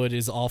Hollywood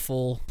is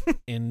awful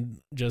and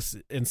just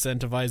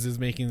incentivizes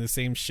making the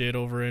same shit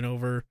over and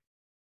over.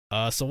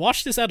 So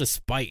watch this out of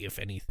spite, if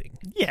anything.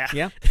 Yeah.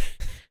 Yeah.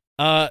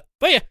 But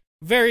yeah,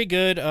 very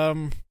good.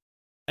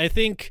 I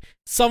think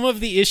some of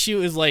the issue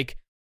is like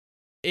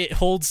it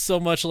holds so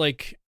much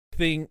like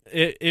thing.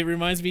 It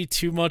reminds me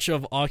too much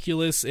of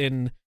Oculus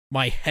in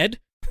my head.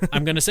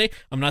 I'm gonna say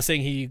I'm not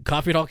saying he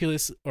copied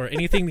Oculus or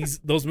anything.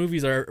 Those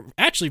movies are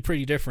actually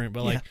pretty different,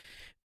 but like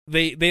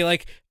they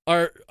like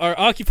are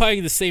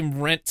occupying the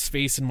same rent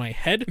space in my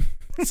head.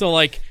 So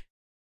like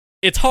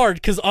it's hard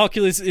because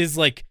Oculus is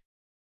like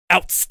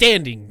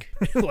outstanding,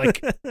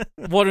 like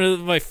one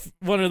of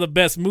the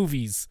best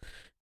movies,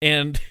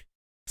 and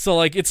so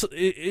like it's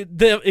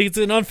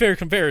an unfair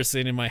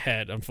comparison in my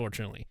head,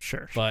 unfortunately.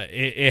 Sure. But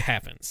it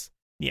happens.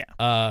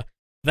 Yeah.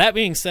 That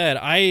being said,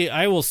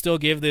 I will still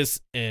give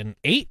this an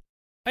 8.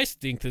 I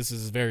think this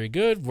is very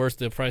good, worth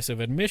the price of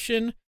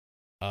admission.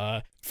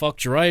 Fuck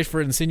Jiraiya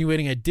for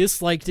insinuating I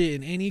disliked it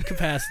in any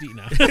capacity.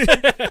 No.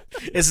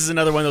 This is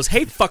another one of those,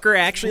 hey, fucker, I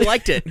actually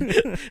liked it.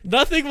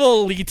 Nothing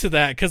will lead to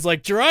that, because,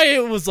 like,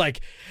 Jiraiya was like,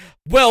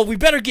 well, we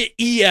better get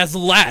E as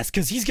last,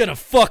 because he's gonna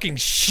fucking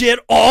shit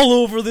all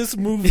over this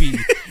movie.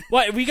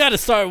 Why? We gotta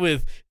start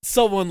with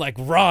someone like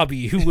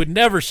Robbie, who would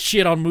never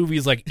shit on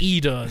movies like E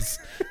does.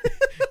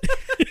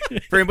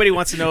 For anybody who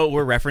wants to know what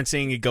we're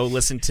referencing, go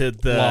listen to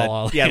the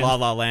La La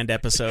La Land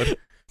episode.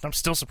 I'm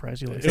still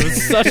surprised you liked It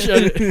was such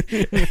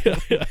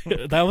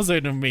a that was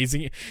an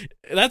amazing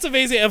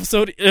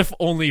episode, if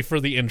only for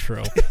the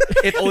intro.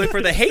 If only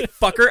for the, hey,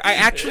 fucker, I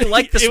actually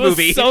like this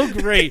movie. It was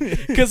so great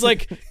because,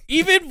 like,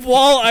 even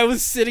while I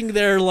was sitting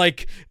there,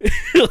 like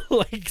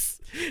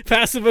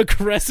passive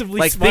aggressively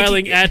Like,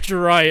 smiling thinking- at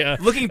Jiraiya.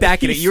 Looking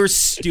back at it, you were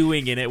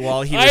stewing in it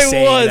while he was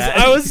saying that.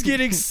 I was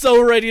getting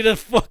so ready to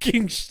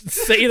fucking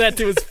say that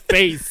to his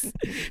face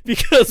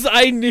because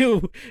I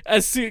knew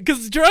as soon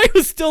because Jiraiya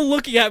was still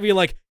looking at me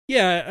like,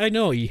 yeah, I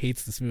know he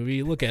hates this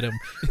movie. Look at him.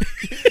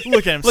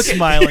 Look at him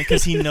smiling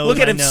because he knows Look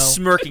at I him know.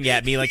 smirking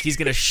at me like he's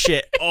gonna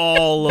shit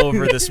all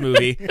over this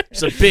movie.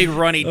 Just a big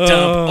runny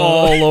dump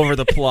all over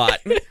the plot.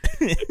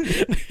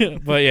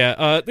 But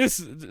yeah,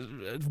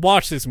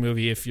 watch this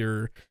movie if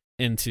you're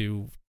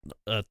into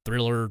a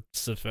thriller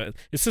suspense.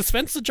 Is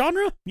suspense a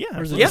genre? Yeah.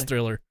 Or is it Yeah. just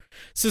thriller?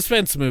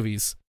 Suspense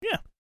movies.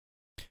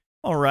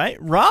 All right.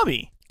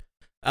 Robbie.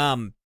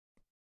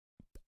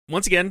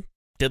 Once again,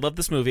 did love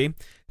this movie.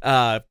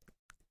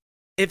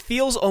 It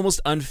feels almost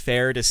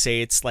unfair to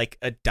say it's like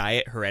a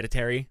diet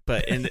Hereditary,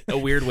 but in a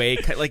weird way,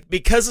 like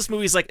because this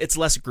movie's like it's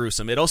less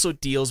gruesome. It also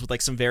deals with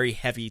like some very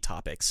heavy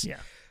topics, Yeah.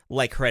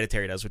 like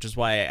Hereditary does, which is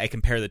why I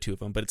compare the two of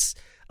them. But it's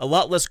a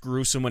lot less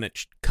gruesome when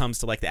it comes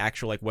to like the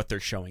actual like what they're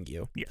showing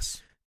you.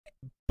 Yes.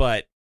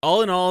 But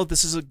all in all,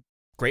 this is a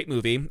great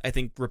movie. I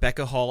think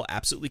Rebecca Hall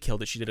absolutely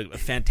killed it. She did a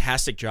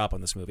fantastic job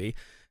on this movie,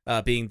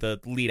 being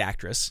the lead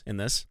actress in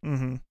this.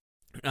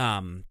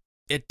 Mm-hmm.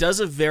 It does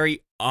a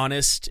very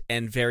honest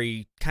and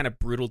very kind of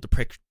brutal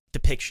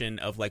depiction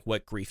of like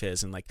what grief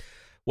is and like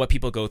what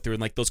people go through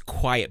and like those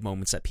quiet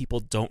moments that people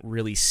don't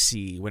really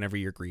see whenever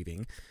you're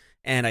grieving.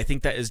 And I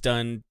think that is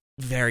done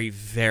very,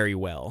 very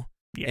well.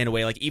 Yeah. In a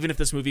way, like even if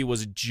this movie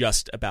was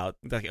just about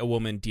like a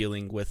woman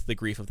dealing with the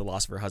grief of the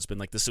loss of her husband,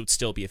 like this would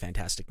still be a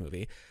fantastic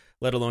movie,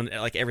 let alone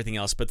like everything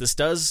else. But this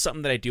does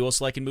something that I do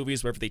also like in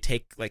movies, wherever they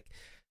take like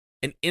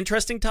an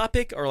interesting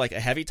topic or like a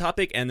heavy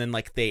topic and then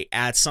like they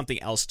add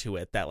something else to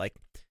it that like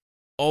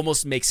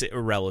almost makes it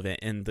irrelevant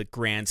in the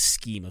grand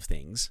scheme of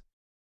things.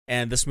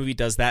 And this movie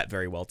does that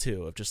very well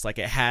too, of just like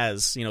it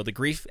has, you know, the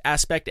grief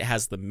aspect, it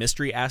has the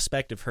mystery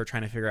aspect of her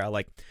trying to figure out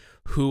like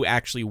who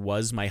actually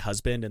was my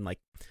husband and like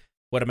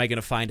what am I going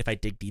to find if I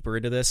dig deeper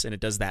into this, and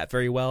it does that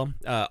very well.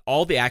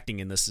 All the acting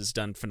in this is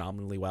done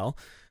phenomenally well.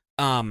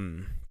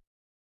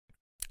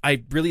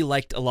 I really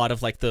liked a lot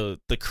of like the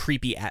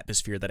creepy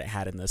atmosphere that it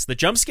had in this. The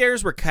jump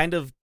scares were kind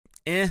of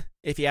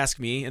if you ask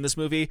me, in this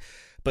movie,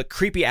 but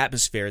creepy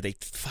atmosphere, they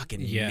fucking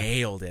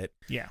nailed it.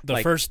 Yeah. The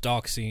Like- first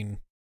dock scene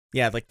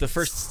Yeah, like the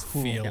first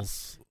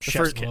feels the Chef's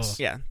first kiss.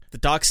 yeah, the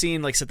dock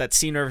scene, like said that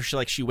scene where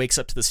she wakes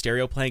up to the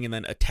stereo playing and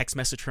then a text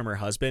message from her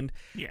husband.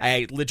 Yeah.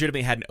 I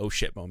legitimately had an oh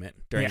shit moment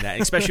during Yeah. that,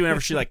 especially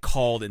whenever she like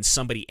called and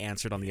somebody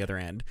answered on the other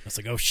end. I was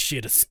like, oh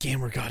shit, a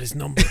scammer got his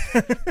number.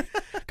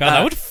 God,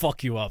 that would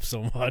fuck you up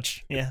so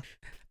much. Yeah.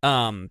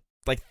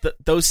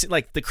 those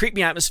like the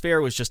creepy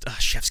atmosphere was just a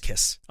chef's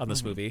kiss on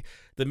this movie.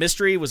 The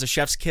mystery was a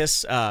chef's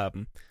kiss.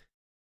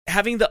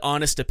 Having the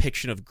honest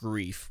depiction of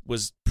grief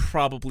was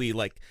probably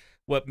like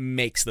what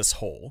makes this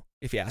whole,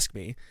 if you ask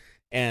me.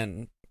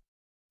 And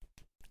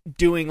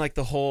doing like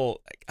the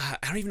whole, I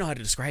don't even know how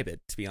to describe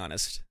it, to be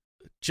honest.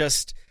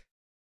 Just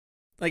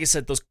like I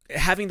said,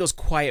 having those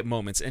quiet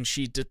moments, and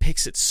she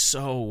depicts it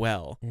so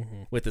well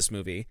with this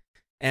movie.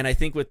 And I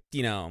think with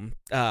the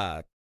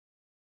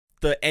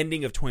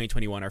ending of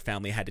 2021, our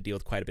family had to deal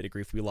with quite a bit of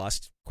grief. We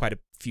lost quite a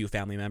few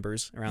family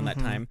members around that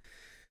time,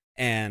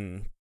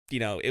 and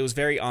it was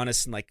very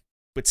honest and like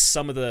with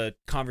some of the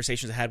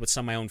conversations I had with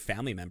some of my own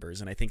family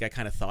members, and I think I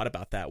kind of thought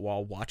about that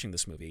while watching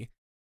this movie,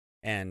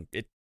 and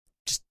it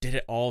just did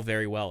it all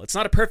very well. It's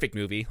not a perfect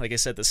movie, like I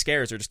said. The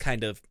scares are just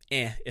kind of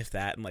if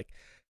that, and like,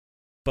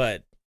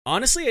 but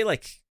honestly,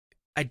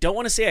 I don't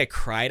want to say I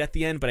cried at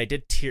the end, but I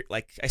did tear.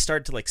 Like I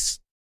started to like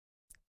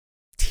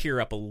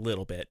tear up a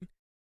little bit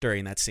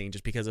during that scene,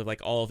 just because of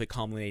like all of it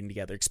culminating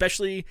together,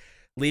 especially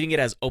leaving it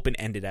as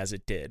open-ended as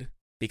it did.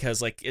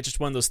 Because like it's just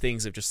one of those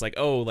things of just like,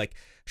 oh, like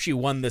she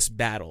won this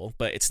battle,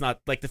 but it's not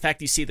like the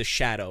fact you see the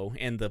shadow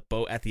and the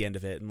boat at the end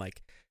of it, and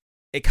like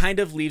it kind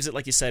of leaves it,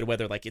 like you said,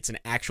 whether like it's an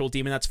actual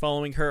demon that's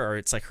following her or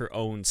it's like her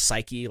own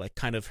psyche, like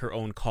kind of her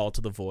own call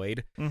to the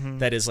void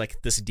that is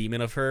like this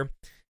demon of her.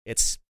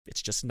 It's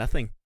just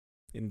nothing.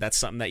 And that's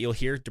something that you'll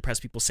hear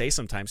depressed people say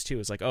sometimes too.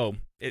 Is like, oh,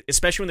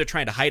 especially when they're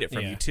trying to hide it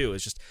from you too.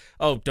 It's just,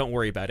 oh, don't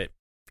worry about it.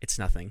 It's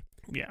nothing.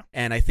 Yeah.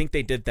 And I think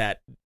they did that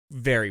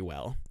very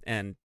well.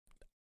 And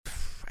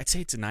I'd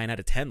say it's a 9 out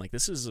of 10. Like,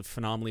 this is a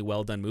phenomenally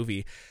well done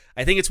movie.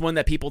 I think it's one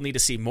that people need to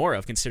see more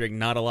of, considering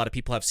not a lot of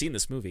people have seen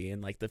this movie.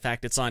 And like the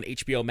fact it's on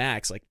HBO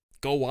Max, like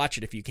go watch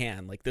it if you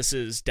can. Like this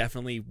is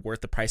definitely worth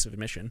the price of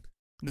admission.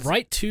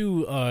 Right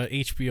to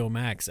HBO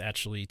Max,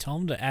 actually. Tell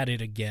them to add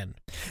it again.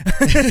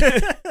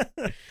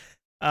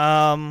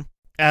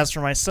 As for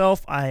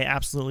myself, I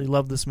absolutely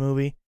love this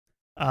movie.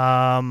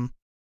 I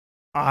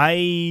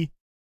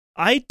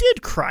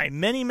did cry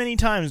many, many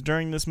times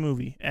during this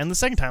movie, and the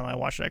second time I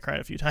watched it, I cried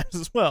a few times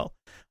as well.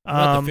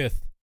 About the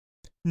fifth?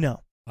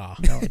 No,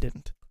 no, I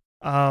didn't.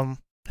 I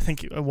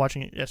think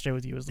watching it yesterday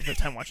with you was the fifth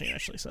time watching it,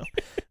 actually. So,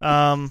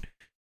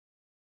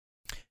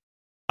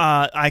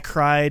 I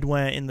cried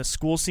in the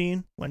school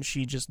scene when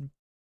she just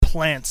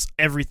plants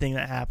everything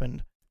that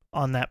happened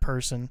on that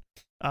person.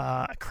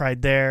 I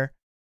cried there.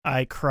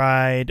 I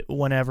cried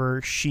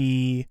whenever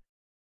she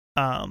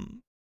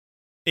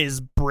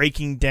is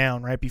breaking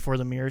down right before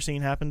the mirror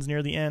scene happens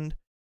near the end,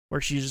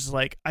 where she's just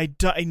like, I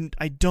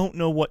don't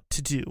know what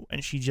to do,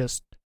 and she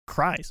just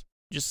cries,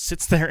 just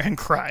sits there and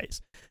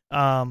cries.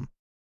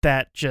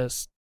 That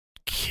just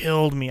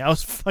killed me.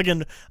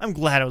 I'm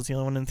glad I was the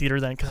only one in the theater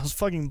then, because I was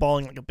fucking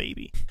bawling like a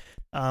baby.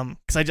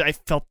 Because I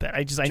felt that.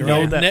 I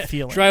know that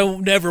feeling. Dry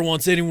never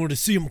wants anyone to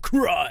see him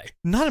cry.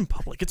 Not in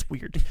public. It's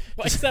weird.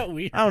 Why is that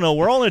weird? I don't know.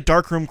 We're all in a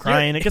dark room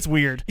crying. It gets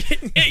weird.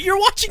 You're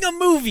watching a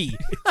movie.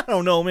 I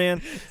don't know,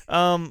 man.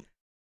 I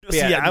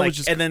was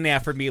just. And then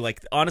for me, like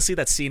honestly,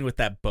 that scene with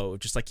that boat,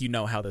 just like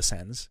how this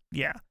ends.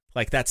 Yeah.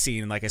 Like that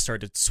scene, like I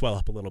started to swell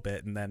up a little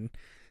bit, and then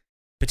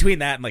between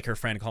that and like her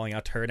friend calling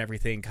out to her and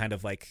everything, kind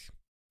of like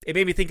it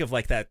made me think of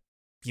like that.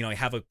 You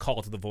have a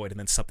call to the void, and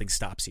then something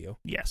stops you.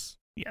 Yes.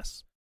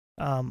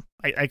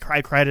 I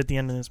cried at the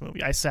end of this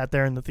movie. I sat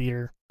there in the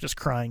theater just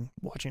crying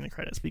watching the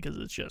credits, because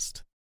it's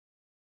just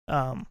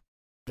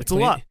it's a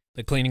lot.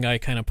 The cleaning guy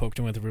kind of poked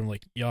him with the room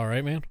like, you all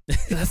right, man?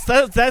 That's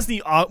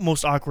the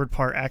most awkward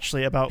part,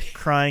 actually, about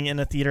crying in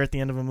a theater at the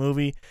end of a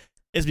movie,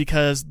 is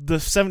because the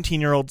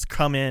 17-year-olds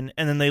come in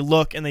and then they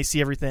look and they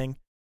see everything,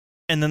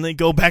 and then they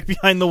go back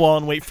behind the wall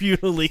and wait for you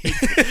to leave.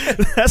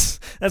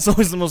 That's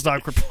always the most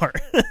awkward part.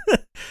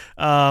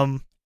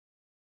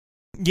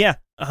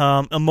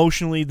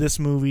 Emotionally, this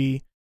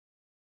movie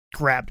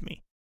grabbed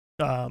me.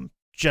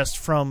 Just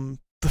from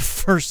the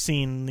first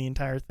scene in the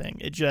entire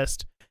thing.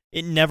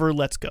 It never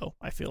lets go,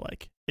 I feel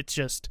like. It's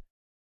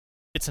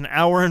an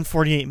hour and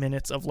 48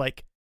 minutes of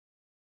like,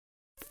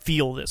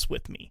 feel this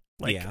with me.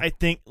 Like, yeah. I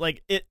think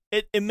like it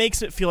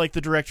makes it feel like the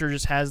director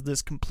just has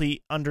this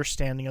complete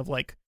understanding of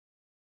like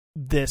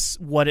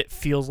what it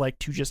feels like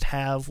to just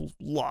have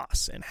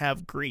loss and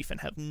have grief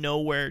and have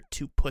nowhere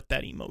to put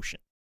that emotion.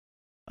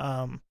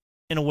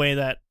 In a way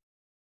that,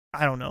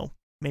 I don't know,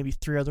 maybe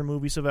 3 other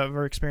movies have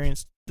ever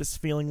experienced this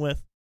feeling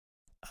with.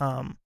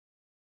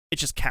 It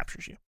just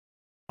captures you.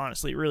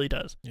 Honestly, it really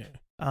does.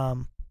 Yeah.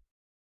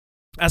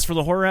 As for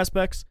the horror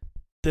aspects,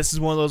 this is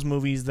one of those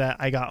movies that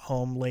I got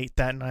home late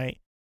that night,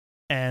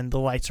 and the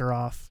lights are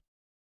off,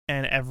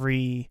 and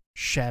every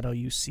shadow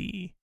you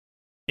see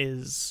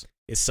is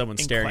someone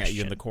staring at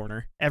you in the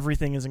corner.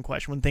 Everything is in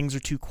question. When things are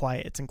too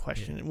quiet, it's in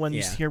question. And when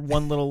you hear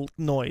one little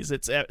noise,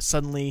 it's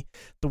suddenly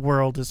the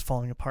world is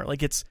falling apart.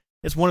 Like it's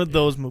one of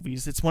those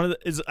movies. It's one of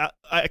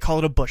I call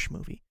it a Bush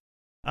movie,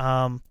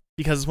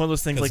 because it's one of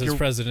those things like his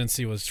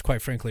presidency was,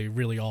 quite frankly,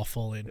 really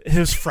awful. And it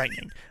was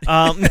frightening.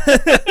 No,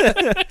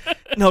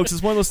 because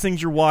it's one of those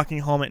things you're walking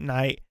home at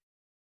night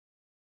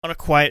on a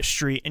quiet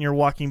street, and you're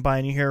walking by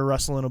and you hear a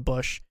rustle in a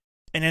bush,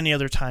 and any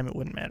other time it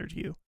wouldn't matter to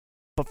you.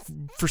 But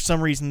for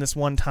some reason, this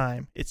one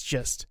time, it's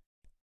just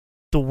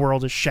the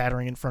world is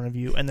shattering in front of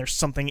you, and there's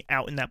something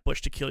out in that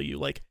bush to kill you.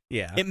 Like,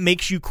 Yeah. it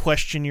makes you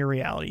question your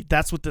reality.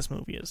 That's what this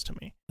movie is to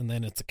me. And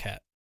then it's a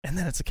cat. And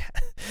then it's a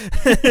cat.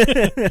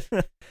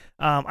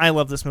 I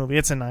love this movie.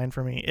 It's a 9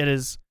 for me.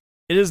 It's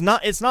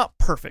not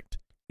perfect,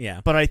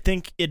 Yeah. but I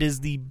think it is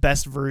the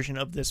best version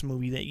of this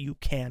movie that you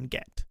can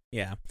get.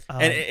 Yeah.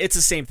 And it's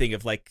the same thing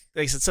of like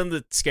I said, some of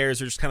the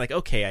scares are just kind of like,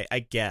 okay, I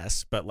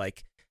guess, but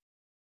like,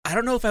 I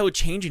don't know if I would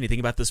change anything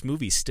about this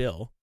movie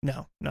still.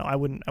 No, I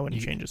wouldn't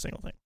change a single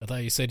thing. I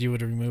thought you said you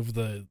would remove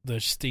the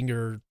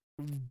stinger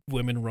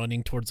women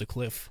running towards a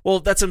cliff. Well,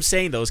 that's what I'm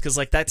saying though, is because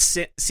like that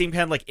seemed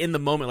kind of like in the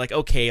moment, like,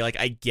 okay, like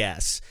I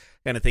guess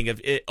kind of thing of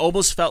it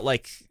almost felt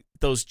like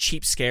those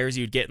cheap scares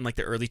you'd get in like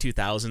the early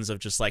 2000s of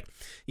just like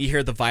you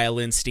hear the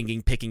violin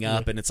stinging picking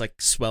up and it's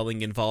like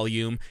swelling in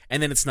volume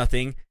and then it's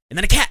nothing and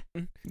then a cat.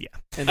 Yeah.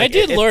 And I like,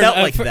 did it learn. felt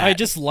like I that.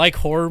 just like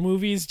horror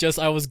movies. Just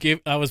I was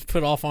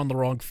put off on the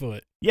wrong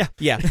foot. Yeah.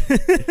 Yeah.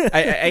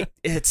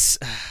 It's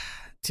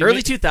Too early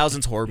much-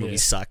 2000s horror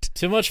movies Yeah. sucked.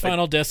 Too much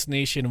Final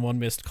Destination and one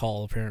missed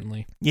call.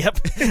 Apparently, Yep.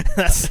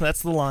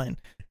 that's the line.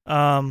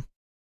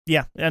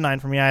 Yeah, a 9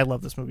 for me. I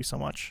love this movie so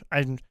much.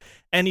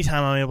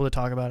 Anytime I'm able to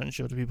talk about it and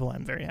show it to people,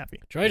 I'm very happy.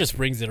 Troy just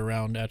brings it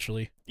around.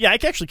 Actually, Yeah, I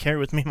can actually carry it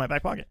with me in my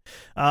back pocket.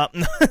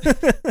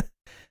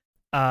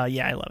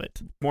 Yeah, I love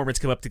it. Mormons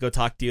come up to go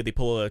talk to you. They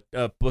pull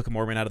a Book of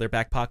Mormon out of their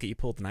back pocket. You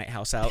pull the Night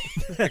House out.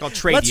 Like, I'll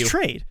trade Let's you.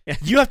 trade. Yeah.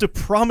 You have to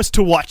promise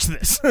to watch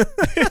this.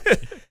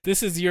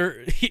 this is your.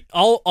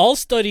 I'll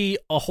study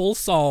a whole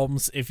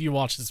Psalms if you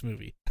watch this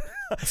movie.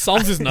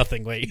 Psalms is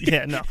nothing. Wait,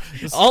 Yeah, no.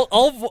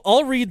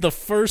 I'll read the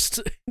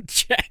first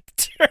chapter.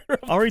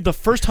 I'll read the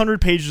first 100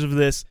 pages of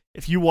this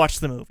if you watch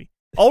the movie.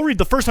 I'll read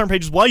the first 100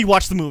 pages while you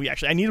watch the movie,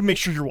 actually. I need to make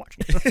sure you're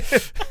watching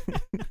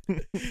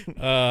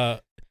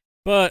it.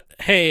 But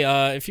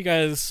hey, if you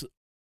guys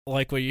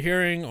like what you're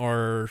hearing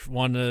or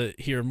want to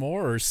hear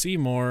more or see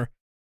more,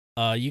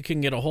 you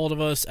can get a hold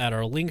of us at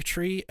our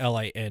Linktree,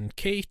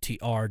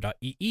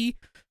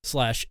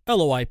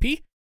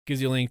 linktr.ee/LOIP. Gives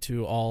you a link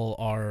to all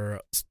our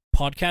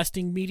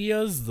podcasting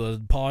medias, the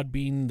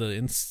Podbean,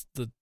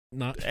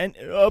 And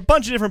a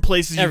bunch of different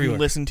places you Everywhere.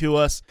 can listen to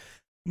us.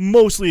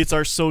 Mostly it's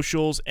our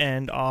socials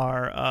and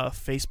our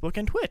Facebook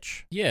and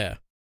Twitch. Yeah.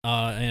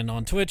 And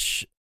on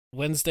Twitch,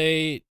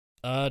 Wednesday,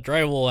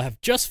 Dry will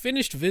have just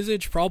finished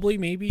Visage, probably,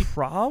 maybe.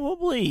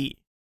 Probably.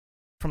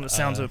 From the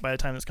sounds of it by the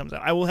time this comes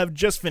out. I will have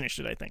just finished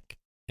it, I think.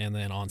 And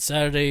then on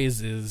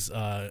Saturdays is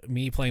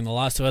me playing The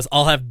Last of Us.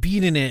 I'll have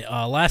beaten it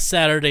last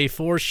Saturday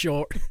for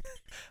sure.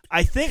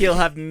 I think He'll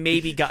have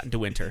maybe gotten to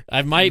winter.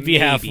 I might be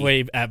Maybe.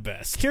 halfway at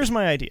best. here's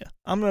my idea.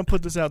 I'm going to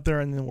put this out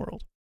there in the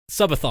world.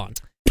 Subathon.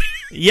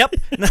 Yep.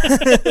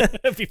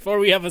 Before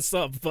we have a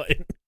sub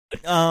button.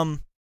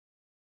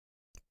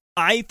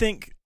 I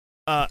think,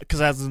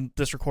 because as of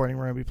this recording,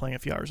 we're going to be playing a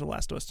few hours of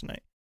Last of Us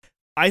tonight.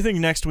 I think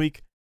next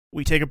week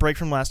we take a break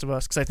from Last of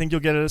Us, because I think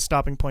you'll get at a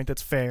stopping point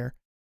that's fair.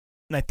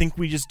 And I think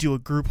we just do a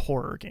group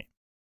horror game.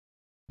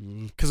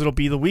 Because it'll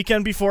be the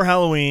weekend before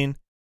Halloween.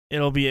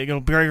 It'll be a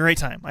great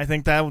time. I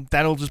think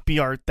that'll just be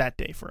that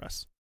day for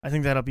us. I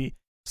think that'll be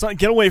so.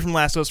 Get away from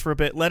Last of Us for a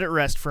bit. Let it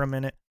rest for a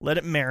minute. Let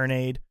it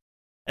marinate,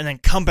 and then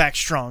come back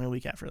strong a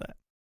week after that.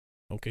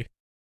 Okay.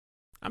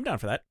 I'm down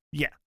for that.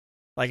 Yeah.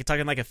 Like,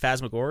 talking like a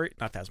Phasmagoria?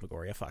 Not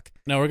Phasmagoria, fuck.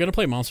 No, we're going to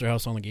play Monster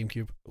House on the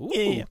GameCube. Ooh.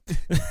 Yeah.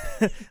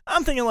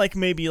 I'm thinking like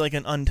maybe like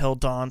an Until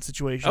Dawn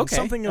situation. Okay,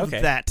 Something of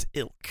okay. that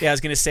ilk. Yeah, I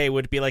was going to say,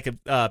 would it be like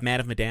a Man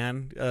of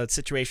Medan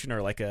situation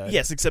or like a...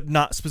 Yes, except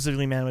not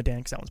specifically Man with Dan,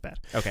 because that one's bad.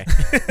 Okay.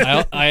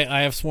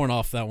 I have sworn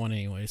off that one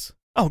anyways.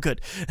 Oh, good.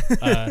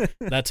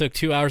 That took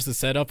 2 hours to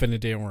set up and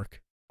it didn't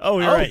work. Oh,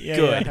 you're Oh, right. Yeah,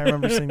 good. yeah, I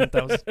remember seeing that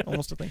was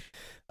almost a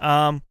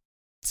thing.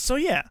 So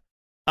yeah.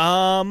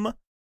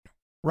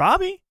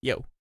 Robbie,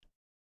 Yo.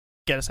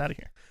 get us out of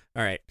here.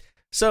 All right.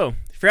 So,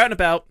 if you're out and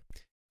about,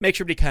 make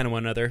sure to be kind to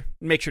one another.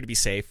 Make sure to be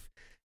safe.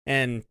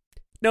 And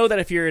know that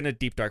if you're in a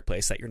deep, dark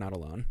place, that you're not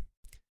alone.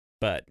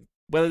 But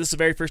whether this is the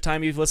very first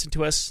time you've listened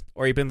to us,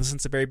 or you've been listening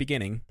since the very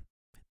beginning,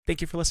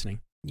 thank you for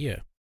listening. Yeah.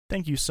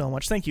 Thank you so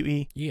much. Thank you,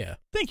 E. Yeah.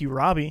 Thank you,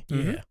 Robbie.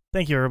 Mhm. Yeah.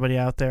 Thank you, everybody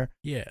out there.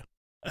 Yeah.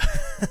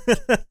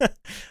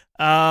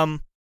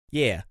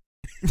 Yeah.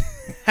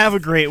 Have a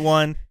great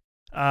one.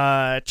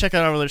 Check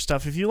out our other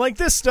stuff. If you like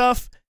this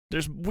stuff,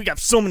 we got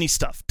so many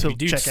stuff to We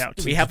do check out.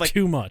 We have like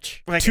too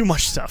much. Too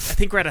much I stuff.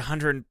 think we're at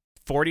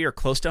 140 or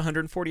close to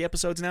 140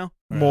 episodes now.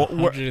 More-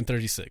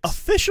 136.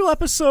 Official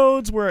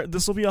episodes where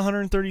this will be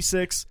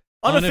 136.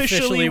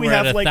 Unofficially, we we're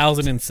have at like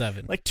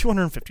 1,007.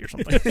 250 or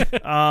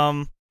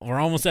something. We're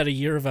almost at a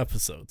year of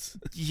episodes.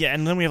 Yeah,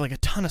 and then we have like a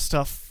ton of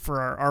stuff for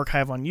our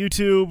archive on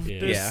YouTube. Yeah.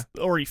 There's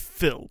already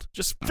filled,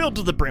 just filled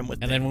to the brim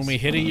with. And then when we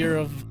hit a year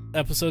of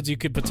episodes you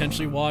could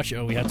potentially watch,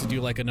 we have to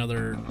do like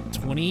another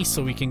 20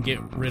 so we can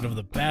get rid of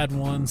the bad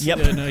ones Yep.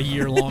 in a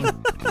year long.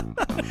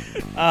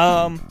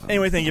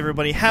 Anyway, thank you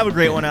everybody. Have a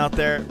great one out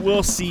there.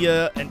 We'll see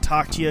you and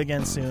talk to you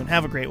again soon.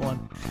 Have a great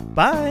one.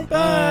 Bye.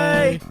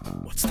 Bye.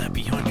 What's that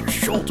behind your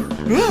shoulder?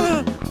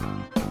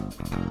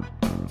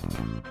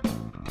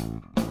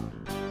 Bye.